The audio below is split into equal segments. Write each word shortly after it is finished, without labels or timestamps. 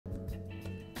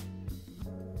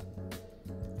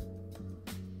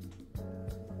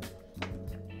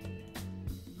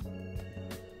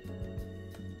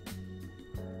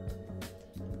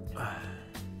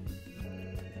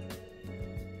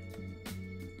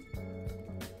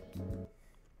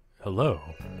Hello.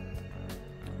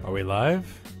 Are we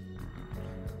live?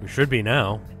 We should be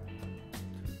now.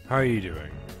 How are you doing?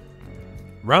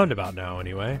 Roundabout now,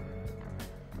 anyway.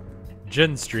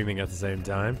 Jen's streaming at the same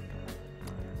time.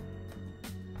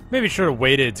 Maybe should have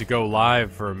waited to go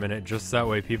live for a minute, just that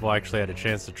way people actually had a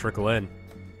chance to trickle in.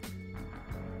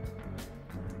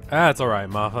 That's alright,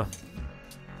 Mafa.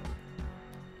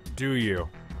 Do you?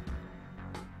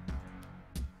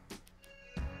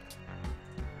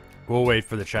 We'll wait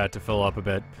for the chat to fill up a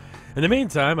bit. In the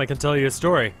meantime, I can tell you a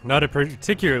story. Not a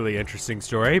particularly interesting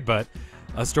story, but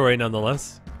a story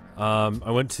nonetheless.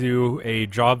 I went to a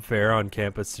job fair on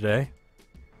campus today.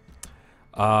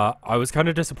 I was kind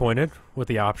of disappointed with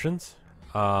the options.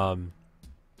 The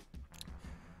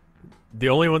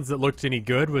only ones that looked any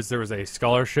good was there was a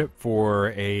scholarship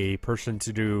for a person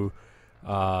to do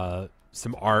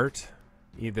some art,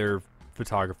 either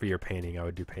photography or painting. I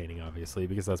would do painting, obviously,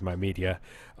 because that's my media.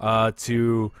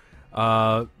 To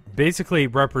basically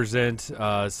represent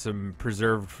some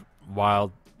preserved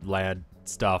wildland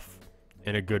stuff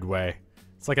in a good way.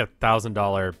 It's like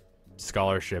 $1,000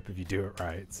 scholarship if you do it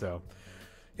right. So,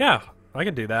 yeah, I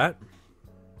can do that.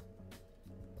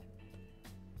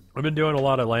 I've been doing a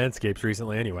lot of landscapes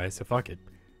recently anyway, so fuck it.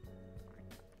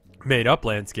 Made up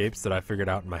landscapes that I figured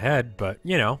out in my head, but,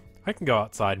 you know, I can go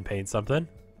outside and paint something.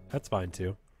 That's fine,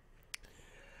 too.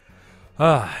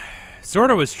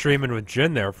 Sorta was streaming with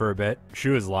Jen there for a bit. She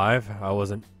was live. I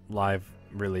wasn't live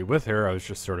really with her. I was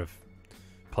just sort of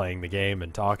playing the game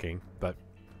and talking. But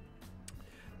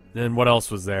then what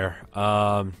else was there?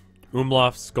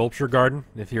 Umlauf Sculpture Garden.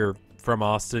 If you're from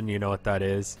Austin, you know what that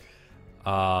is.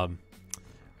 And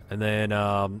then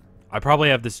I probably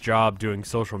have this job doing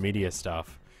social media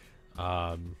stuff.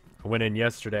 I went in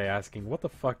yesterday asking, what the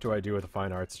fuck do I do with a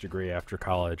fine arts degree after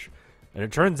college? And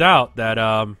it turns out that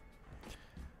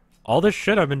all this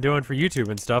shit I've been doing for YouTube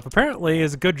and stuff apparently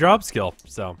is a good job skill.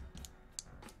 So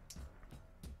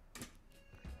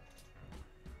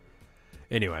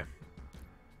anyway,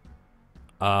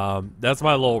 that's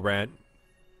my little rant.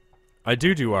 I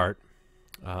do art.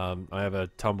 I have a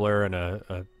Tumblr and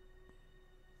a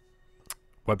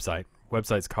website.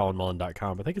 Website's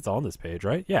colinmullen.com. I think it's on this page,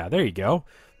 right? Yeah, there you go.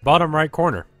 Bottom right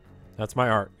corner. That's my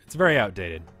art. It's very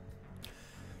outdated.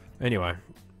 Anyway,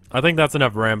 I think that's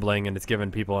enough rambling, and it's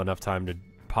given people enough time to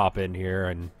pop in here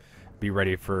and be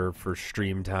ready for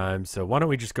stream time. So why don't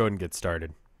we just go ahead and get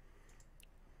started?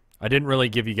 I didn't really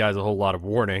give you guys a whole lot of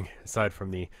warning, aside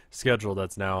from the schedule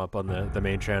that's now up on the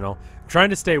main channel. I'm trying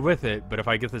to stay with it, but if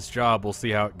I get this job, we'll see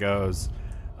how it goes.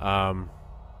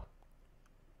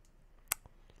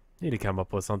 Need to come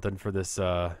up with something for this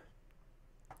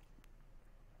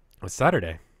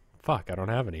Saturday. Fuck, I don't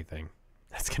have anything.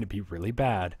 That's gonna be really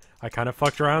bad. I kind of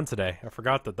fucked around today. I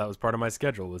forgot that was part of my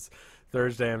schedule. It was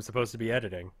Thursday. I'm supposed to be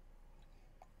editing.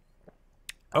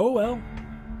 Oh well.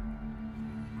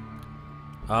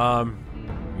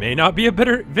 May not be a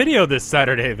better video this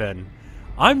Saturday then.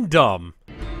 I'm dumb.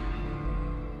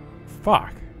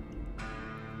 Fuck.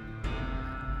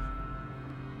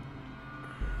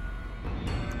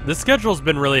 The schedule's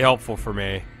been really helpful for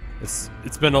me. It's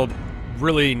been a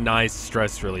really nice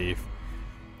stress relief.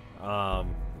 I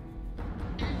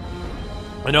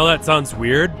know that sounds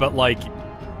weird, but like,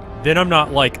 then I'm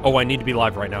not like, oh, I need to be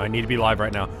live right now. I need to be live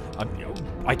right now.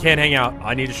 I can't hang out.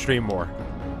 I need to stream more.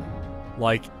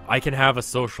 Like, I can have a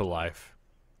social life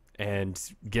and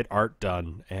get art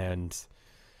done, and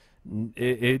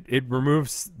it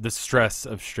removes the stress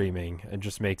of streaming and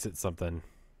just makes it something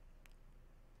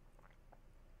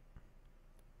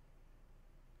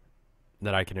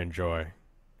that I can enjoy,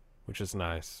 which is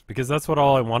nice, because that's what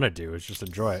all I want to do is just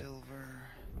enjoy it.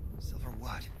 Silver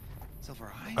what?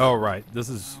 Silver eyes? Oh right, this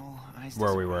is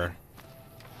where we were.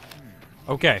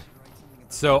 Okay,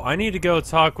 so I need to go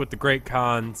talk with the Great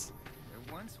Khans.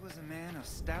 There once was a man of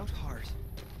stout heart.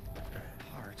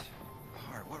 Heart.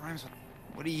 What rhymes with?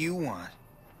 What do you want?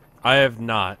 I have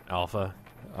not, Alpha.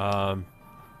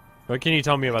 What can you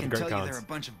tell me about the Great Khans? Khans? They're a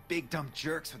bunch of big dumb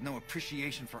jerks with no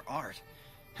appreciation for art.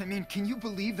 I mean, can you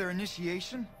believe their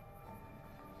initiation?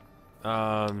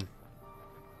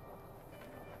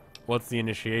 What's the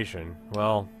initiation?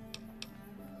 Well...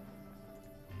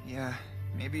 Yeah,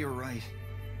 maybe you're right.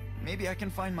 Maybe I can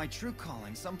find my true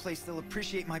calling, someplace they'll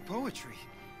appreciate my poetry.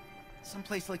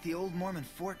 Someplace like the old Mormon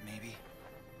fort, maybe.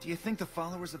 Do you think the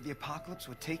followers of the apocalypse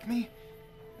would take me?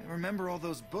 I remember all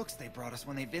those books they brought us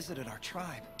when they visited our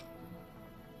tribe.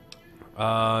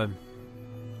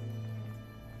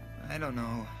 I don't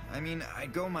know. I mean,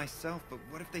 I'd go myself, but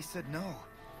what if they said no?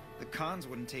 The Khans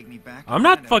wouldn't take me back. I'm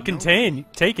not fucking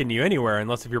taking you anywhere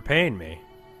unless if you're paying me.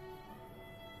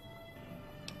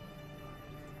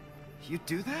 You'd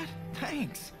do that?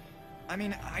 Thanks. I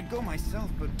mean, I'd go myself,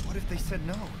 but what if they said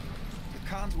no? The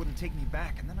cons wouldn't take me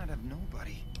back, and then I'd have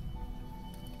nobody.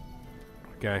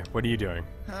 Okay, what are you doing?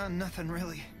 Nothing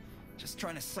really. Just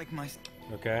trying to psych my...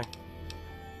 Okay.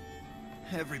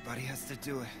 Everybody has to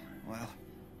do it. Well,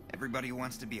 everybody who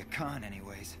wants to be a con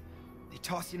anyways. They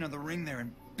toss you into the ring there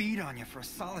and beat on you for a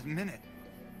solid minute.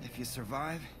 If you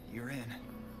survive, you're in.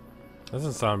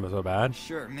 Doesn't sound so bad.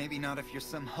 Sure, maybe not if you're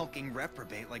some hulking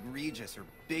reprobate like Regis or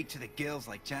big to the gills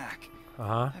like Jack.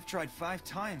 Uh-huh. I've tried 5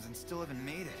 times and still haven't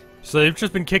made it. So they've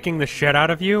just been kicking the shit out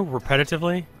of you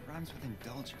repetitively? Rhymes with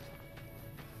indulgent.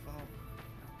 Oh,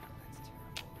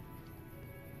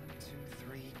 that's terrible. 1, 2,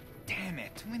 3. Damn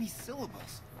it, too many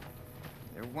syllables.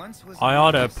 There once was... I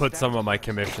ought to put some of my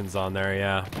commissions on there,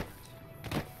 yeah.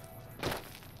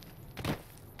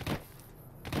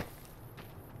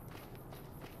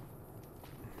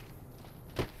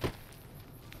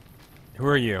 Who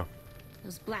are you?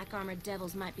 Those black armored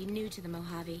devils might be new to the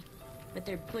Mojave, but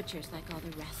they're butchers like all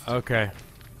the rest. Okay.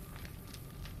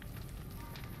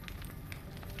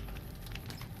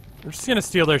 We're just gonna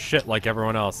steal their shit like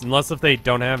everyone else, unless if they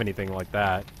don't have anything like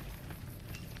that.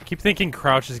 Keep thinking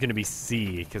Crouch is gonna be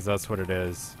C, because that's what it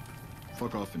is.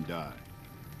 Fuck off and die.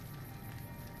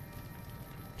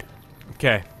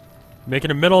 Okay. Making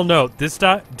a middle note. This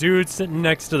dude sitting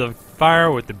next to the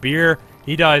fire with the beer,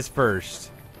 he dies first.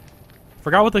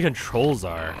 Forgot what the controls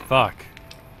are. Fuck.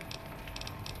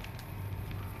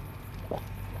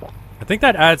 I think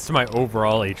that adds to my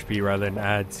overall HP rather than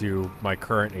add to my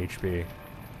current HP.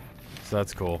 So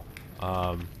that's cool.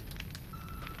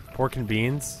 Pork and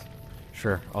beans?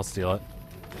 Sure, I'll steal it.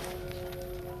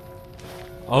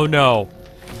 Oh no.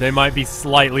 They might be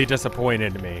slightly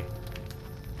disappointed in me.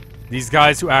 These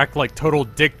guys who act like total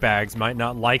dickbags might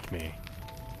not like me.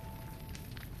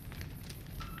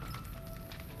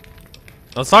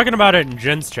 I was talking about it in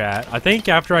Jin's chat. I think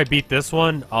after I beat this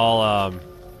one, I'll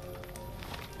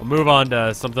move on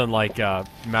to something like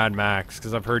Mad Max,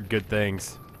 because I've heard good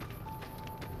things.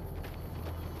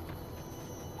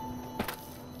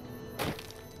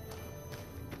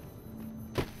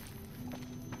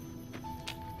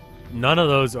 None of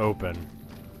those open.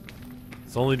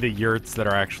 It's only the yurts that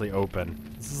are actually open.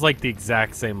 This is like the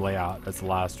exact same layout as the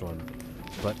last one.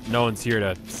 But no one's here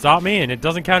to stop me, and it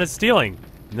doesn't count as stealing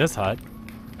in this hut.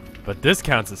 But this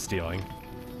counts as stealing.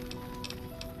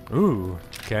 Ooh,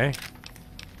 okay.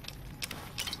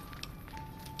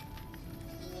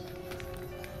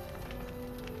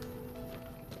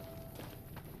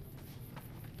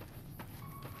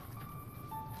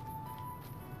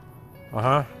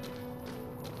 Uh-huh.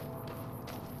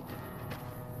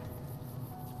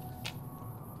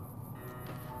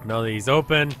 None of these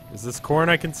open. Is this corn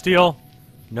I can steal?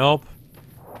 Nope.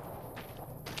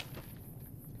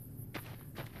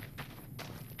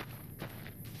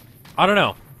 I don't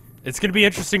know. It's gonna be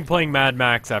interesting playing Mad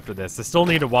Max after this. I still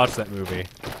need to watch that movie.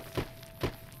 Let's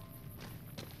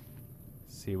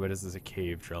see, what is this a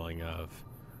cave drilling of?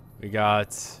 We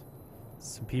got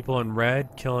some people in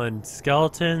red killing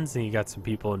skeletons, and you got some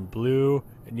people in blue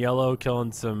and yellow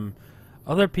killing some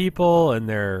other people, and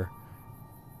they're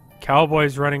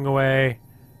cowboys running away.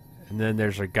 And then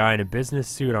there's a guy in a business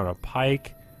suit on a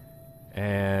pike,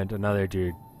 and another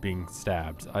dude being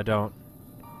stabbed. I don't...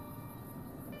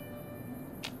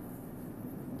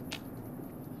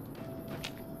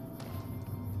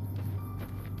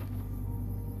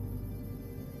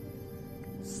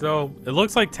 So, it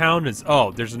looks like town is... Oh,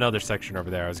 there's another section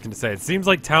over there. I was going to say, it seems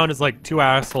like town is like 2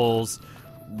 assholes,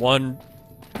 1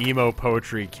 emo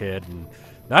poetry kid, and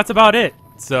that's about it.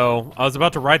 So, I was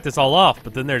about to write this all off,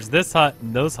 but then there's this hut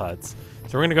and those huts.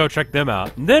 So we're going to go check them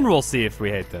out, and then we'll see if we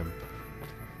hate them.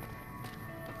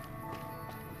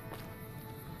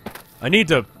 I need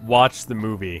to watch the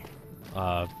movie,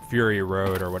 Fury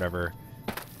Road or whatever.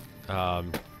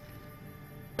 And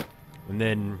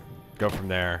then go from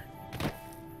there.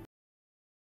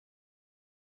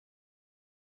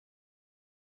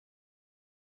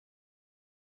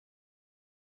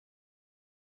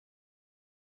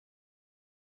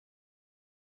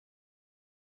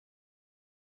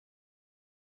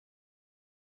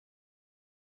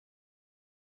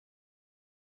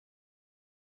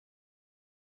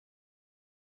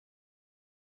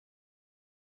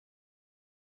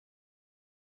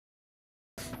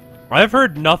 I've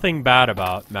heard nothing bad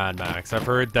about Mad Max. I've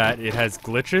heard that it has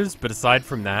glitches, but aside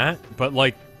from that, but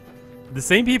like, the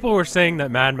same people who are saying that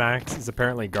Mad Max is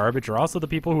apparently garbage are also the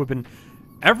people who have been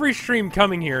every stream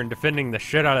coming here and defending the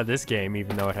shit out of this game,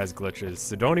 even though it has glitches,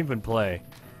 so don't even play.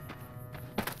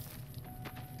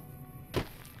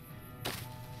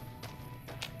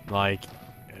 Like,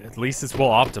 At least it's well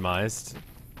optimized.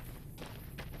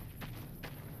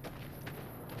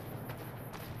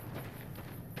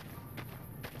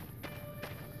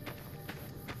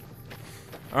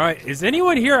 Alright, is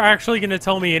anyone here actually gonna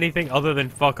tell me anything other than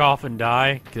fuck off and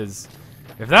die? Because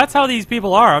if that's how these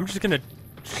people are, I'm just gonna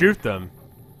shoot them.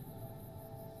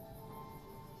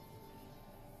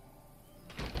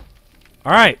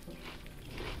 Alright.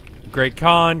 Great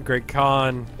Khan, Great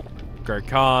Khan, Great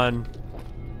Khan,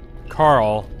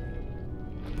 Carl,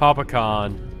 Papa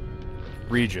Khan,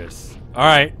 Regis.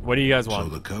 Alright, what do you guys want?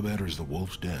 So the cub enters the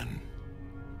wolf's den.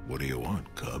 What do you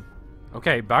want, cub?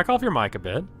 Okay, back off your mic a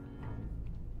bit.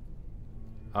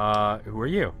 Who are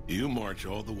you? You march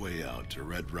all the way out to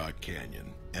Red Rock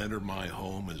Canyon, enter my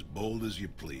home as bold as you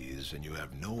please, and you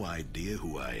have no idea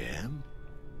who I am?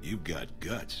 You've got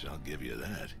guts, I'll give you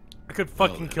that. I could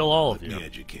fucking kill all of you. Let me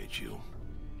educate you.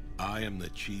 I am the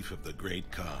chief of the Great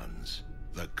Khans.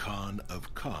 The Khan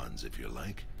of Khans, if you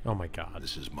like. Oh my god.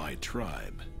 This is my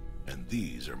tribe, and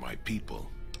these are my people.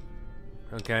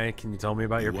 Okay, can you tell me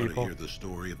about your You people? want to hear the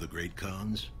story of the Great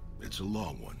Khans? It's a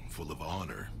long one, full of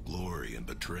honor, glory, and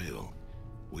betrayal.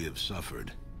 We have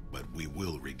suffered, but we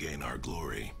will regain our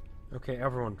glory. Okay,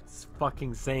 everyone's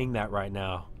fucking saying that right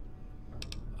now.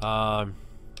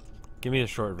 Give me the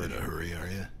short In version. a hurry, are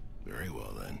you? Very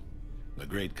well, then. The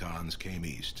Great Khans came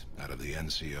east, out of the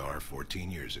NCR 14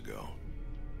 years ago.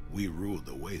 We ruled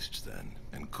the wastes then,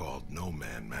 and called no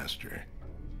man master.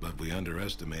 But we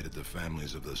underestimated the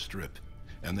families of the Strip,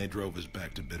 and they drove us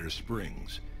back to Bitter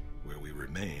Springs, where we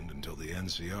remained until the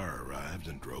NCR arrived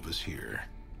and drove us here.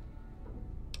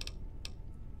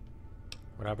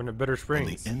 What happened to Bitter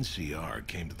Springs? When the NCR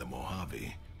came to the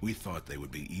Mojave, we thought they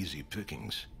would be easy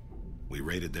pickings. We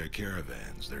raided their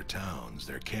caravans, their towns,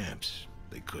 their camps.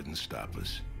 They couldn't stop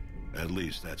us. At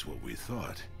least that's what we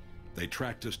thought. They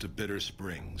tracked us to Bitter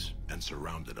Springs and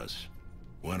surrounded us.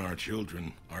 When our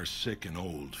children, our sick and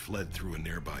old, fled through a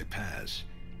nearby pass,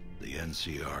 the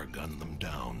NCR gunned them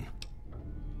down.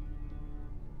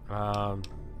 I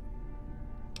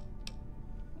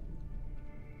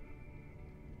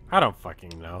don't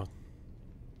fucking know.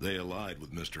 They allied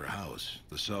with Mr. House,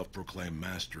 the self-proclaimed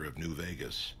master of New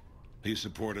Vegas. He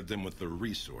supported them with the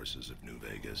resources of New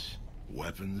Vegas.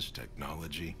 Weapons,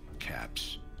 technology,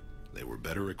 caps. They were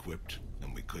better equipped,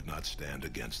 and we could not stand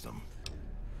against them.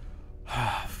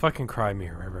 Fucking cry me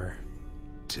a river.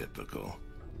 Typical.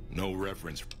 No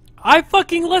reference. I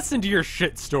fucking listened to your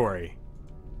shit story.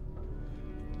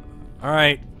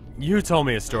 Alright, you tell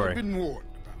me a story. I've been warned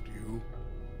about you.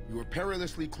 You are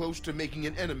perilously close to making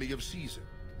an enemy of Caesar,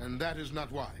 and that is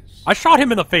not wise. I shot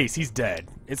him in the face, he's dead.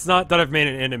 It's not that I've made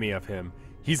an enemy of him.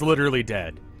 He's literally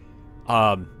dead.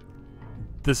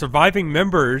 The surviving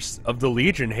members of the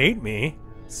Legion hate me,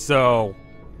 so...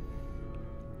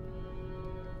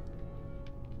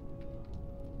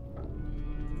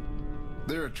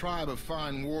 They're a tribe of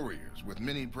fine warriors with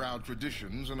many proud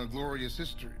traditions and a glorious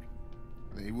history.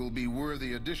 They will be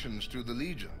worthy additions to the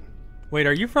Legion. Wait,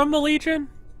 are you from the Legion?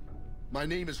 My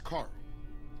name is Carl.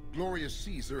 Glorious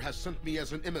Caesar has sent me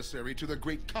as an emissary to the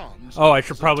Great Khans. Oh, I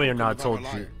should as a probably have token not of told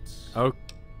our you. alliance.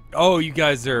 Oh, you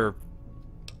guys are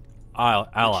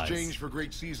allies. In exchange for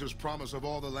Great Caesar's promise of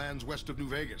all the lands west of New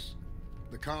Vegas,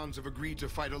 the Khans have agreed to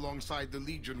fight alongside the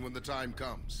Legion when the time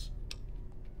comes.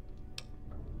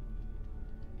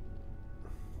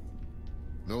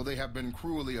 Though they have been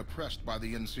cruelly oppressed by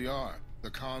the NCR, the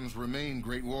Khans remain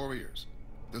great warriors.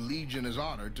 The Legion is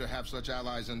honored to have such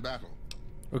allies in battle.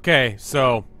 Okay,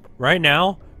 so right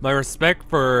now, my respect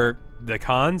for the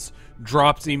Khans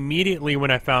drops immediately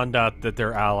when I found out that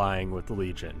they're allying with the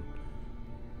Legion.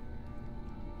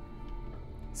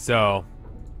 So...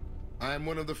 I am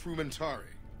one of the Frumentari.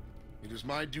 It is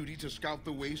my duty to scout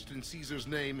the waste in Caesar's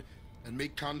name and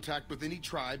make contact with any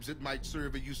tribes that might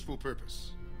serve a useful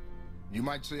purpose. You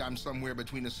might say I'm somewhere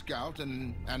between a scout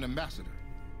and an ambassador.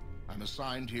 I'm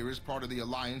assigned here as part of the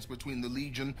alliance between the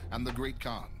Legion and the Great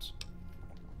Khans.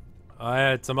 I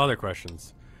had some other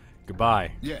questions.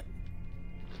 Goodbye. Yeah.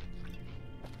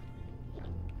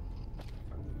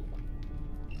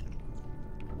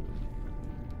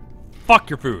 Fuck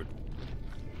your food.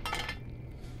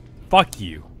 Fuck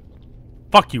you.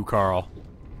 Fuck you, Carl.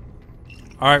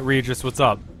 Alright, Regis, what's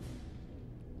up?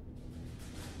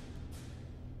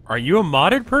 Are you a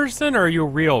modded person or are you a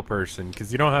real person?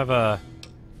 Because you don't have a...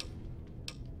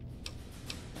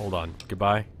 Hold on.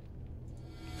 Goodbye.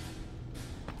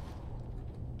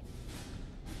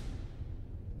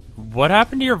 What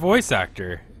happened to your voice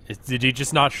actor? Did he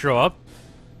just not show up?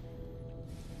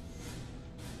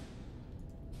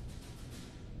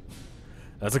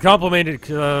 That's a compliment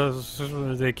because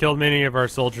they killed many of our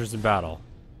soldiers in battle.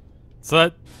 So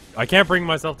that I can't bring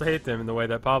myself to hate them in the way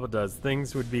that Papa does.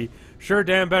 Things would be sure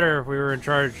damn better if we were in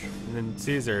charge than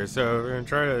Caesar. So we're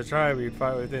gonna try. We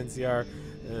fight with NCR.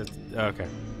 Okay.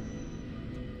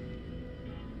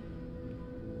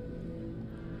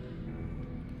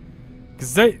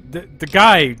 Because the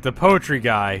guy, the poetry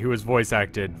guy who was voice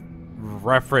acted,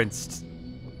 referenced.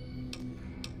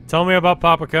 Tell me about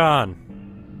Papa Khan.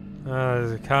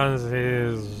 Khan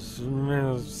is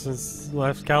since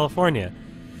left California.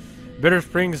 Bitter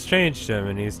Springs changed him,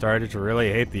 and he started to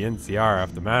really hate the NCR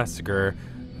after the massacre,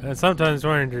 and sometimes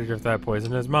wondered if that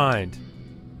poisoned his mind.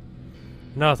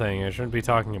 Nothing. I shouldn't be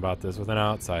talking about this with an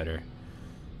outsider.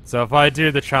 So if I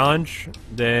do the challenge,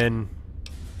 then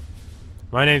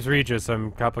my name's Regis.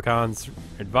 I'm Papa Khan's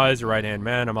advisor, right-hand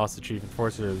man. I'm also chief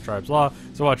enforcer of the tribe's law,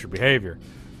 so watch your behavior.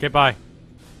 Okay, bye.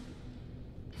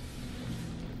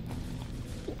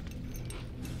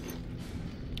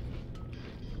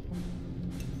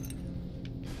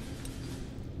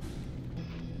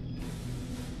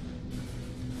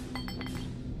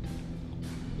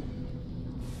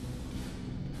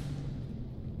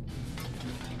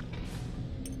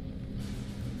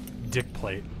 Dick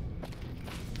plate.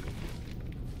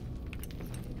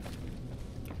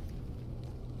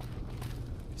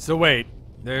 So wait,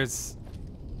 there's...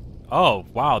 Oh,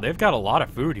 wow, they've got a lot of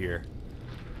food here.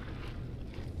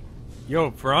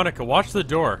 Yo, Veronica, watch the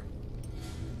door.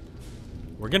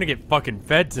 We're gonna get fucking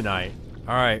fed tonight.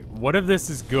 Alright, what if this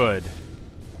is good?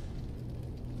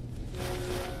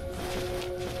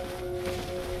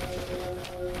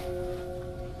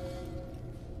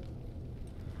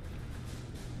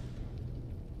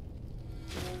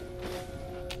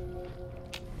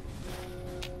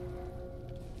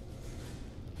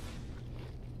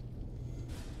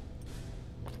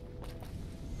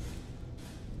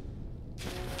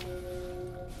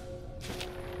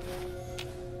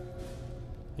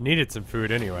 I needed some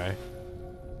food anyway.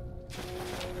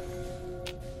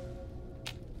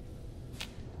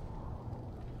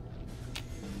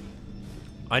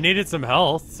 I needed some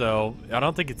health, so I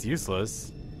don't think it's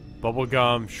useless.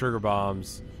 Bubblegum, sugar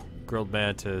bombs, grilled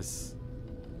mantis.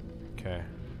 Okay.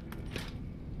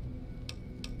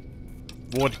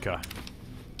 Vodka.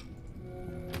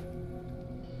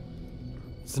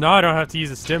 So now I don't have to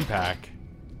use a stim pack.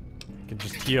 I can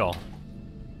just heal.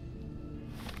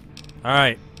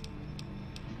 Alright.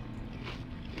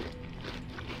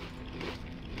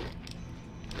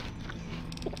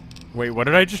 Wait, what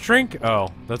did I just drink? Oh,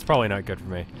 that's probably not good for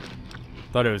me.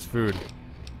 Thought it was food.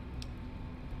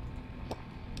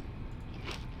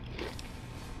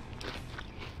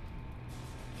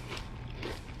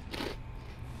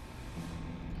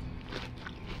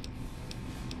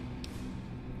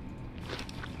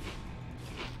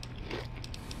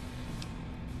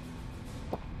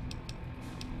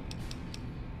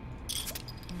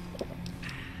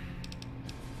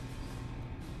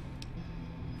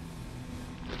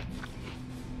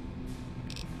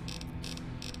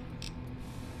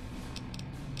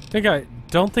 I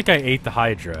don't think I ate the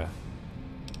Hydra.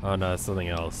 Oh no, that's something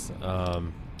else.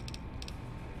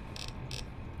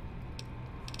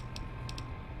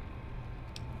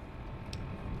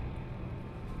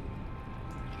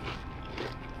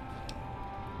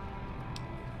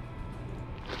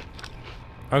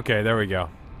 Okay, there we go.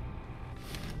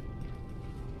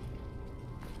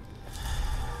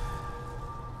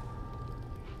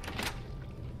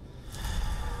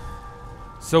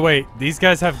 So wait, these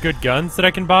guys have good guns that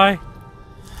I can buy?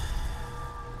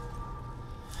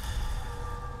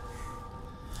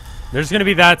 There's gonna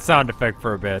be that sound effect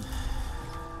for a bit.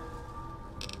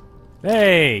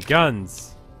 Hey,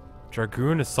 guns.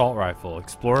 Dragoon assault rifle,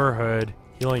 explorer hood,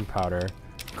 healing powder,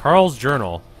 Carl's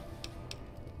journal.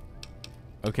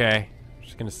 Okay,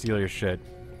 just gonna steal your shit.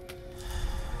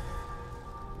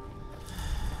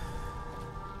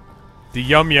 The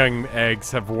Yum Yum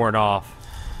eggs have worn off.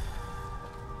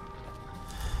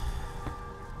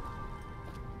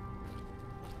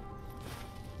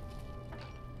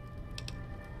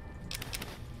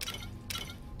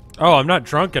 Oh, I'm not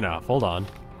drunk enough. Hold on.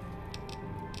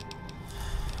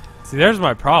 See, there's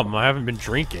my problem. I haven't been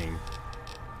drinking.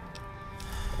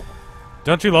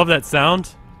 Don't you love that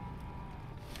sound?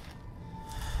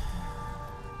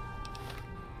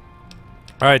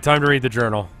 Alright, time to read the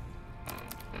journal.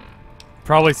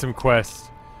 Probably some quests.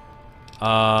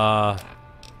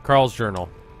 Carl's journal.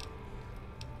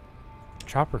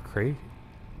 Chopper crate?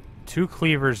 2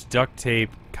 cleavers, duct tape,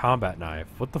 combat knife.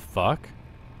 What the fuck?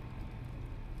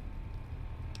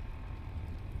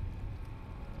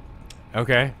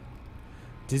 Okay.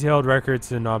 Detailed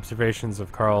records and observations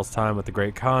of Carl's time with the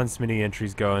Great Khans. Many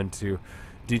entries go into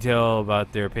detail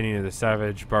about their opinion of the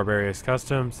savage, barbarous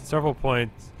customs. At several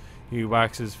points, he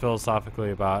waxes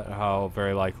philosophically about how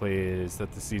very likely it is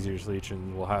that the Caesar's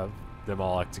legion will have them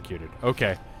all executed.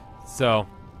 Okay, so...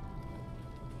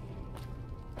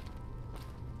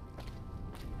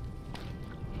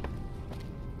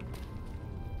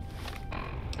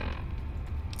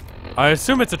 I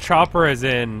assume it's a chopper as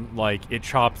in, like, it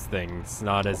chops things,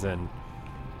 not as in...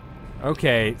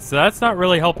 Okay, so that's not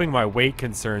really helping my weight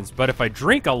concerns, but if I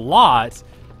drink a lot,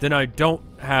 then I don't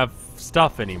have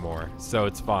stuff anymore, so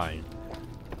it's fine.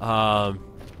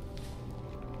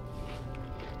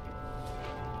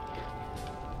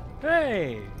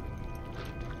 Hey!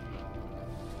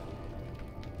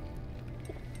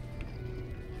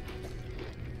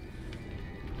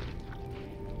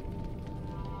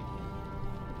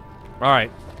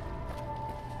 Alright.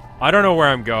 I don't know where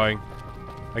I'm going.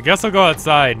 I guess I'll go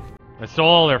outside. I stole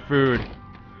all their food.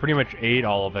 Pretty much ate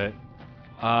all of it.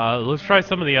 Let's try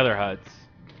some of the other huts.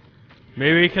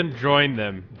 Maybe we can join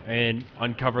them and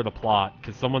uncover the plot,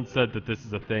 because someone said that this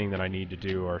is a thing that I need to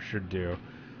do or should do.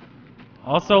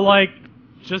 Also, like,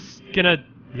 just gonna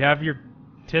have your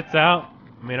tits out?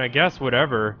 I mean, I guess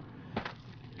whatever.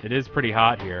 It is pretty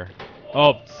hot here.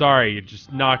 Oh, sorry, you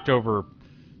just knocked over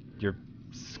your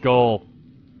skull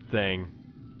thing.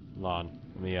 Hold on.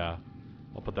 Let me, I'll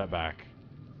put that back.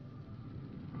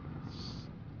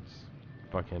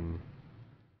 Fucking...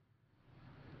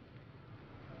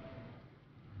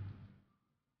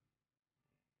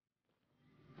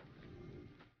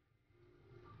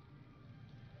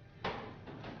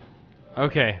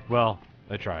 Okay, well,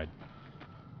 I tried.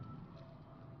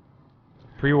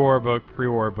 Pre-war book,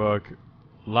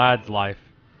 Lad's Life.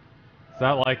 Is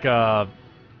that like a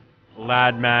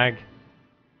Lad mag?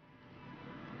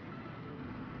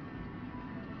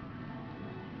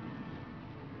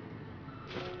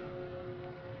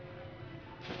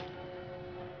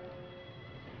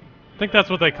 I think that's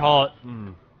what they call it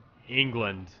in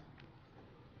England.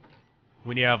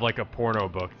 When you have like a porno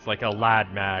book, it's like a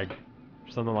Lad mag.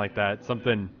 Something like that.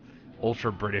 Something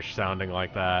ultra British sounding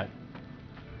like that.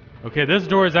 Okay, this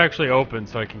door is actually open,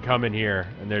 so I can come in here,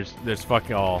 and there's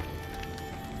fucking all.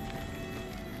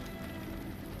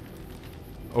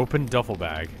 Open duffel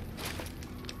bag.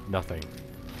 Nothing.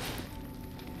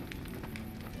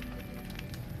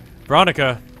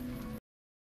 Veronica.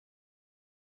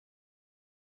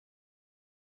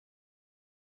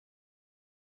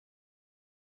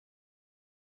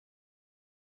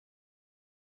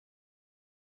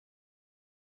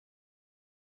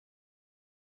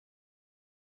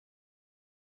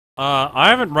 I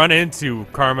haven't run into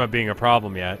karma being a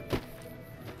problem yet.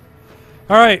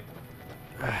 Alright.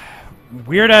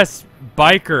 Weird-ass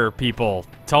biker people.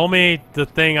 Tell me the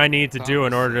thing I need to do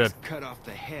in order to... Cut off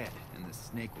the head and the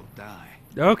snake will die.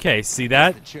 Okay, see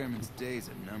that? The chairman's days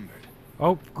are numbered.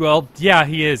 Oh, well, yeah,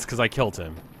 he is, because I killed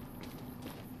him.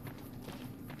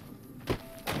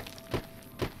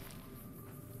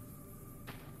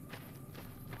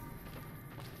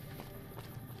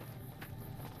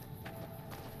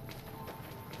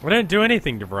 I didn't do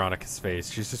anything to Veronica's face.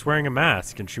 She's just wearing a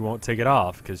mask, and she won't take it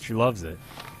off, because she loves it.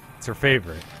 It's her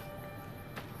favorite.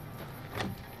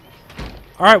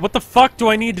 Alright, what the fuck do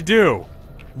I need to do?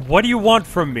 What do you want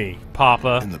from me,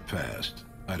 Papa? In the past,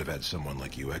 I'd have had someone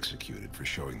like you executed for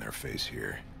showing their face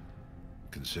here.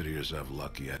 Consider yourself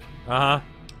lucky at... Uh-huh.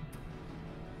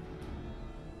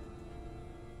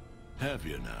 Have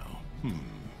you now?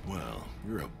 Well,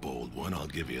 you're a bold one, I'll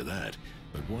give you that.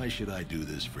 But why should I do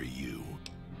this for you?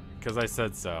 Because I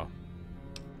said so.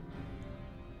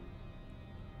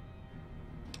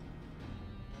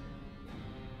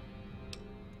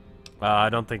 I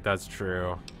don't think that's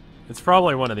true. It's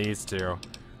probably one of these two.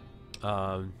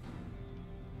 Ha!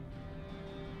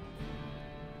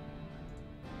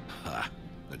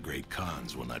 The great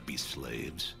Khans will not be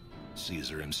slaves.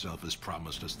 Caesar himself has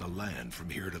promised us the land from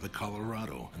here to the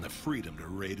Colorado and the freedom to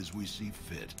raid as we see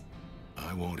fit.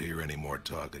 I won't hear any more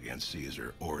talk against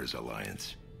Caesar or his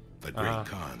alliance. The great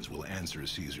Khans will answer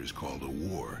Caesar's call to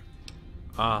war.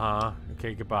 Uh-huh.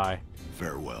 Okay, goodbye.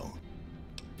 Farewell.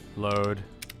 Load.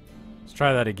 Let's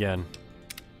try that again.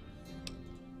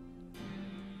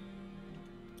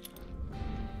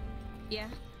 Yeah?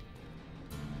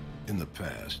 In the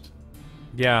past,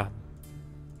 Yeah.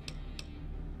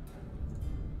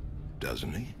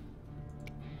 doesn't he?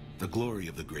 The glory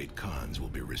of the great Khans will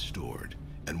be restored,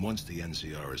 and once the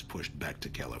NCR is pushed back to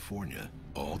California,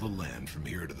 all the land from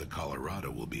here to the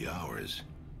Colorado will be ours.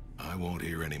 I won't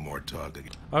hear any more talk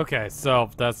again. Okay, so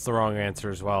that's the wrong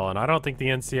answer as well, and I don't think the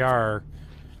NCR are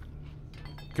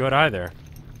good either.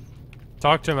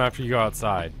 Talk to him after you go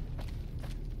outside.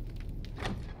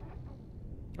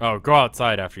 Oh, go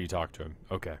outside after you talk to him.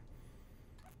 Okay.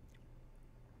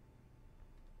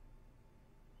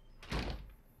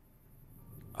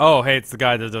 Oh, hey, it's the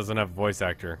guy that doesn't have a voice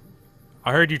actor.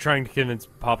 I heard you trying to convince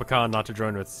Papa Khan not to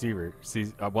join with Caesar.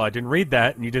 Well, I didn't read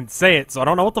that, and you didn't say it, so I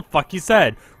don't know what the fuck you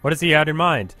said. What does he have in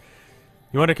mind?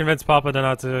 You want to convince Papa to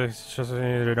not to... Just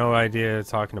no idea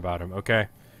talking about him. Okay.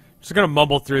 Just gonna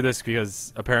mumble through this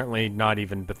because apparently not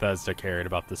even Bethesda cared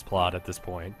about this plot at this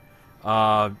point.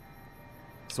 So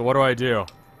what do?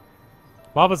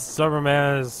 Papa's stubborn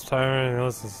man is tiring.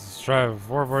 Let's try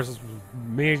 4 versus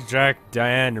me, Jack,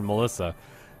 Diane, and Melissa.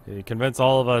 You convince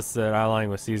all of us that allying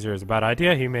with Caesar is a bad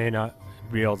idea. He may not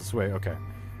be able to sway. Okay.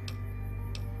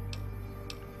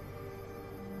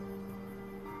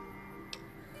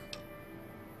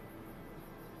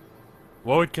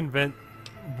 What would convince...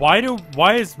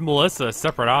 Why is Melissa a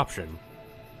separate option?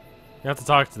 You have to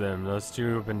talk to them. Those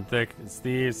two have been thick as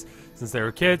thieves since they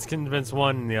were kids. Convince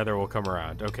one and the other will come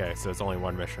around. Okay, so it's only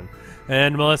one mission.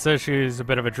 And Melissa, she's a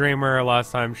bit of a dreamer.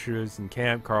 Last time she was in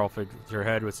camp, Carl filled her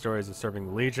head with stories of serving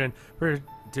the Legion.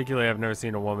 Particularly, I've never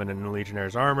seen a woman in a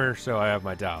Legionnaire's armor, so I have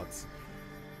my doubts.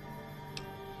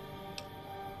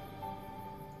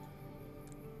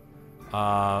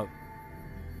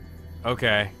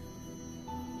 Okay.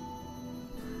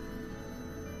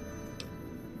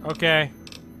 Okay.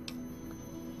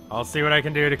 I'll see what I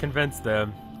can do to convince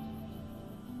them.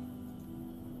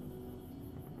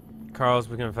 Carl's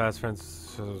become fast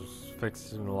friends,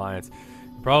 fix an alliance.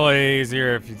 Probably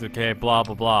easier if he's okay, blah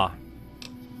blah blah.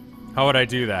 How would I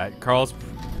do that? Carl's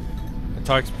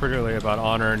talks prettily about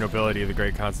honor and nobility of the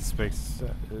great Khan. Speaks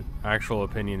actual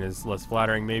opinion is less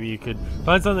flattering. Maybe you could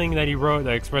find something that he wrote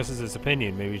that expresses his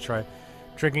opinion. Maybe try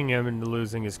tricking him into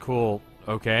losing his cool.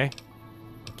 Okay.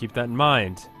 Keep that in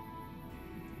mind.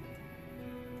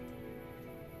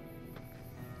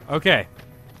 Okay.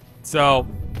 So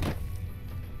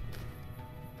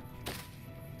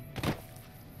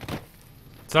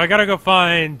I gotta go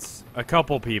find a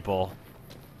couple people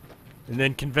and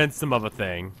then convince them of a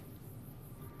thing.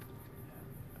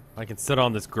 I can sit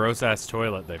on this gross ass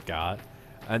toilet they've got.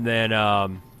 And then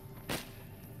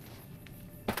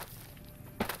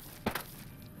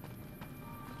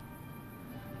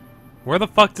where the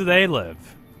fuck do they live?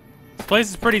 This place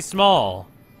is pretty small.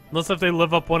 Unless if they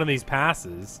live up one of these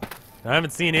passes. I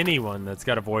haven't seen anyone that's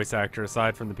got a voice actor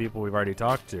aside from the people we've already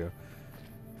talked to.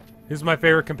 Who's my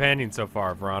favorite companion so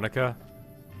far? Veronica?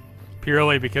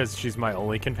 Purely because she's my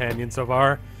only companion so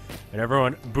far. And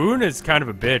everyone... Boone is kind of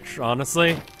a bitch,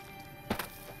 honestly.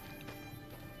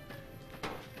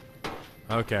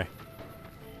 Okay.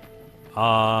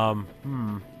 I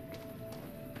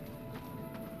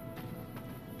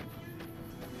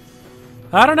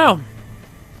don't know.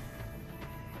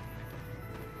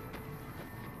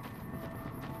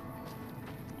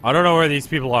 I don't know where these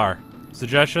people are.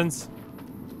 Suggestions?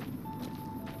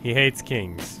 He hates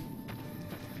kings.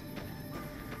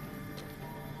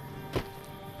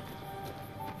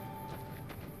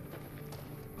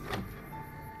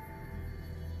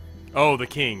 Oh, the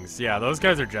kings. Yeah, those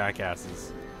guys are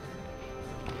jackasses.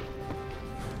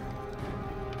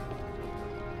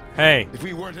 Hey. If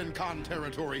we weren't in Khan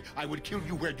territory, I would kill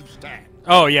you where you stand.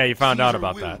 Oh, yeah, you found out Caesar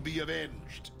about will that. Be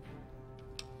avenged.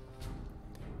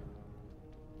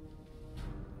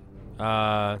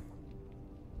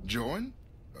 Join?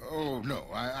 Oh, no,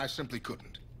 I simply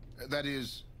couldn't. That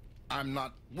is, I'm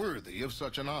not worthy of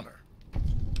such an honor.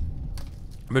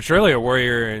 But surely a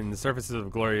warrior in the services of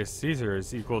glorious Caesar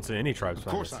is equal to any tribe's finest.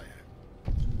 Of course I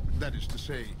am. That is to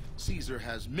say, Caesar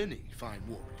has many fine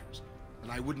warriors,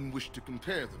 and I wouldn't wish to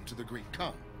compare them to the great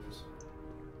Khans.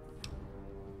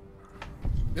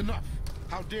 Enough!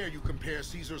 How dare you compare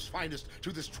Caesar's finest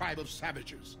to this tribe of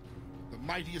savages? The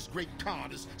mightiest great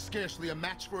Khan is scarcely a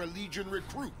match for a Legion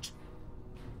recruit.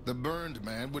 The burned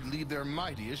man would leave their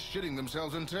mightiest shitting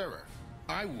themselves in terror.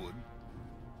 I would.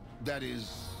 That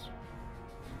is...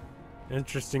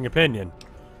 Interesting opinion.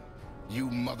 You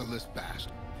motherless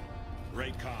bastard.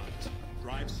 Great Khans.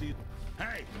 Drive Caesar.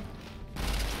 Hey!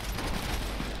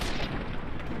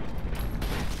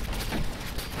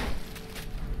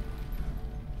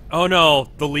 Oh no,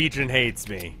 the Legion hates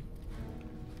me.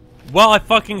 Well, I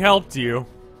fucking helped you.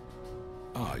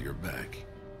 Ah, you're back.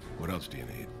 What else do you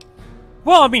need?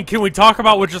 Well, I mean, can we talk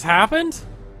about what just happened?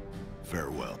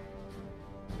 Farewell.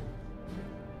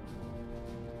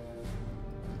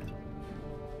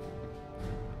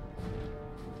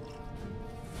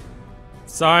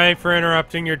 Sorry for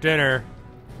interrupting your dinner.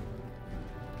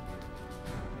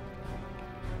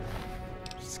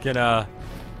 Just gonna...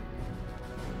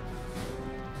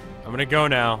 I'm gonna go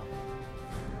now.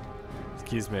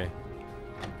 Excuse me.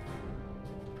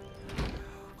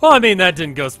 Well, I mean, that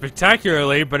didn't go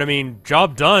spectacularly, but I mean,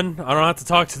 job done. I don't have to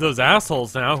talk to those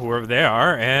assholes now, whoever they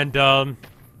are, and,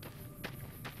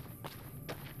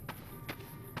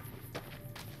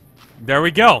 there we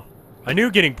go. I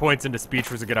knew getting points into speech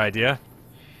was a good idea.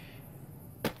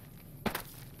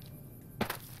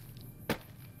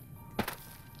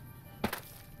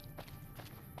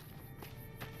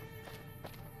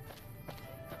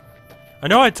 I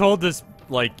know I told this,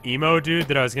 like, emo dude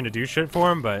that I was gonna do shit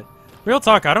for him, but real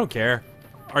talk, I don't care.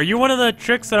 Are you one of the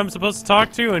chicks that I'm supposed to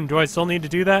talk to, and do I still need to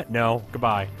do that? No.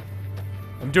 Goodbye.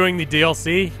 I'm doing the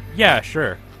DLC? Yeah,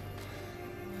 sure.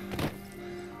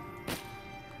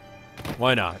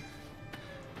 Why not?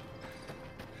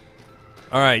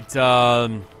 Alright, Once was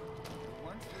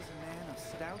a man of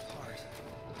stout heart.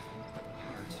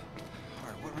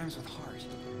 Heart. What rhymes with heart?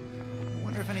 I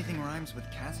wonder if anything rhymes with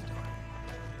Cazador.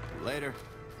 Later.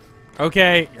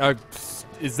 Okay,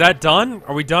 is that done?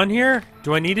 Are we done here?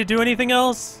 Do I need to do anything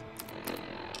else?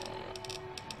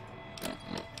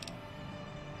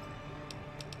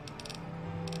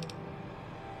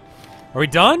 Are we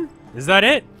done? Is that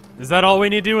it? Is that all we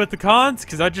need to do with the cons?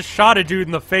 Because I just shot a dude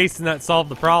in the face and that solved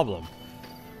the problem.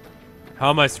 How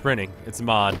am I sprinting? It's a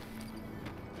mod.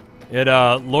 It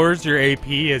lowers your AP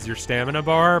as your stamina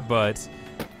bar, but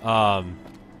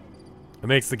it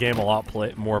makes the game a lot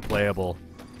more playable.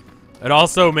 It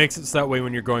also makes it so that way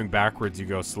when you're going backwards, you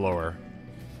go slower.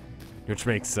 Which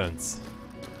makes sense.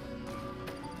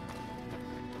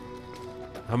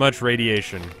 How much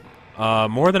radiation?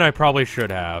 More than I probably should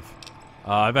have.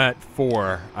 I'm at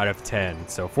 4 out of 10,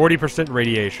 so 40%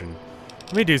 radiation.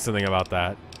 Let me do something about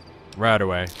that.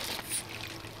 Radaway.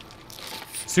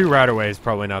 2 Radaway is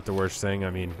probably not the worst thing.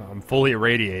 I mean, I'm fully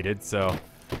irradiated, so...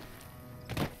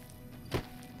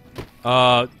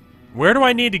 where do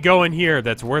I need to go in here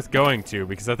that's worth going to?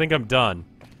 Because I think I'm done.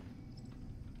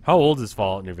 How old is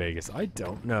Fallout New Vegas? I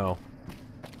don't know.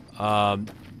 I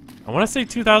want to say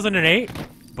 2008,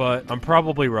 but I'm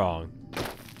probably wrong.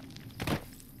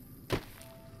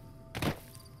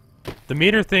 The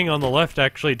meter thing on the left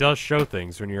actually does show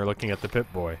things when you're looking at the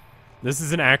Pip-Boy. This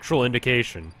is an actual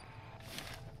indication.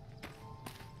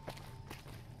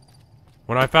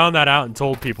 When I found that out and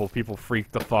told people, people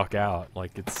freaked the fuck out.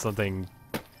 Like, it's something...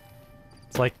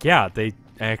 It's like, yeah, they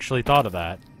actually thought of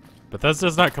that. But that's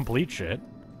just not complete shit.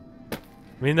 I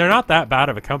mean, they're not that bad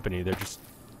of a company. They're just...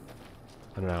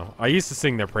 I don't know. I used to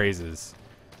sing their praises.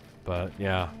 But,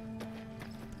 yeah.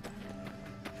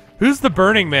 Who's the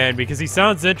Burning Man? Because he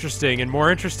sounds interesting, and more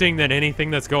interesting than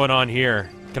anything that's going on here.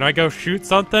 Can I go shoot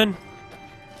something?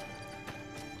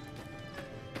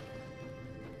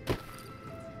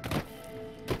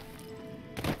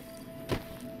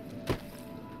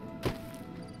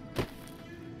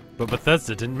 But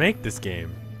Bethesda didn't make this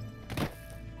game.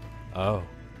 Oh.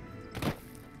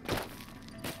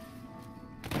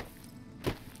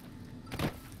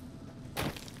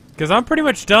 Because I'm pretty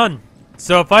much done.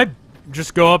 So if I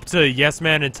just go up to Yes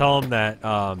Man and tell him that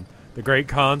the Great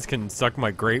Cons can suck my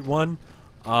Great One,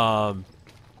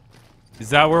 is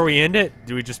that where we end it?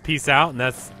 Do we just peace out and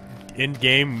that's end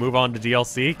game, move on to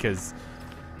DLC? Because,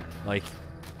 like...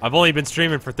 I've only been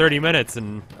streaming for 30 minutes,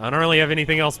 and I don't really have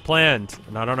anything else planned,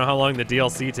 and I don't know how long the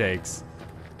DLC takes.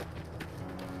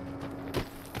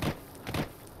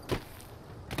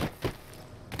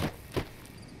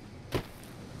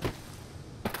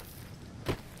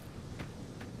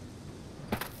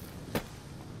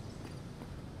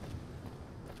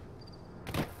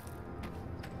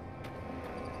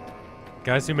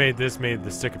 Guys who made this made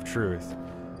the Stick of Truth.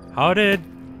 How did...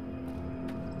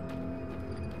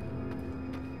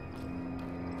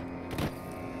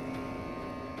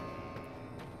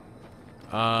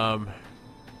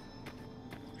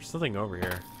 There's something over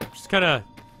here. I'm just kind of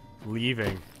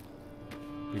leaving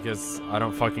because I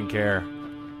don't fucking care.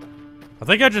 I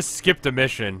think I just skipped a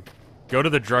mission. Go to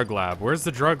the drug lab. Where's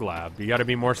the drug lab? You gotta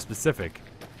be more specific.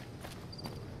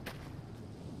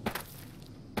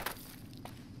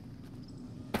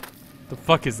 The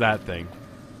fuck is that thing?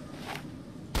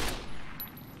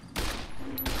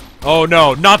 Oh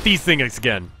no, not these things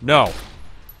again. No.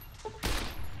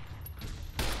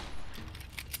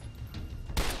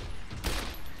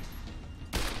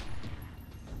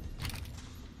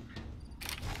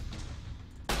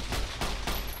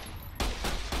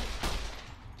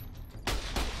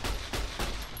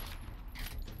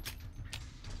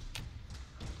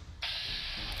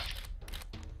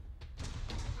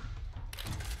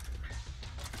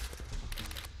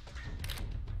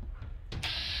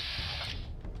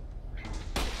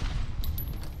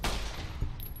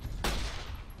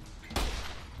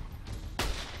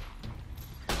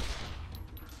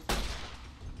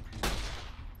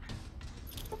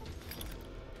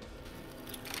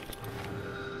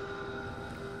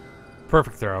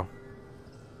 Perfect throw.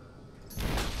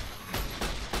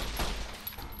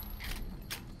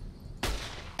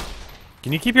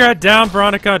 Can you keep your head down,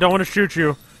 Veronica? I don't want to shoot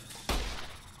you.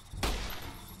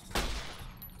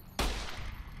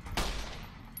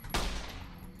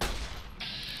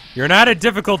 You're an added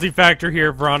difficulty factor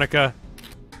here, Veronica.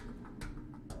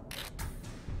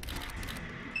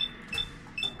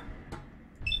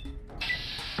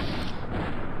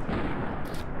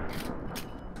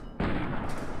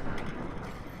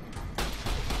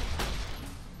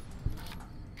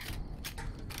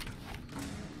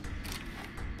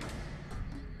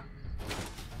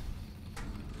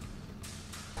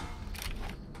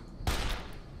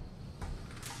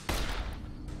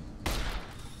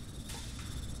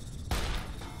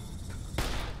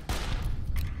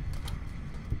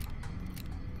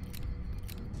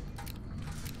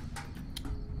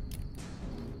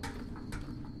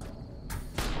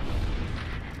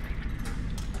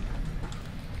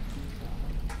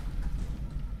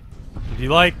 If you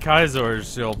like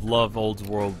Kaisers, you'll love Old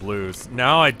World Blues.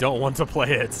 Now I don't want to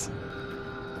play it.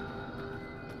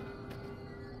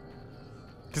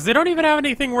 Because they don't even have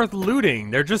anything worth looting.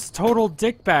 They're just total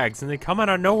dickbags and they come out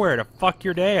of nowhere to fuck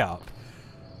your day up.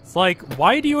 It's like,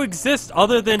 why do you exist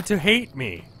other than to hate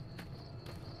me?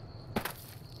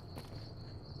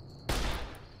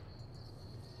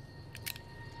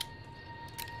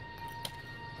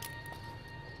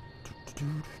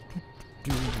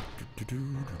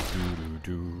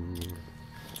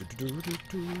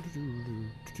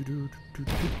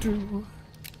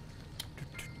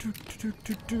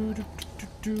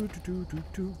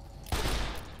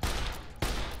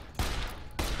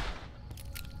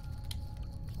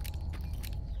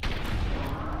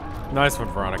 Nice one,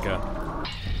 Veronica.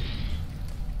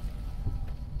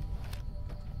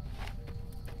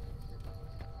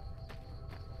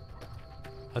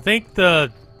 I think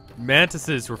the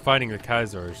mantises were fighting the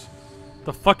Kaisers.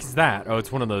 The fuck is that? Oh,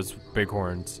 it's one of those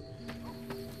bighorns.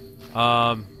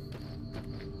 I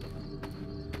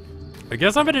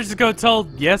guess I'm gonna just go tell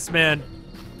Yes Man,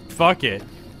 fuck it.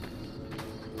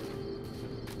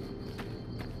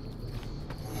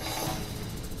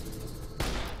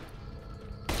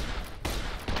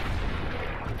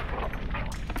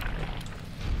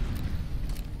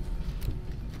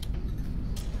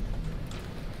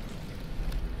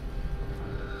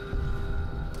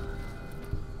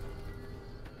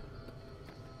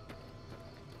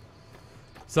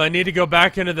 So I need to go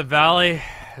back into the valley?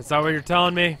 Is that what you're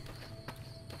telling me?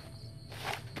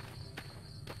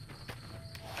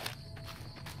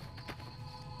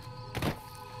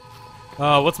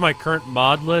 What's my current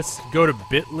mod list? Go to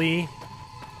bit.ly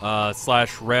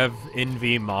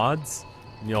 /RevEnvyMods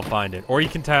and you'll find it. Or you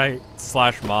can type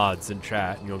 /mods in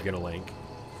chat and you'll get a link.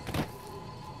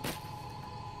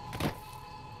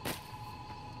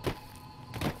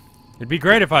 It'd be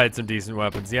great if I had some decent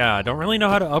weapons. Yeah, I don't really know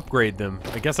how to upgrade them.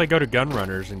 I guess I go to gun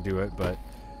runners and do it, but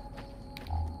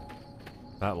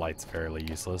that light's fairly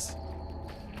useless.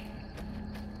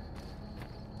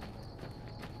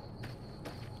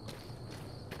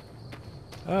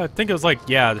 I think it was like,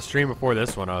 yeah, the stream before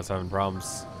this one I was having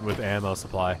problems with ammo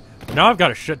supply. But now I've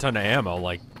got a shit ton of ammo.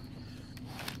 Like,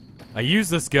 I use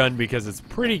this gun because it's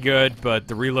pretty good, but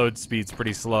the reload speed's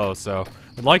pretty slow, so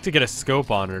I'd like to get a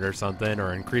scope on it or something,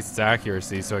 or increase its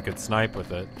accuracy so I could snipe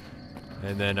with it.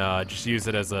 And then just use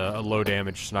it as a low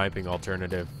damage sniping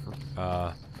alternative.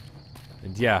 And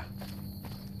yeah.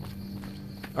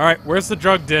 Alright, where's the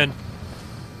drug den?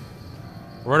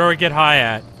 Where do I get high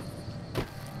at?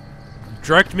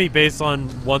 Direct me based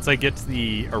on once I get to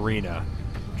the arena.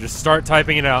 Just start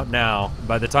typing it out now.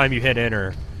 By the time you hit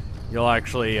enter, you'll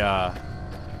actually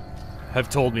have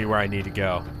told me where I need to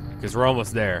go. Because we're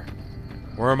almost there.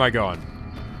 Where am I going?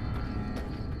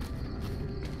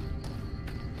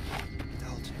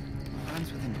 Indulgent.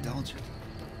 Rhymes with indulgent.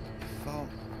 Fall.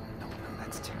 No,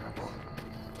 that's terrible. 1,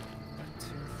 2,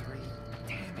 3.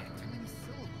 Damn it, too many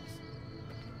syllables.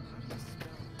 How do you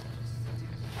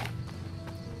spell?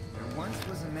 There once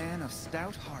was a man of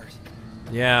stout heart.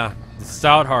 Yeah, the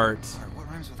stout heart. What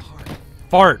rhymes with heart?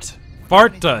 Fart.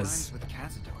 Fart Anything does. rhymes with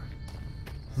cazador.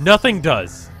 Nothing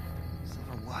does.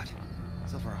 Silver what?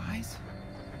 Silver eyes?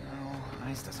 No,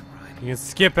 eyes doesn't rhyme. You can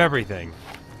skip everything.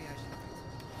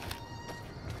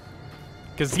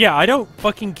 Because, yeah, I don't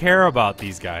fucking care about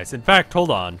these guys. In fact, hold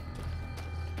on.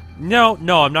 No,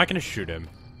 I'm not going to shoot him.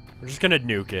 We're just going to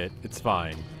nuke it. It's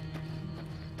fine.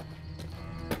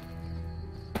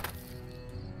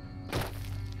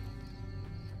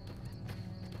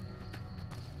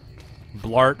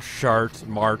 Blart, shart,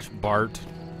 mart, bart,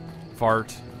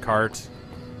 fart, cart,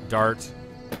 dart,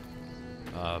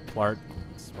 plart,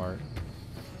 smart.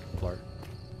 Templar.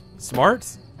 Smart?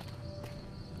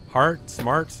 Heart?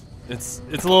 Smart? It's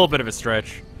a little bit of a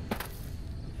stretch.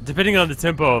 Depending on the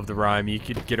tempo of the rhyme, you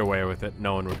could get away with it.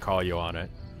 No one would call you on it.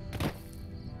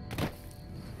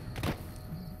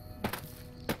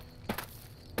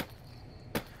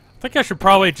 I think I should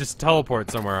probably just teleport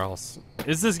somewhere else.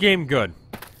 Is this game good?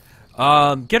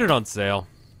 Get it on sale.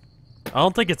 I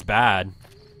don't think it's bad.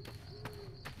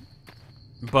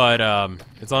 But,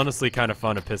 it's honestly kind of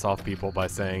fun to piss off people by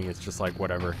saying it's just like,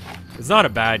 whatever. It's not a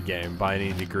bad game by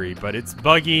any degree, but it's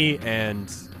buggy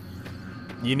and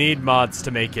you need mods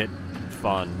to make it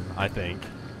fun, I think.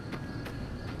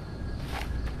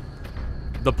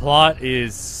 The plot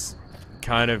is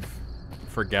kind of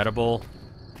forgettable.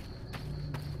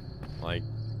 Like,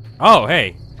 oh,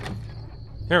 hey.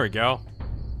 Here we go.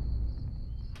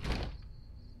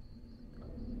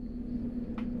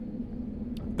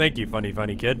 Thank you,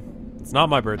 funny kid. It's not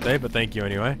my birthday, but thank you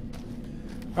anyway.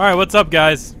 Alright, what's up,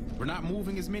 guys? We're not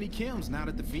moving as many kilns now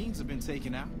that the fiends have been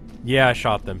taken out. Yeah, I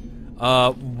shot them.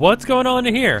 What's going on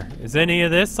in here? Is any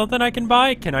of this something I can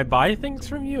buy? Can I buy things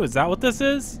from you? Is that what this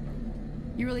is?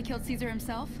 You really killed Caesar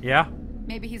himself? Yeah.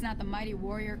 Maybe he's not the mighty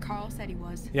warrior Carl said he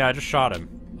was. Yeah, I just shot him.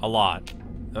 A lot.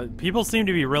 People seem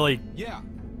to be really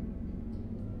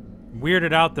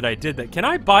weirded out that I did that. Can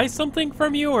I buy something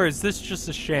from you, or is this just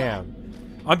a sham?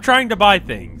 I'm trying to buy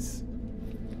things.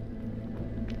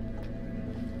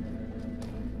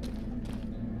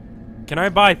 Can I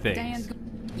buy things?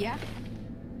 Yeah?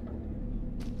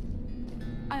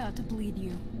 I ought to bleed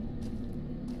you.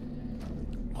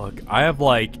 Look, I have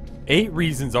like 8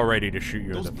 reasons already to shoot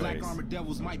you in the Those black face. armored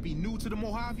devils might be new to the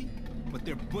Mojave, but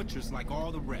they're butchers like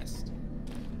all the rest.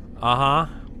 Uh-huh.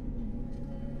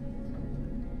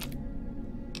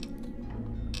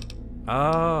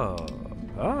 Oh.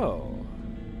 Oh.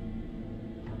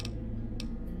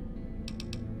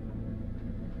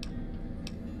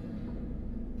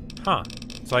 Huh.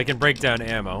 So I can break down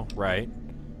ammo, right?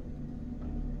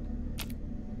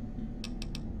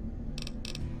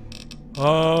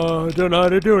 Don't know how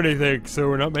to do anything, so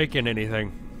we're not making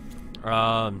anything.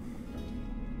 Papa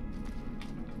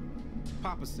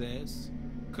says,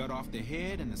 cut off the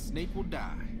head and the snake will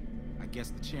die. I guess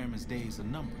the chairman's days are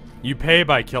numbered. You pay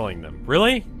by killing them.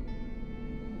 Really?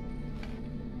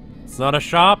 It's not a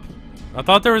shop? I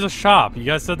thought there was a shop. You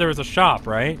guys said there was a shop,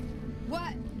 right?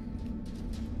 What?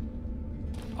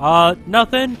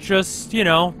 Nothing. Just, you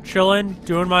know, chilling,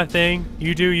 doing my thing.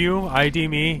 You do you, I do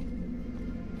me.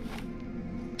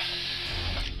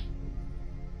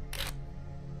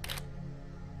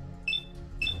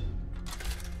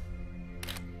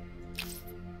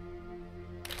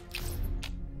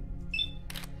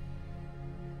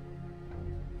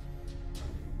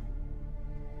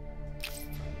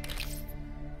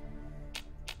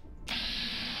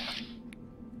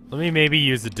 Let me maybe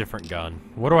use a different gun.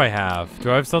 What do I have? Do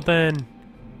I have something?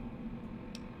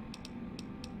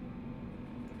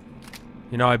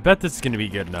 You know, I bet this is going to be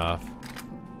good enough.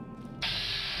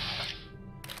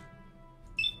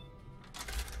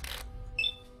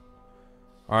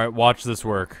 Alright, watch this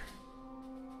work.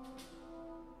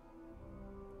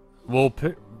 Will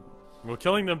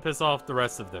killing them piss off the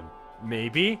rest of them?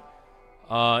 Maybe.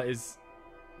 There's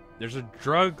a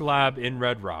drug lab in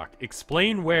Red Rock.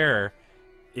 Explain where...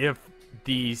 If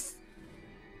these,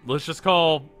 let's just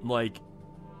call, like,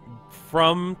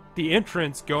 from the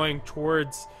entrance going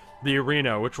towards the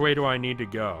arena, which way do I need to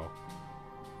go?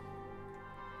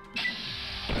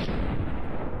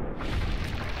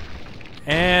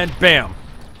 And bam!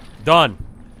 Done!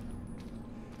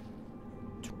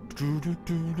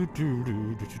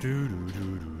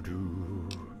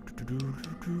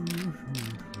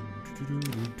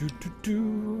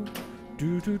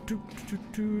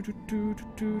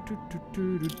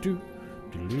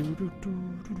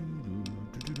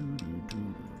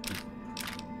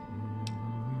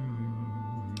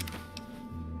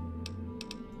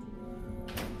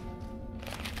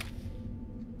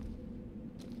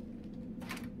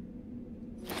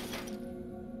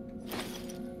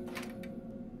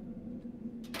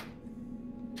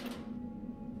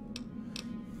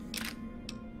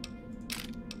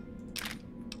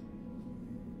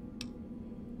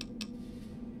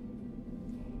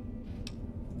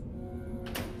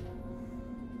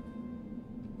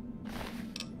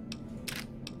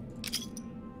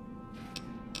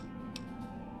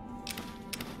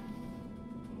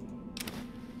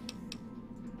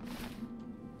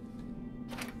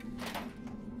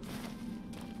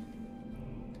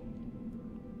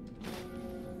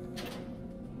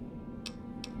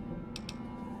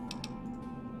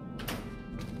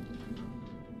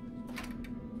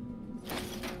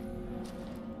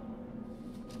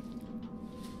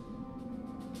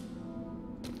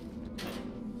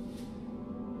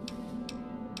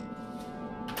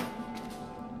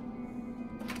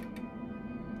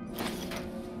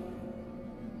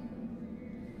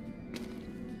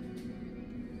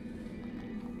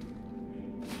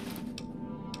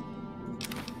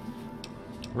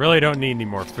 Really don't need any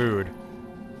more food.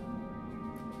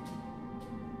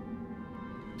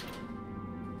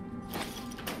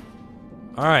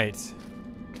 Alright.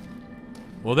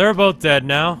 Well, they're both dead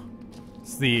now.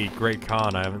 It's the Great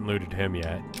Khan. I haven't looted him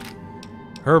yet.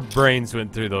 Her brains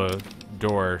went through the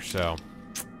door, so...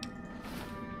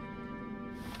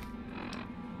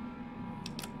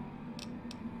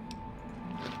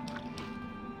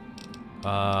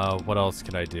 what else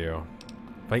could I do?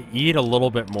 If I eat a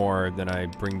little bit more, then I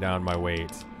bring down my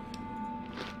weight.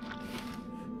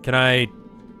 Can I...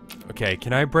 Okay,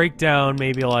 can I break down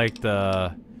maybe like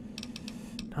the...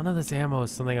 None of this ammo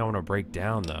is something I want to break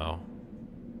down, though.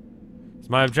 Is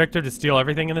my objective to steal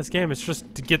everything in this game? It's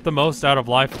just to get the most out of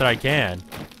life that I can.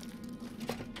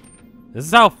 This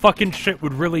is how fucking shit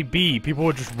would really be. People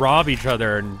would just rob each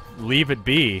other and leave it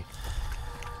be.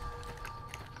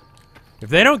 If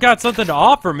they don't got something to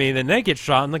offer me, then they get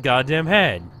shot in the goddamn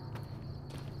head.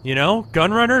 You know?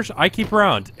 Gun runners, I keep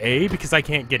around. A, because I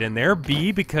can't get in there.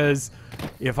 B, because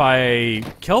if I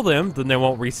kill them, then they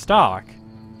won't restock.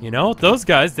 You know? Those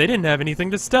guys, they didn't have anything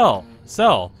to sell.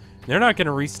 They're not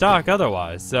gonna restock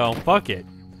otherwise, so fuck it.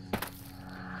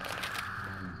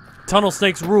 Tunnel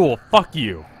snakes rule. Fuck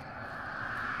you.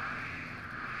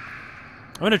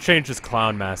 I'm gonna change this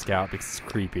clown mask out because it's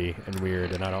creepy and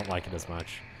weird and I don't like it as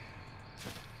much.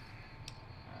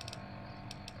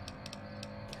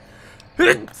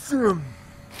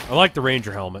 I like the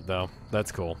ranger helmet though.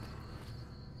 That's cool.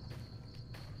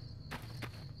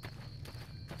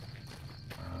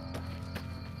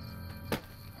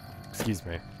 Excuse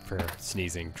me for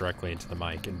sneezing directly into the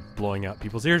mic and blowing out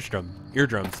people's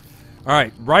eardrums.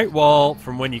 Alright, right wall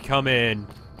from when you come in.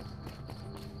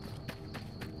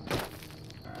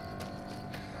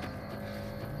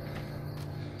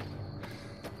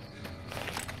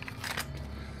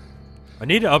 I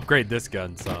need to upgrade this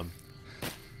gun some.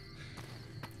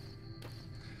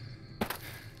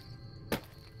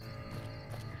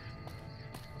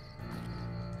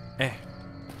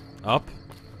 Up?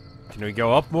 Can we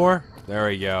go up more? There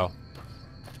we go.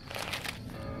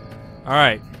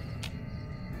 Alright.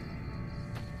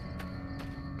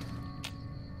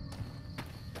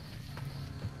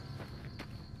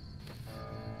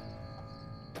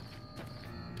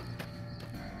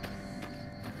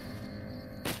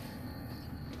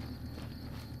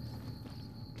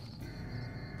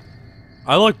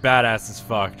 I look badass as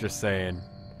fuck, just saying.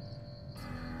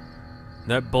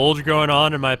 That bulge going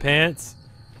on in my pants?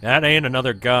 That ain't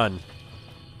another gun.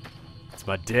 It's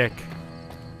my dick.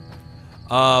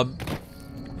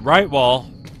 Right wall.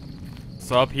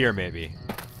 So up here, maybe.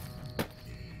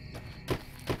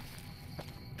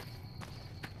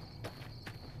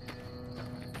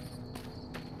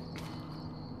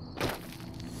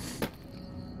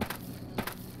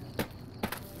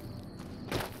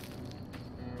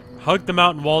 Hug the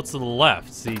mountain wall to the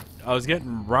left. See, I was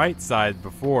getting right side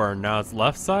before, now it's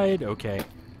left side? Okay.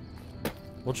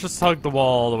 We'll just hug the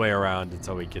wall all the way around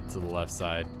until we get to the left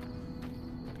side.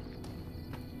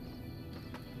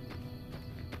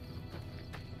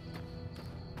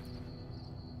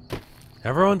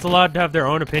 Everyone's allowed to have their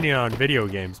own opinion on video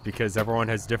games because everyone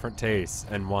has different tastes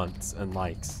and wants and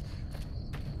likes.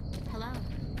 Hello.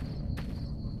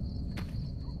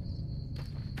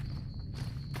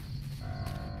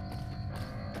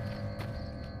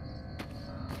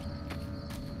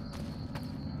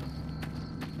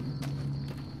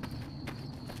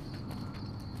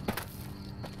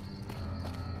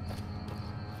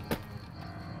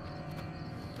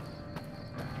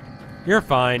 You're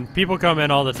fine. People come in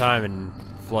all the time and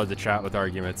flood the chat with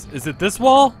arguments. Is it this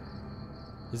wall?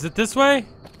 Is it this way?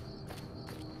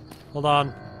 Hold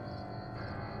on.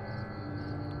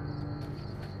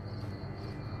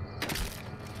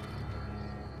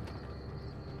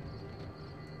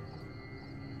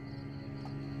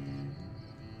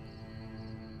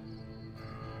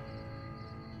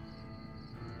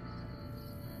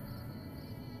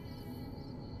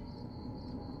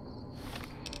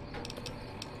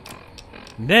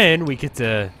 Then we get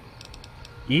to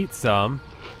eat some,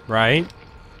 right?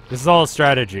 This is all a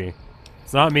strategy.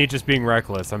 It's not me just being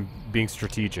reckless. I'm being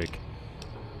strategic.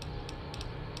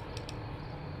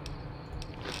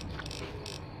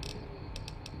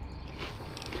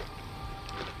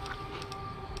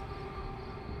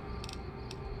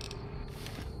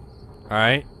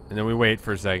 Alright, and then we wait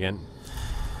for a second.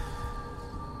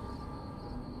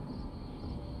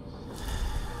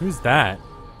 Who's that?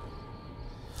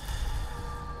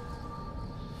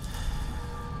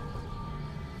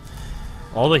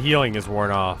 All the healing is worn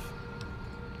off.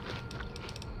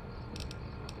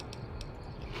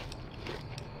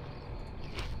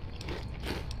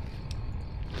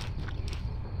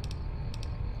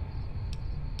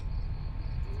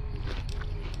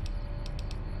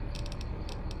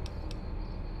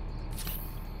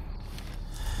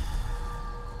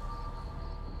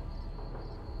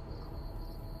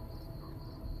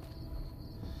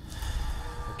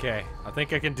 Okay, I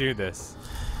think I can do this.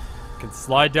 I can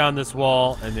slide down this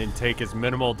wall and then take as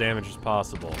minimal damage as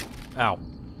possible. Ow.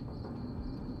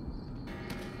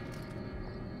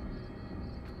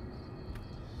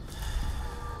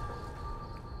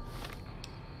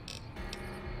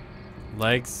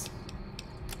 Legs.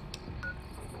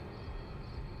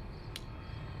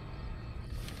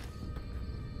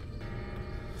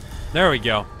 There we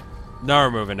go. Now we're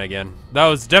moving again. That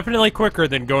was definitely quicker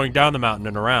than going down the mountain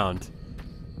and around.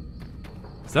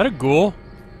 Is that a ghoul?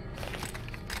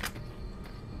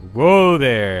 Whoa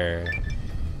there.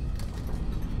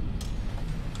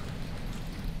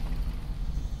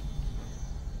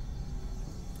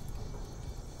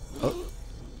 Oh.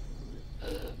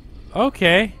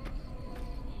 Okay.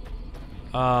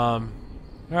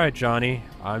 Alright, Johnny.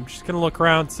 I'm just gonna look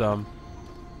around some.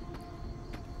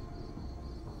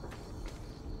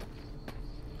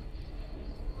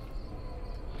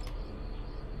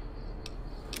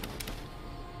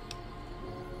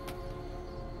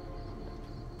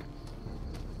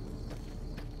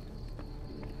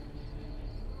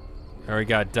 There we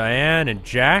got Diane and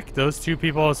Jack. Those two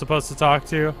people I was supposed to talk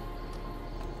to.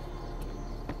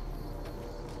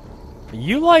 Are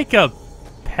you like a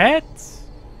pet?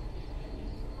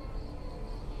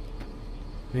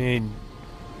 I mean...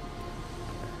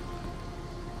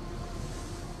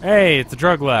 Hey, it's a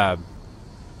drug lab.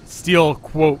 Steal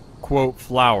quote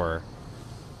flower.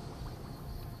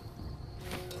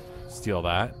 Steal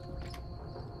that.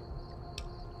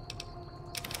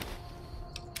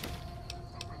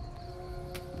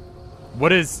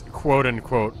 What is quote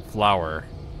unquote flower?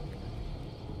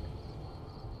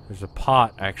 There's a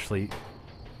pot actually.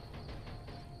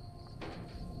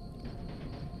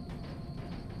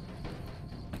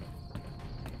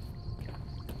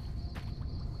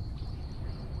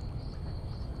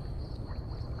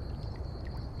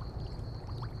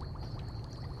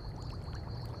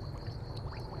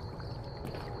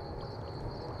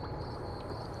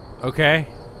 Okay.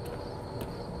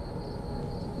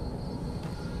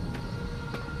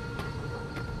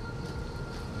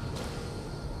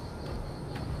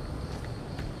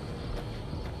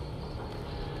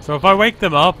 So if I wake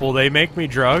them up, will they make me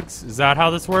drugs? Is that how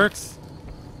this works?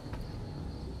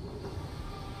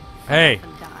 Hey.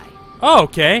 Oh,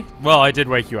 okay. Well, I did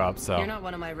wake you up, so. You're not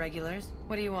one of my regulars.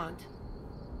 What do you want?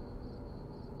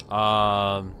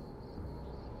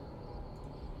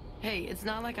 Hey, it's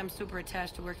not like I'm super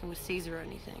attached to working with Caesar or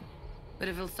anything. But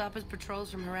if he'll stop his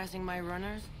patrols from harassing my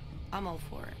runners, I'm all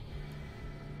for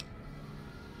it.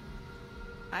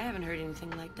 I haven't heard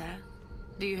anything like that.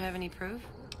 Do you have any proof?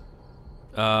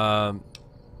 Oh.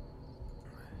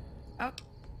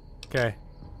 Okay.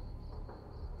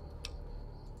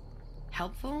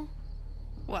 Helpful?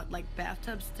 What, like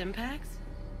bathtub stim packs?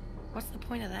 What's the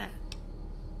point of that?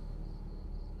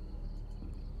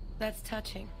 That's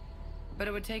touching. But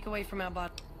it would take away from our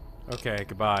bot. Okay,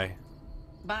 goodbye.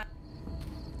 Bye.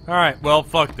 Alright, well,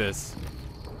 fuck this.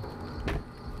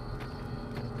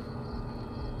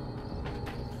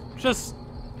 Just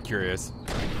curious.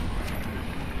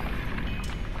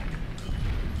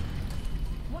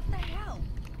 What the hell?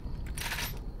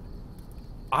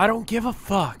 I don't give a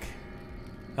fuck.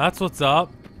 That's what's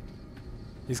up.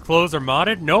 These clothes are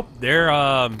modded? Nope, they're,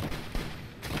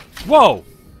 Whoa!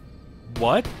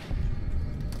 What?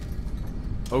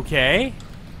 Okay.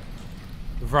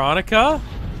 Veronica?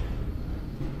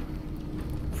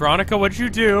 Veronica, what'd you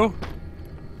do?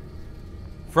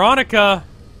 Veronica!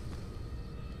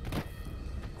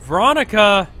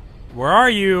 Veronica! Where are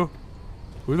you?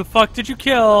 Who the fuck did you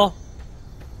kill?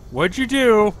 What'd you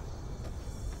do?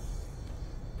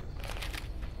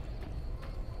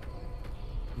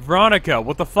 Veronica,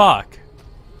 what the fuck?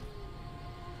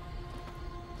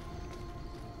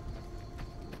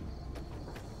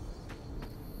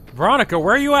 Veronica,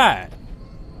 where are you at?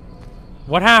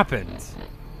 What happened?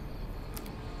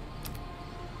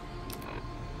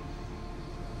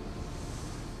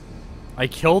 I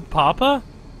killed Papa?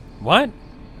 What?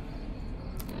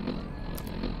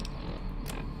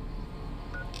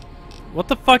 What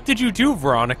the fuck did you do,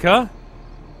 Veronica?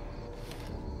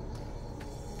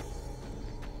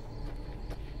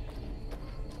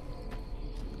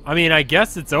 I mean, I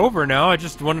guess it's over now. I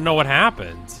just want to know what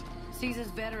happened. Caesar's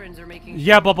veterans are making.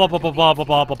 Yeah, blah blah blah blah blah blah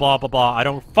blah blah blah blah blah. I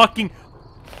don't fucking.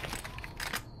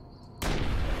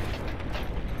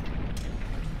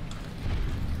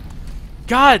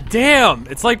 God damn!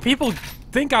 It's like people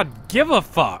think I'd give a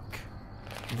fuck.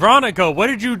 Veronica, what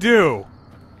did you do?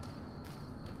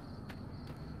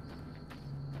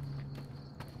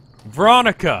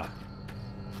 Veronica.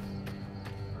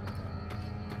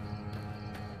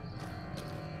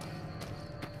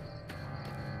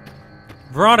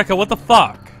 Veronica, what the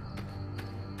fuck?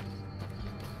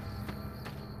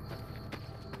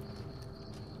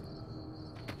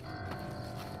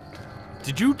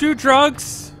 Did you do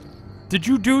drugs? Did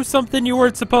you do something you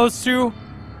weren't supposed to?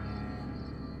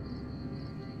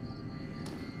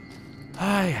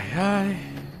 Ay.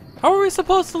 How are we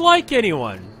supposed to like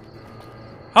anyone?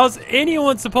 How's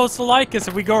anyone supposed to like us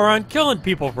if we go around killing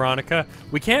people, Veronica?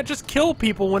 We can't just kill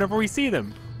people whenever we see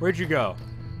them. Where'd you go?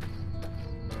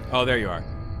 Oh, there you are.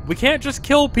 We can't just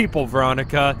kill people,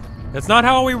 Veronica. That's not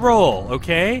how we roll,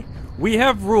 okay? We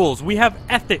have rules. We have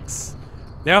ethics.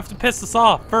 They have to piss us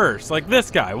off first, like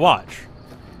this guy. Watch.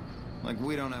 Like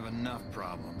we don't have enough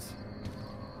problems.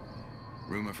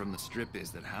 Rumor from the strip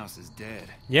is that House is dead.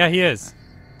 Yeah, he is.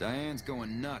 Diane's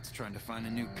going nuts trying to find a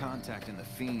new contact in the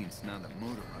Fiends now that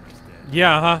Motor Runner's dead.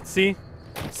 Yeah, See?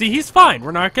 See, he's fine.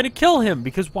 We're not gonna kill him,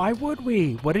 because why would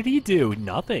we? What did he do?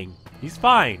 Nothing. He's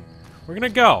fine. We're gonna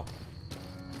go.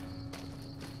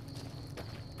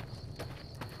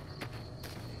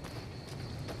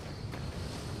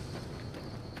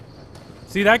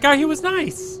 See, that guy, he was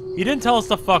nice. He didn't tell us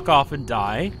to fuck off and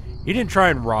die. He didn't try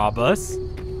and rob us.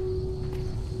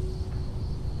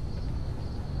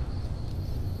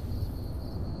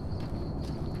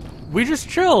 We just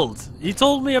chilled. He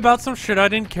told me about some shit I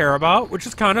didn't care about, which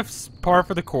is kind of par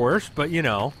for the course, but you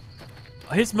know.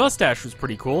 His mustache was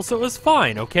pretty cool, so it was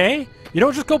fine, okay? You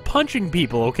don't just go punching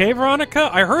people, okay, Veronica?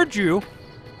 I heard you.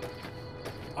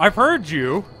 I've heard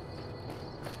you.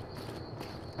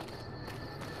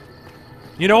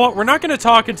 You know what? We're not going to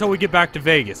talk until we get back to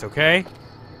Vegas, okay?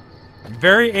 I'm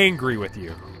very angry with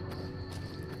you.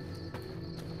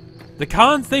 The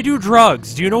cons, they do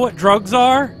drugs. Do you know what drugs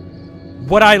are?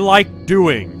 What I like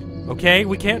doing, okay?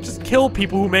 We can't just kill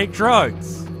people who make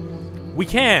drugs. We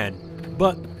can,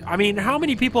 but, I mean, how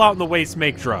many people out in the Waste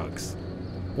make drugs?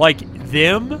 Like,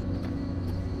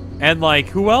 them? And, like,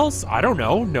 who else? I don't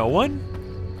know. No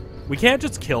one? We can't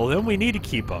just kill them. We need to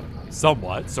keep them.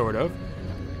 Somewhat, sort of.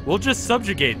 We'll just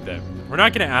subjugate them. We're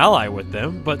not going to ally with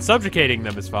them, but subjugating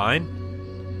them is fine.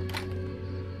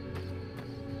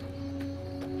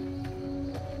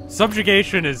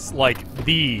 Subjugation is, like,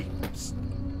 the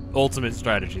ultimate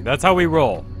strategy. That's how we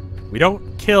roll. We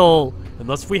don't kill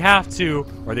unless we have to,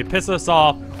 or they piss us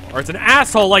off, or it's an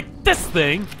asshole like this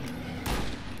thing.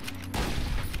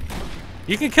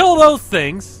 You can kill those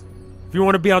things if you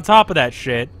want to be on top of that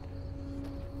shit.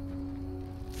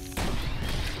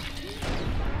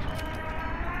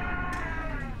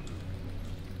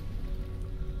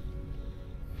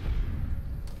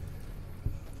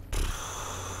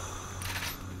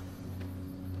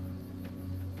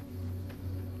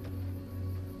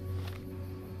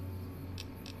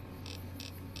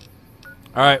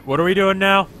 Alright, what are we doing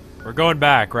now? We're going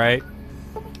back, right?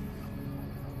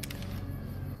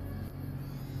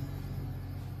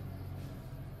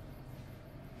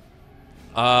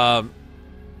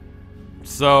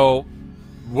 So,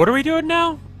 what are we doing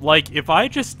now? Like, if I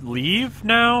just leave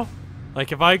now?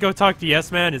 Like, if I go talk to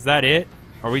Yes Man, is that it?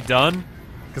 Are we done?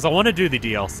 Because I want to do the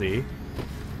DLC.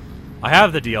 I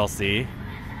have the DLC.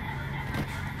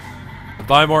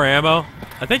 Buy more ammo.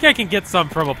 I think I can get some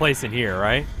from a place in here,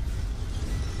 right?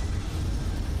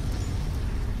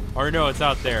 Or no, it's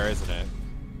out there, isn't it?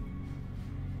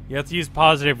 You have to use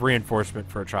positive reinforcement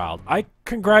for a child. I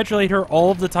congratulate her all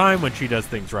of the time when she does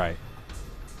things right.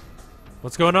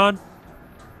 What's going on?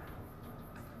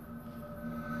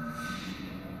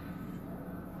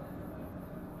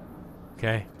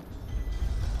 Okay.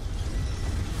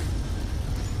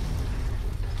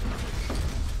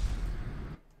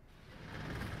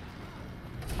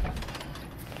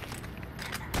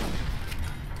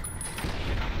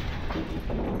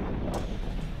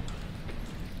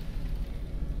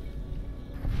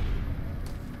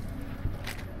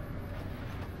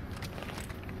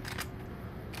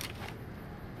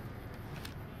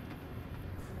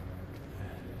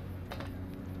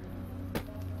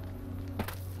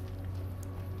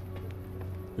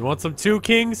 You want some Two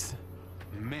Kings?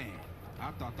 Man,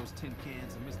 I thought those tin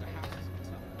cans of Mr. House's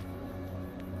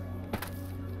were tough.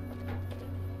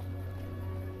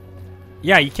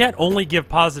 Yeah, you can't only give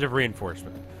positive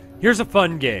reinforcement. Here's a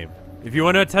fun game. If you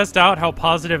want to test out how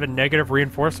positive and negative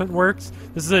reinforcement works,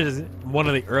 this is one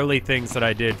of the early things that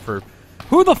I did for...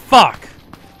 Who the fuck?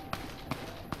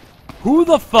 Who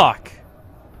the fuck?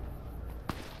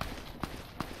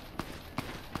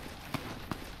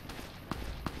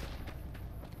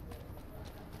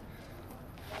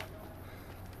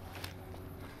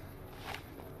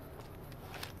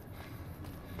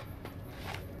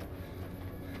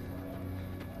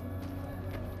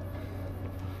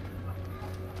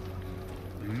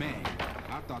 Man,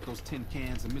 I thought those tin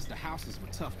cans and Mr. Houses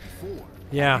were tough before.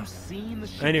 Yeah. Have you seen the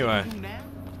shit Anyway. they do now?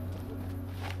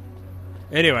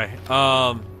 Anyway,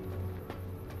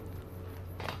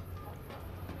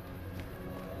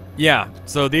 yeah,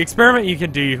 so the experiment you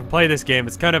can do, you can play this game.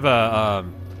 It's kind of a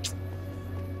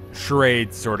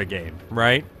charade sort of game,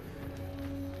 right?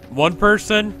 One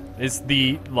person is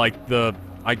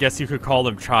I guess you could call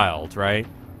them child, right?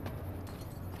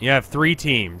 You have 3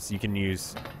 teams you can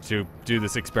use to do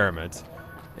this experiment.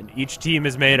 And each team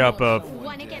is made up of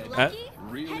Wanna get at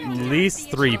lucky?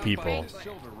 least 3 people.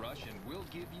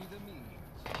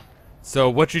 So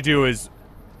what you do is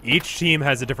each team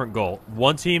has a different goal.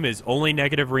 One team is only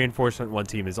negative reinforcement, one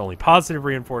team is only positive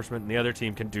reinforcement, and the other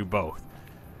team can do both.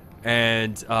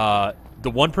 And the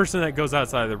one person that goes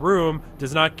outside of the room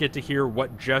does not get to hear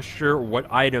what gesture or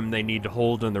what item they need to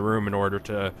hold in the room in order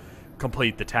to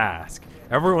complete the task.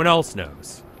 Everyone else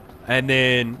knows. And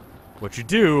then what you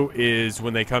do is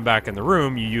when they come back in the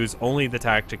room, you use only the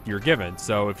tactic you're given.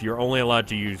 So if you're only allowed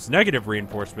to use negative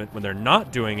reinforcement, when they're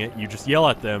not doing it, you just yell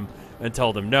at them and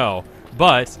tell them no.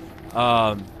 But,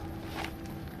 I'm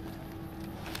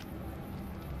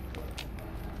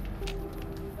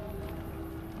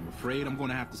afraid I'm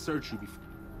gonna have to search you before.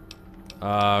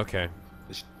 okay.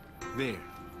 There.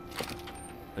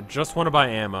 I just want to buy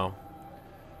ammo.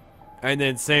 And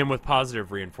then same with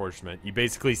positive reinforcement. You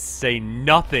basically say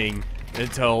nothing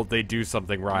until they do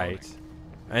something right.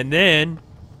 And then,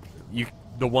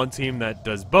 the one team that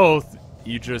does both,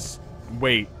 you just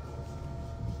wait.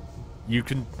 You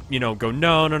can, go,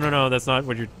 no, that's not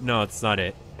what no, it's not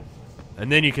it.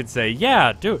 And then you can say,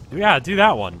 yeah, do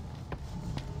that one.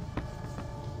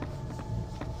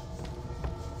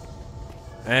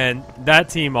 And that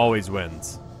team always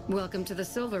wins. Welcome to the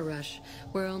Silver Rush,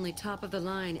 where only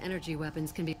top-of-the-line energy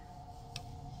weapons can be...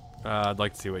 I'd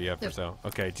like to see what you have for sale.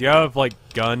 Okay, do you have,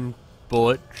 gun,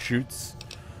 bullet, shoots?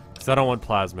 Because I don't want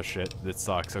plasma shit. That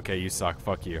sucks. Okay, you suck.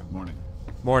 Fuck you. Morning.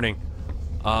 Morning.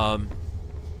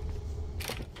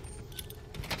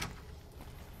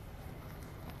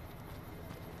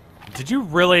 Did you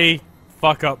really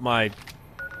fuck up my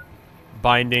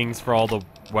bindings for all the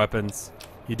weapons?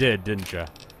 You did, didn't you?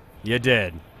 You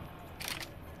did.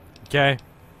 Okay.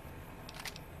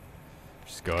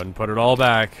 Just go ahead and put it all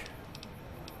back.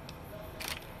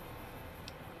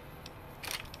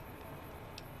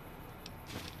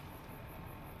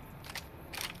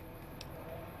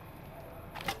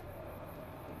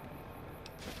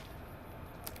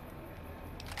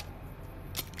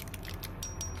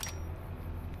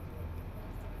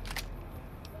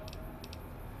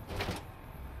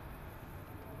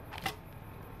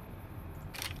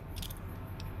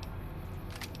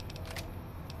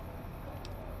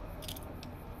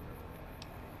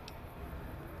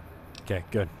 Okay,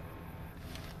 good.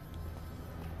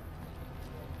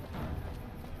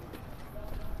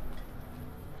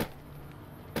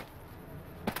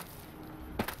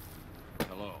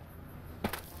 Hello.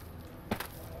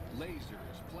 Lasers,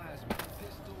 plasma,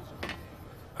 pistols.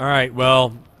 All right,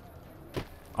 well,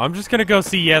 I'm just gonna go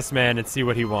see Yes Man and see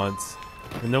what he wants,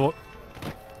 and then we'll...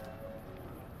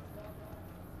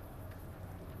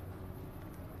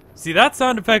 See, that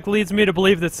sound effect leads me to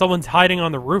believe that someone's hiding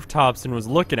on the rooftops and was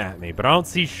looking at me, but I don't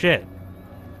see shit.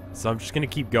 So I'm just gonna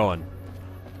keep going.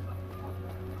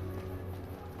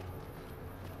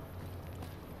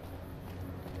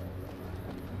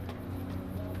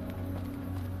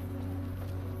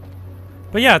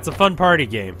 But yeah, it's a fun party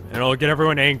game, and it'll get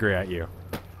everyone angry at you.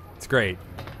 It's great.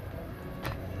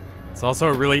 It's also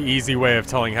a really easy way of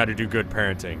telling how to do good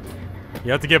parenting.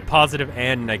 You have to give positive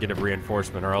and negative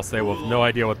reinforcement, or else they will have no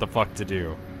idea what the fuck to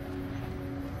do.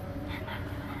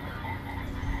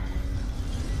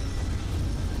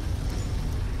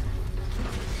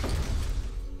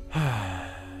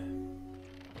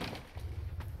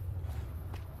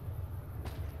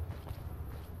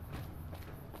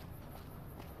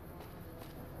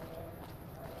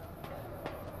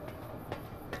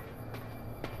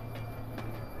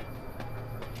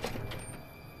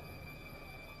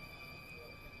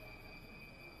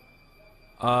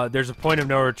 There's a point of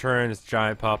no return. It's a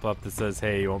giant pop-up that says,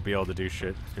 hey, you won't be able to do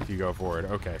shit if you go forward.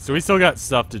 Okay, so we still got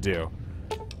stuff to do.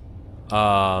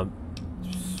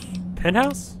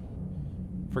 Penthouse?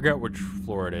 Forget which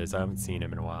floor it is. I haven't seen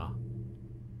him in a while.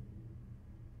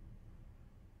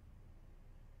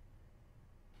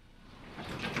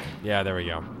 Yeah, there we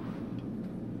go.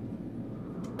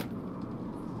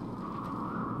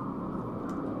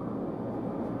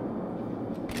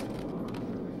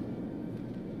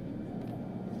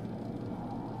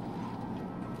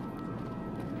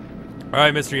 All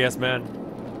right, Mr. Yes Man.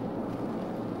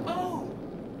 Oh,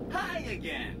 hi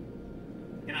again.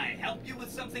 Can I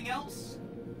something else?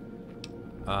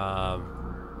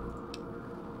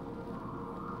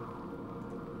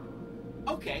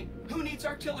 Okay, who needs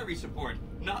artillery support?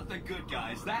 Not the good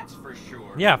guys, that's for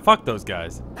sure. Yeah, fuck those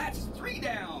guys. That's 3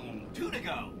 down, 2 to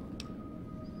go.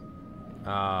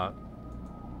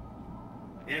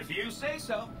 If you say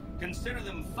so, consider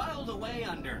them filed away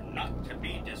under not to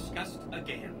be discussed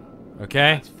again.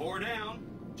 Okay. That's 4 down,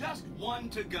 just 1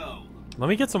 to go. Let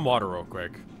me get some water real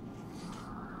quick.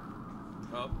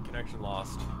 Oh, connection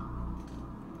lost.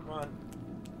 Come on.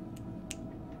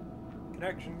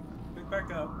 Connection, pick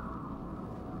back up.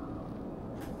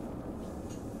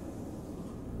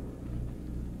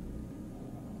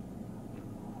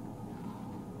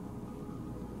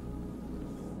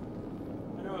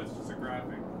 I know it's just a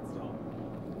graphic, but still.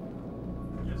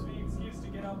 Gives me an excuse to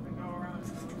get up and go around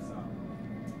and do stuff.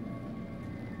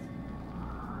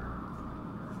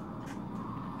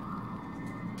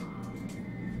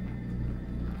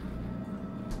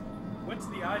 Went to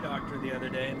the eye doctor the other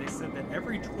day and they said that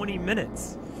every 20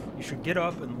 minutes you should get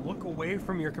up and look away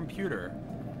from your computer.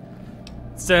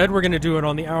 Instead, we're going to do it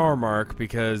on the hour mark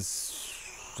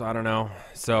because, I don't know.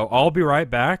 So I'll be right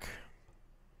back.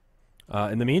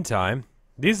 In the meantime,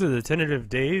 these are the tentative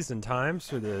days and times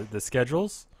for the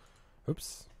schedules.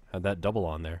 Oops, had that double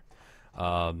on there.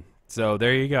 So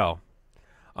there you go.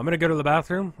 I'm going to go to the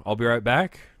bathroom. I'll be right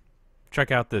back.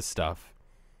 Check out this stuff.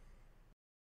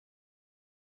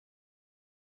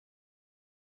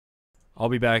 I'll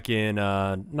be back in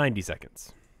 90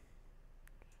 seconds.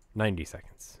 90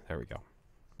 seconds. There we go.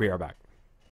 We are back.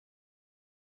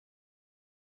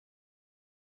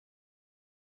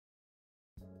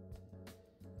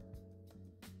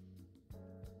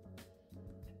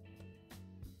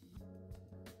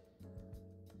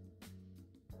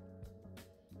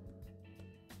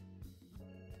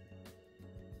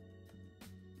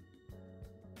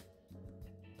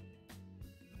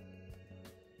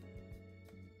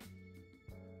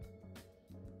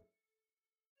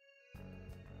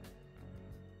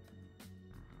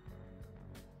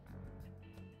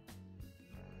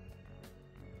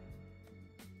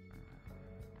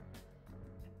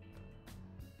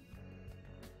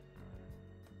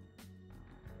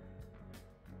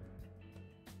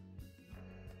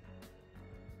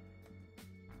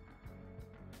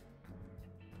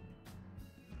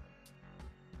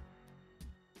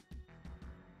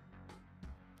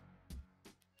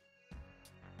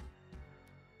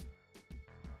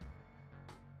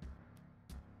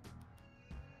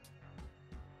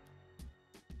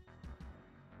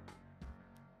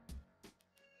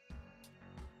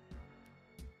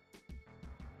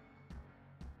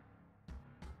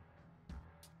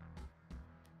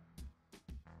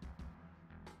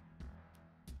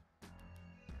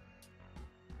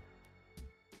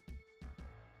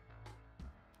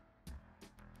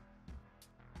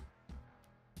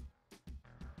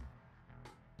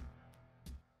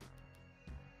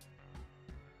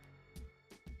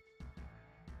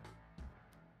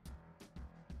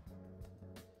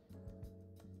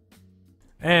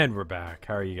 And we're back.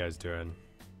 How are you guys doing?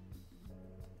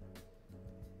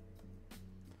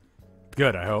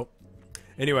 Good, I hope.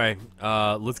 Anyway,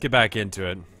 let's get back into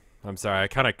it. I'm sorry, I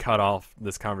kind of cut off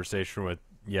this conversation with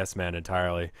Yes Man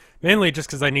entirely. Mainly just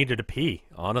because I needed to pee,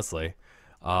 honestly.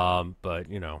 But,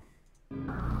 you know.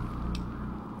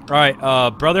 Alright,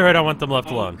 Brotherhood, I want them left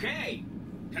alone. Okay,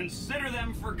 consider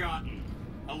them forgotten.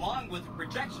 Along with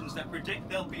projections that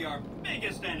predict they'll be our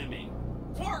biggest enemy.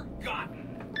 Forgotten!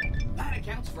 That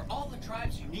accounts for all the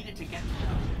tribes you needed to get to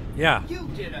know. Yeah. You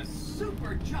did a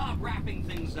super job wrapping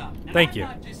things up. And Thank you. I'm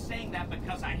not just saying that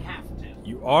because I have to.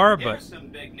 You are, but... Here's some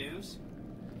big news.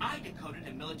 I decoded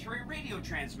a military radio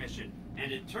transmission,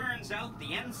 and it turns out the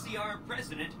NCR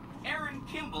president, Aaron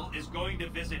Kimball, is going to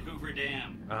visit Hoover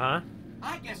Dam. Uh-huh.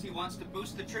 I guess he wants to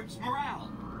boost the troops' morale.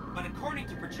 But according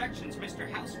to projections Mr.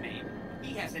 House made,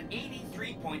 he has an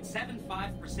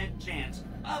 83.75% chance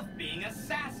of being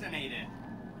assassinated.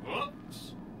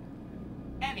 Whoops.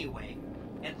 Anyway,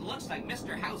 it looks like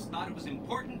Mr. House thought it was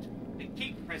important to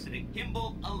keep President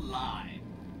Kimball alive.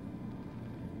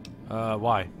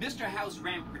 Why? Mr. House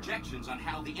ran projections on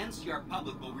how the NCR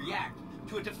public will react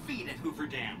to a defeat at Hoover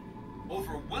Dam.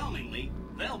 Overwhelmingly,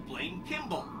 they'll blame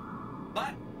Kimball.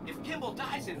 But if Kimball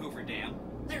dies at Hoover Dam,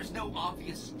 there's no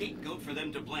obvious scapegoat for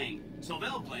them to blame, so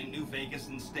they'll blame New Vegas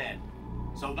instead.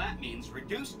 So that means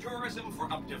reduced tourism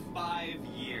for up to 5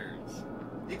 years.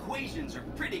 The equations are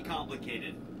pretty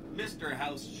complicated. Mr.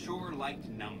 House sure liked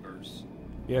numbers.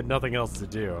 He had nothing else to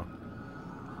do.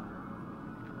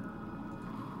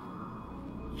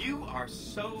 You are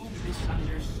so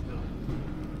misunderstood.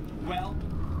 Well,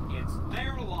 it's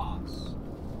their loss.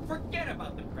 Forget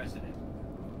about the president.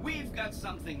 We've got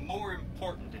something more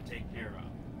important to take care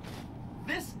of.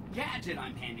 This gadget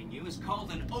I'm handing you is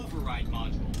called an override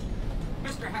module.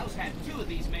 Mr. House had 2 of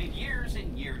these made years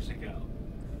and years ago.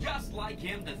 Just like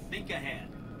him to think ahead.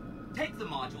 Take the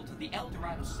module to the El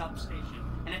Dorado substation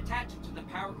and attach it to the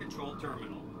power control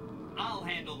terminal. I'll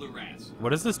handle the rest.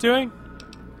 What is this doing?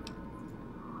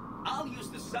 I'll use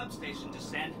the substation to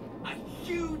send a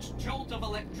huge jolt of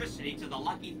electricity to the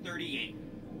Lucky 38.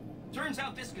 Turns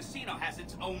out this casino has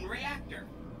its own reactor.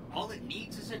 All it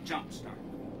needs is a jump start.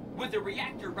 With the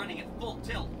reactor running at full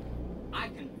tilt, I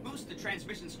can boost the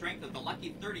transmission strength of the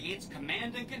Lucky 38's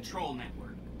command and control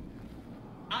network.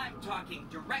 I'm talking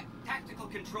direct tactical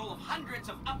control of hundreds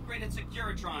of upgraded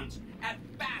Securitrons at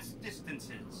vast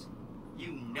distances.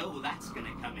 You know that's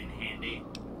gonna come in handy.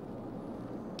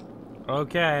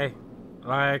 Okay.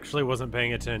 I actually wasn't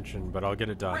paying attention, but I'll get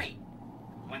it done. Great!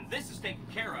 When this is taken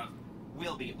care of,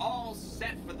 we'll be all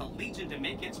set for the Legion to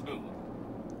make its move.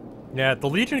 Yeah, the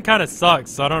Legion kind of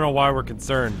sucks, so I don't know why we're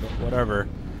concerned, but whatever.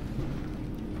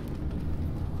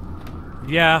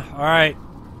 Yeah, alright.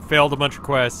 Failed a bunch of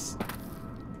quests.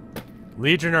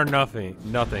 Legion or nothing.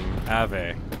 Nothing.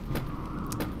 Ave.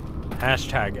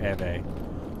 Hashtag Ave.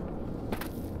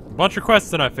 A bunch of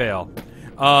quests and I fail.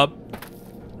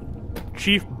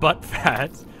 Chief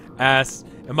Buttfat asks,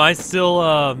 am I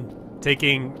still,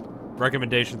 taking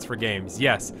recommendations for games?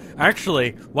 Yes.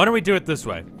 Actually, why don't we do it this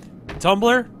way?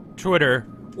 Tumblr, Twitter,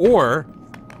 or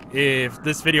if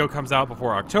this video comes out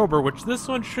before October, which this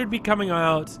one should be coming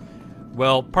out,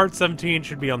 well, part 17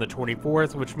 should be on the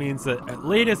 24th, which means that at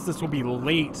latest this will be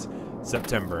late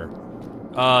September.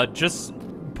 Just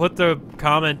put the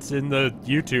comments in the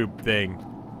YouTube thing,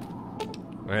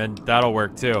 and that'll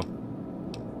work too.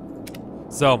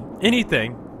 So,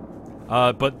 anything,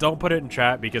 but don't put it in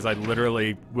chat because I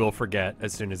literally will forget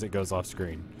as soon as it goes off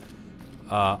screen.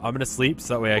 I'm gonna sleep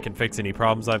so that way I can fix any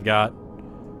problems I've got.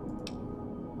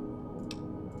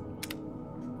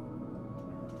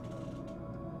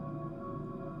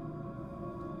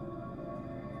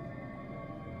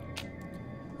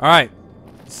 Alright,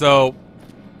 so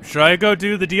should I go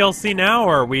do the DLC now,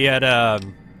 or are we at,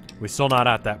 we still not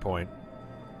at that point?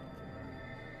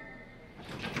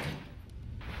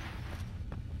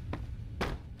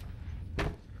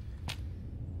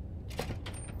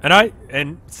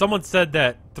 And someone said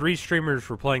that 3 streamers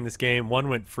were playing this game. One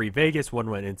went Free Vegas, one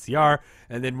went NCR,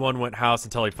 and then one went House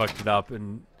until he fucked it up,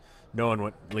 and no one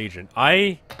went Legion.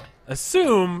 I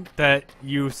assume that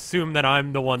you assume that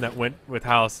I'm the one that went with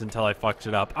House until I fucked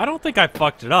it up. I don't think I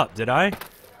fucked it up, did I?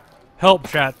 Help,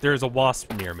 chat, there's a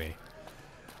wasp near me.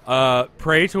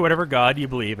 Pray to whatever god you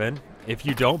believe in. If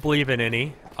you don't believe in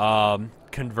any,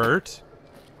 convert.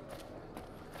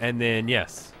 And then,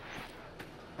 yes.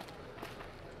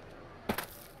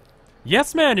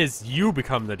 Yes man is you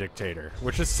become the dictator,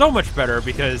 which is so much better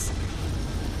because...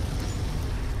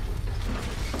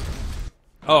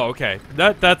 Oh, okay.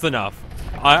 That's enough.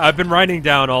 I've been writing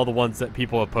down all the ones that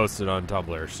people have posted on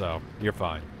Tumblr, so you're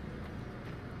fine.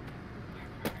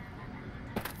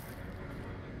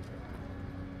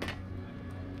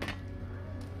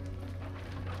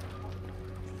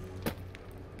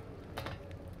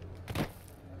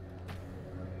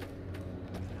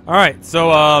 Alright,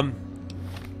 so,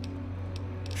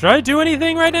 should I do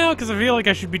anything right now? Because I feel like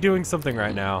I should be doing something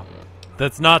right now.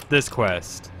 That's not this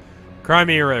quest.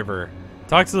 Crimea River.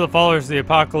 Talk to the followers of the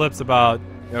apocalypse about...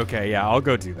 Okay, yeah, I'll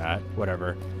go do that.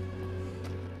 Whatever.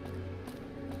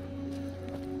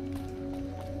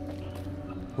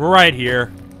 We're right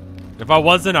here. If I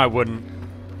wasn't, I wouldn't.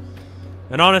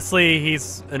 And honestly,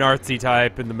 he's an artsy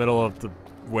type in the middle of the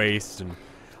waste, and...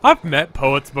 I've met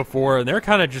poets before, and they're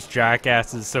kind of just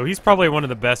jackasses, so he's probably one of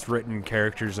the best written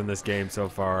characters in this game so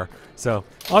far. So,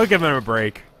 I'll give him a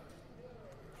break.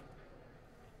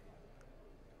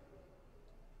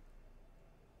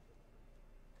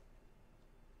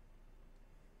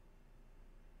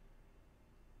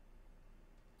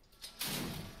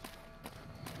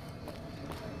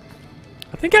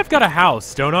 I think I've got a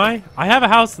house, don't I? I have a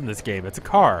house in this game. It's a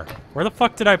car. Where the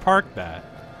fuck did I park that?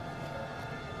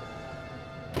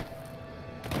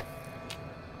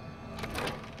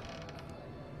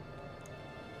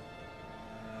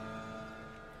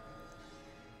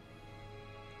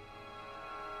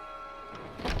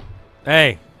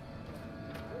 Hey.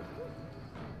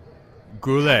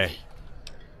 Goulet.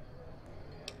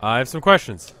 I have some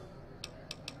questions.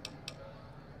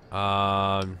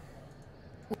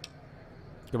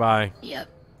 Goodbye. Yep.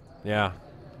 Yeah.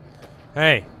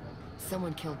 Hey.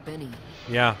 Someone killed Benny.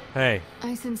 Yeah, hey.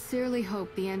 I sincerely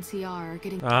hope the NCR are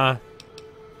getting...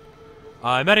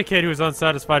 I met a kid who was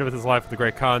unsatisfied with his life with the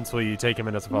Great Khan, so will you take him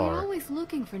in as a We're follower? always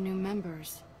looking for new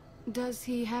members. Does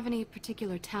he have any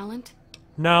particular talent?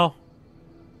 No.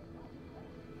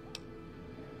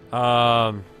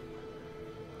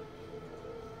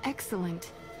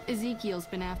 Excellent. Ezekiel's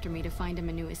been after me to find him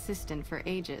a new assistant for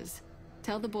ages.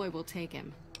 Tell the boy we'll take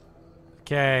him.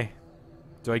 Okay.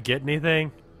 Do I get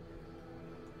anything?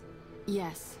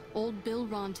 Yes, old Bill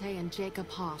Ronte and Jacob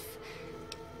Hoff.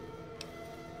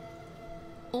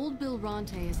 Old Bill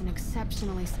Ronte is an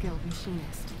exceptionally skilled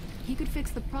machinist. He could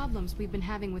fix the problems we've been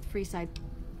having with Freeside.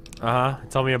 Uh-huh.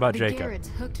 Tell me about The Jacob. Garretts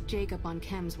hooked Jacob on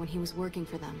chems when he was working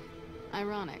for them.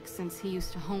 Ironic, since he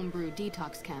used to homebrew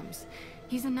detox chems.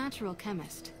 He's a natural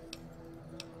chemist.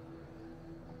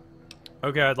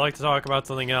 Okay, I'd like to talk about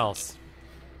something else.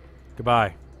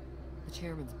 Goodbye. The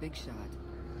chairman's big shot.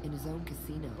 In his own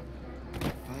casino.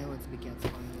 Violence begets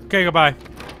violence. Okay, goodbye.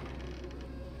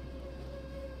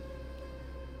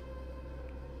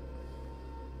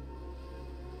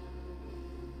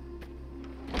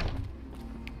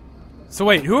 So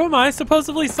wait, who am I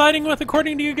supposedly siding with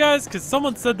according to you guys? Because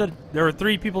someone said that there were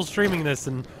 3 people streaming this,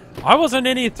 and I wasn't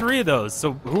any 3 of those,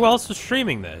 so who else was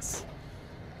streaming this?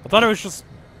 I thought it was just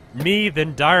me,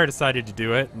 then Dyer decided to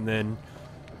do it, and then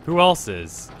who else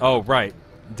is? Oh, right.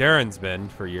 Darren's been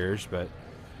for years, but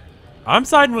I'm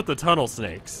siding with the tunnel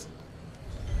snakes.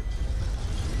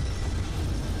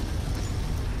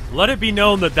 Let it be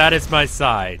known that that is my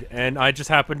side, and I just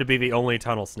happen to be the only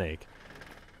tunnel snake.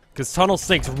 Because tunnel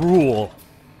snakes rule.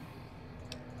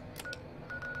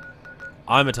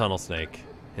 I'm a tunnel snake,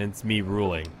 hence me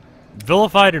ruling.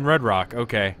 Vilified in Red Rock,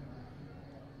 okay.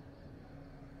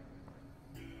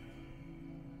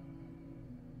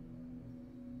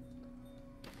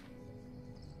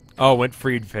 Oh, went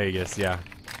freed Vegas, yeah.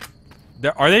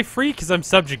 Are they free? Because I'm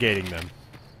subjugating them.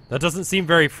 That doesn't seem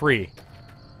very free.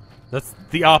 That's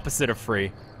the opposite of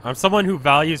free. I'm someone who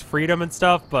values freedom and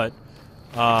stuff, but,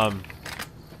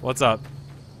 what's up?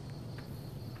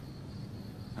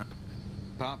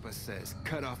 Papa says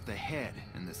cut off the head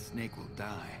and the snake will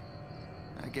die.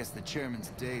 I guess the chairman's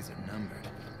days are numbered.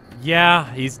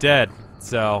 Yeah, he's dead.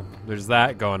 So, there's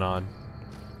that going on.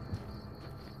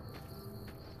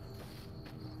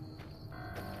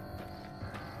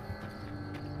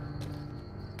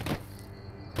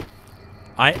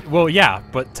 Well, yeah,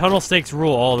 but tunnel snakes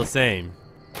rule all the same.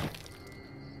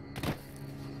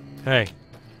 Hey.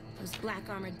 Those black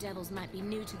armored devils might be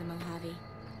new to the Mojave,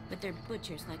 but they're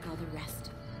butchers like all the rest.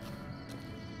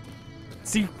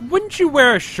 See, wouldn't you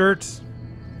wear a shirt?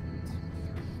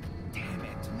 Damn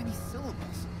it, too many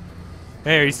syllables.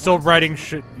 Hey, are you still writing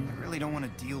shit? I really don't want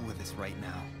to deal with this right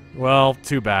now. Well,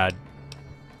 too bad.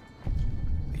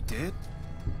 They did?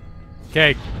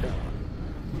 Okay.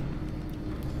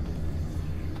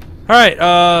 Alright,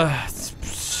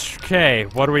 okay,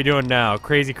 what are we doing now?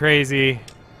 Crazy, crazy.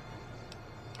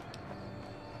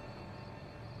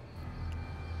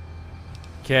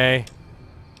 Okay.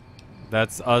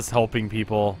 That's us helping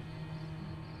people.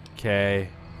 Okay.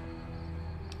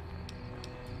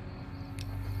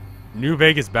 New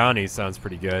Vegas Bounty sounds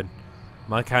pretty good.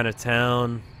 My kind of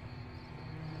town.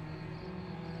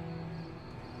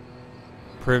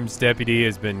 Prim's deputy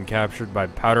has been captured by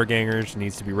powder gangers,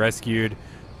 needs to be rescued.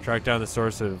 Track down the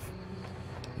source of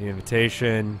the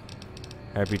invitation.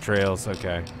 Happy trails,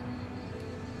 okay.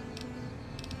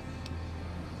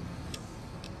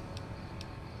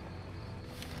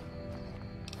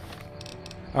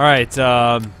 Alright,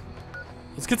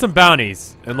 let's get some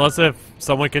bounties. Unless if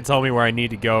someone can tell me where I need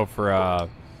to go for,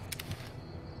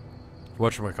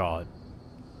 whatchamacallit.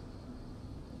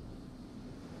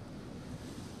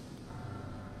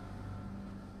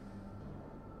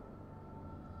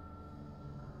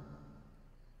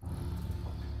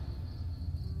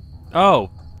 Oh.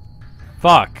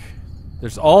 Fuck.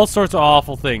 There's all sorts of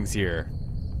awful things here.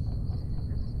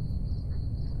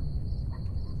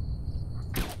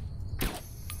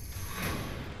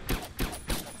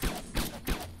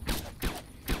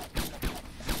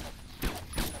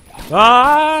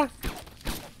 Ah!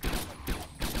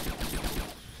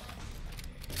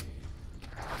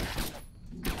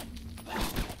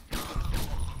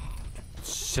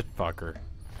 Shit fucker.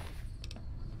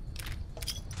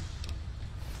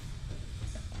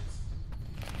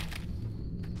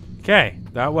 Okay,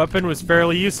 that weapon was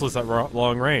fairly useless at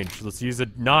long range. Let's use a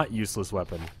not useless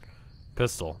weapon.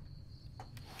 Pistol.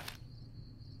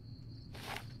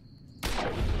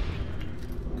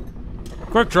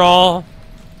 Quick draw.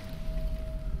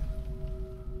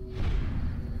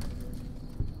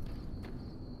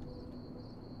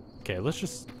 Okay, let's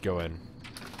just go in.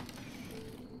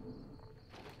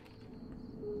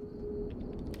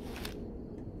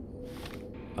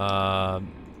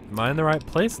 Am I in the right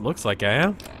place? It looks like I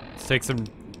am. Let's take some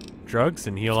drugs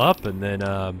and heal up, and then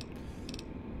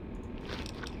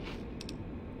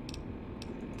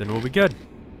we'll be good.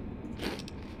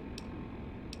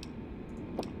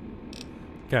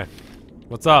 Okay.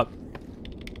 What's up?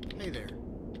 Hey there.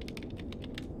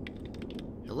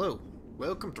 Hello.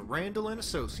 Welcome to Randall and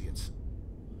Associates.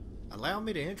 Allow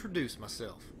me to introduce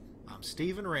myself. I'm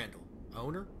Stephen Randall,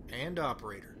 owner and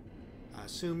operator. I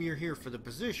assume you're here for the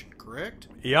position, correct?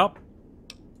 Yep.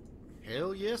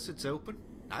 Hell yes, it's open.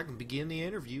 I can begin the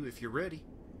interview if you're ready.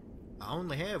 I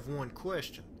only have one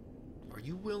question. Are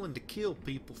you willing to kill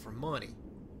people for money?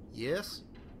 Yes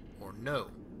or no?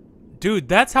 Dude,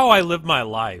 that's how I live my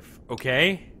life,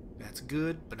 okay? That's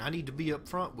good, but I need to be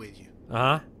upfront with you.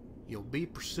 Uh-huh. You'll be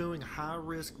pursuing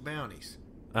high-risk bounties.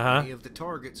 Uh-huh. Many of the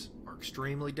targets are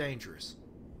extremely dangerous.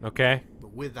 Okay.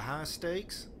 But with the high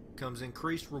stakes comes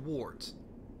increased rewards.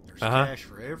 There's cash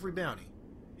for every bounty,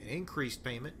 and increased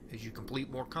payment as you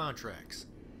complete more contracts.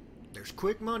 There's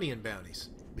quick money in bounties,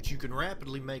 but you can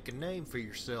rapidly make a name for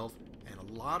yourself, and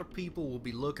a lot of people will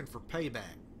be looking for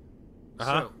payback.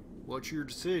 So, what's your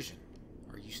decision?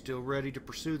 Are you still ready to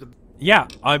pursue the... Yeah,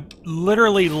 I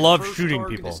literally love shooting First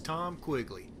people. target is Tom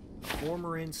Quigley, a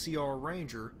former NCR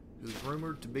Ranger who's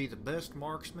rumored to be the best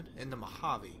marksman in the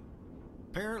Mojave.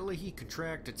 Apparently he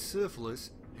contracted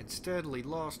syphilis and steadily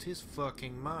lost his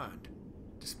fucking mind.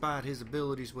 Despite his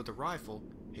abilities with a rifle,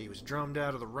 he was drummed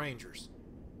out of the Rangers.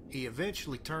 He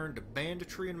eventually turned to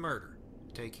banditry and murder,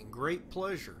 taking great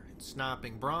pleasure in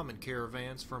sniping Brahmin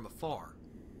caravans from afar.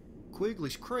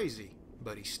 Quigley's crazy,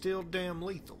 but he's still damn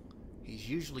lethal. He's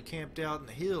usually camped out in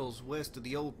the hills west of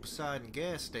the old Poseidon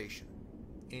gas station.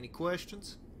 Any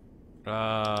questions?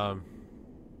 That's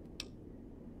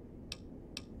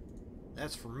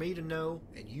for me to know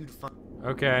and you to find.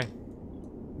 Okay.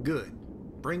 Good.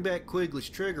 Bring back Quigley's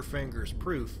trigger finger as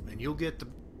proof, and you'll get the...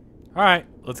 Alright,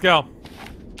 let's go.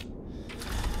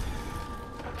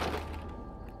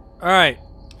 Alright.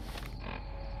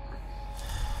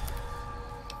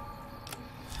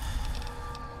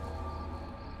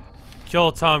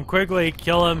 Kill Tom Quigley,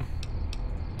 kill him.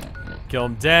 Kill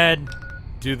him dead.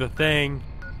 Do the thing.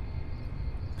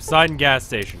 Poseidon gas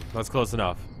station. That's close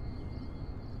enough.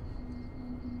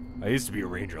 I used to be a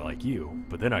ranger like you,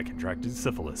 but then I contracted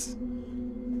syphilis.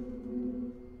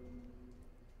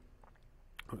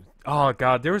 Oh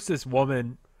god, there was this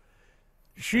woman.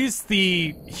 She's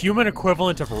the human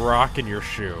equivalent of a rock in your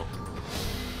shoe.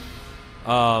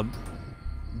 Oh.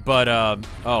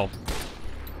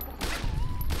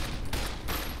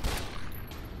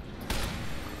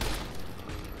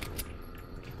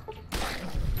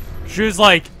 She was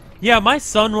like, yeah, my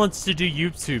son wants to do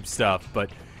YouTube stuff, but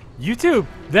YouTube,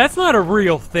 that's not a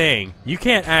real thing. You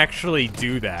can't actually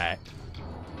do that.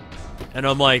 And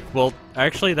I'm like, well,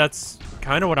 actually, that's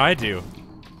kind of what I do.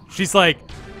 She's like,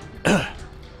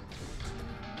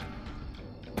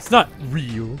 it's not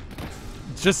real.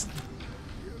 It's just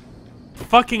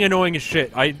fucking annoying as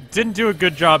shit. I didn't do a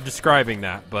good job describing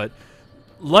that, but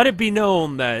let it be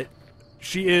known that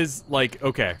she is, like,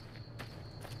 okay.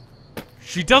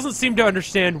 She doesn't seem to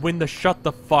understand when to shut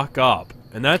the fuck up.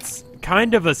 And that's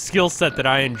kind of a skill set that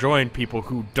I enjoy in people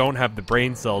who don't have the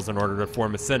brain cells in order to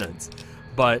form a sentence.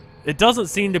 But it doesn't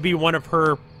seem to be one of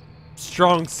her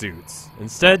strong suits.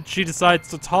 Instead, she decides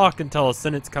to talk until a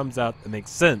sentence comes out that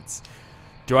makes sense.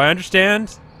 Do I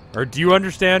understand? Or do you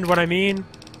understand what I mean?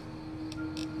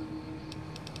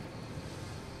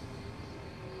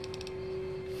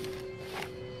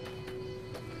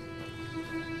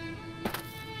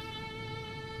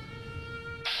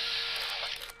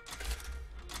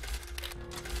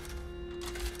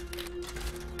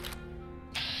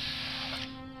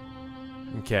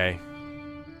 Okay.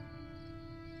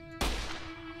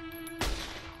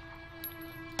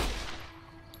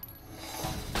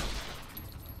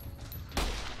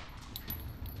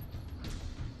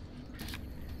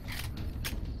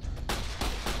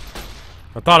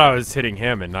 I thought I was hitting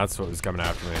him and that's what was coming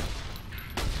after me.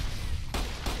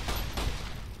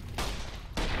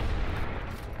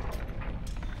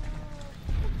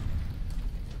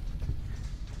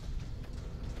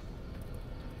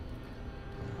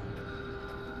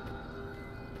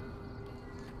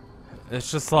 It's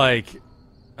just like,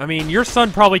 I mean, your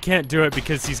son probably can't do it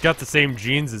because he's got the same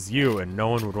genes as you and no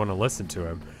one would want to listen to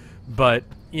him. But,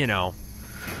 you know.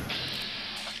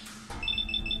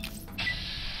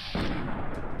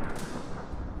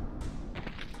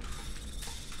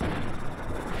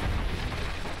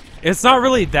 It's not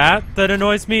really that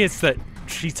annoys me, it's that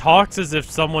she talks as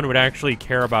if someone would actually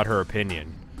care about her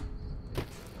opinion.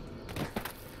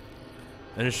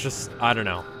 And it's just, I don't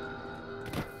know.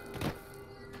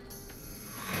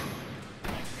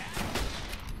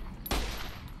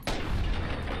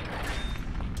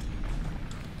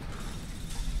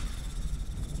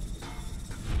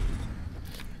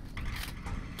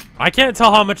 I can't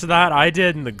tell how much of that I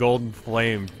did and the Golden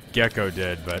Flame Gecko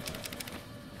did, but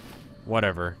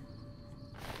whatever.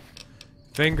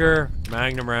 Finger,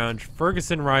 Magnum round,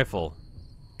 Ferguson rifle.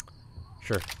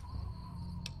 Sure.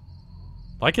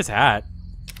 Like his hat.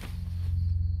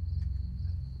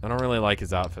 I don't really like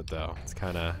his outfit though. It's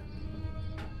kind of...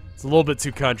 It's a little bit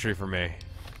too country for me.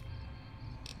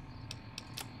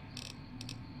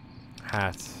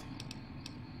 Hat.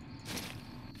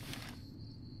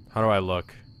 How do I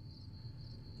look?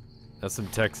 That's some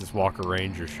Texas Walker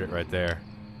Ranger shit right there.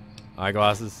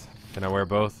 Eyeglasses. Can I wear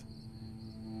both?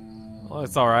 Well,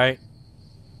 it's alright.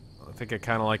 I think I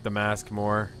kind of like the mask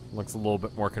more. Looks a little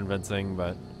bit more convincing,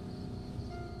 but...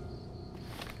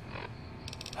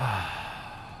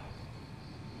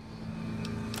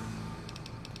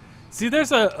 See,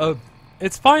 there's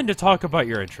it's fine to talk about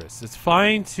your interests. It's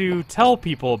fine to tell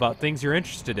people about things you're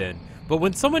interested in. But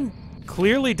when someone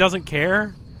clearly doesn't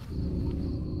care...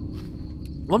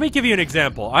 Let me give you an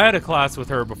example. I had a class with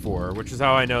her before, which is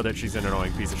how I know that she's an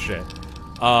annoying piece of shit.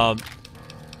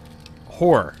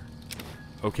 Horror.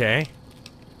 Okay?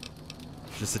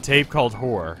 It's just a tape called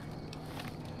Horror.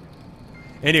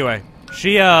 Anyway,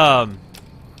 she, Uh-huh.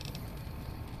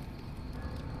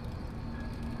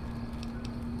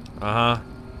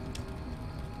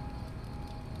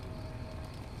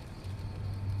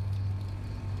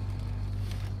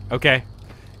 Okay.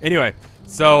 Anyway,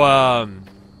 so,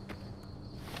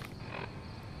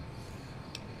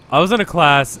 I was in a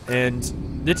class, and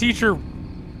the teacher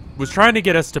was trying to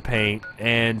get us to paint,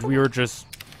 and we were just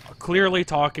clearly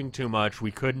talking too much.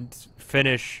 We couldn't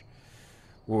finish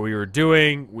what we were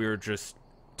doing. We were just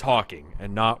talking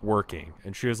and not working.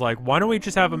 And she was like, why don't we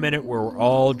just have a minute where we're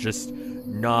all just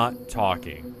not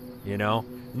talking, you know?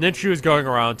 And then she was going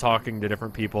around talking to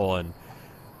different people, and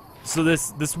so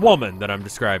this woman that I'm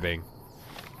describing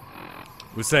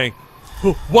was saying,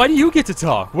 why do you get to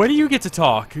talk? Why do you get to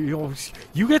talk? You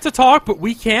get to talk, but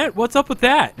we can't? What's up with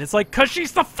that? And it's like, 'cause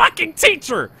she's the fucking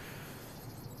teacher!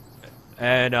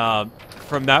 And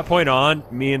from that point on,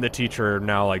 me and the teacher are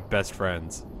now like best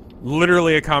friends.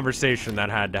 Literally a conversation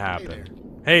that had to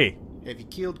happen. Hey. Have you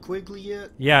killed Quigley yet?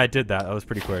 Yeah, I did that. That was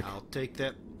pretty quick. I'll take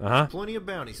that. Uh-huh. Plenty of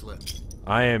bounties left.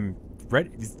 I am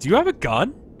ready. Do you have a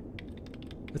gun?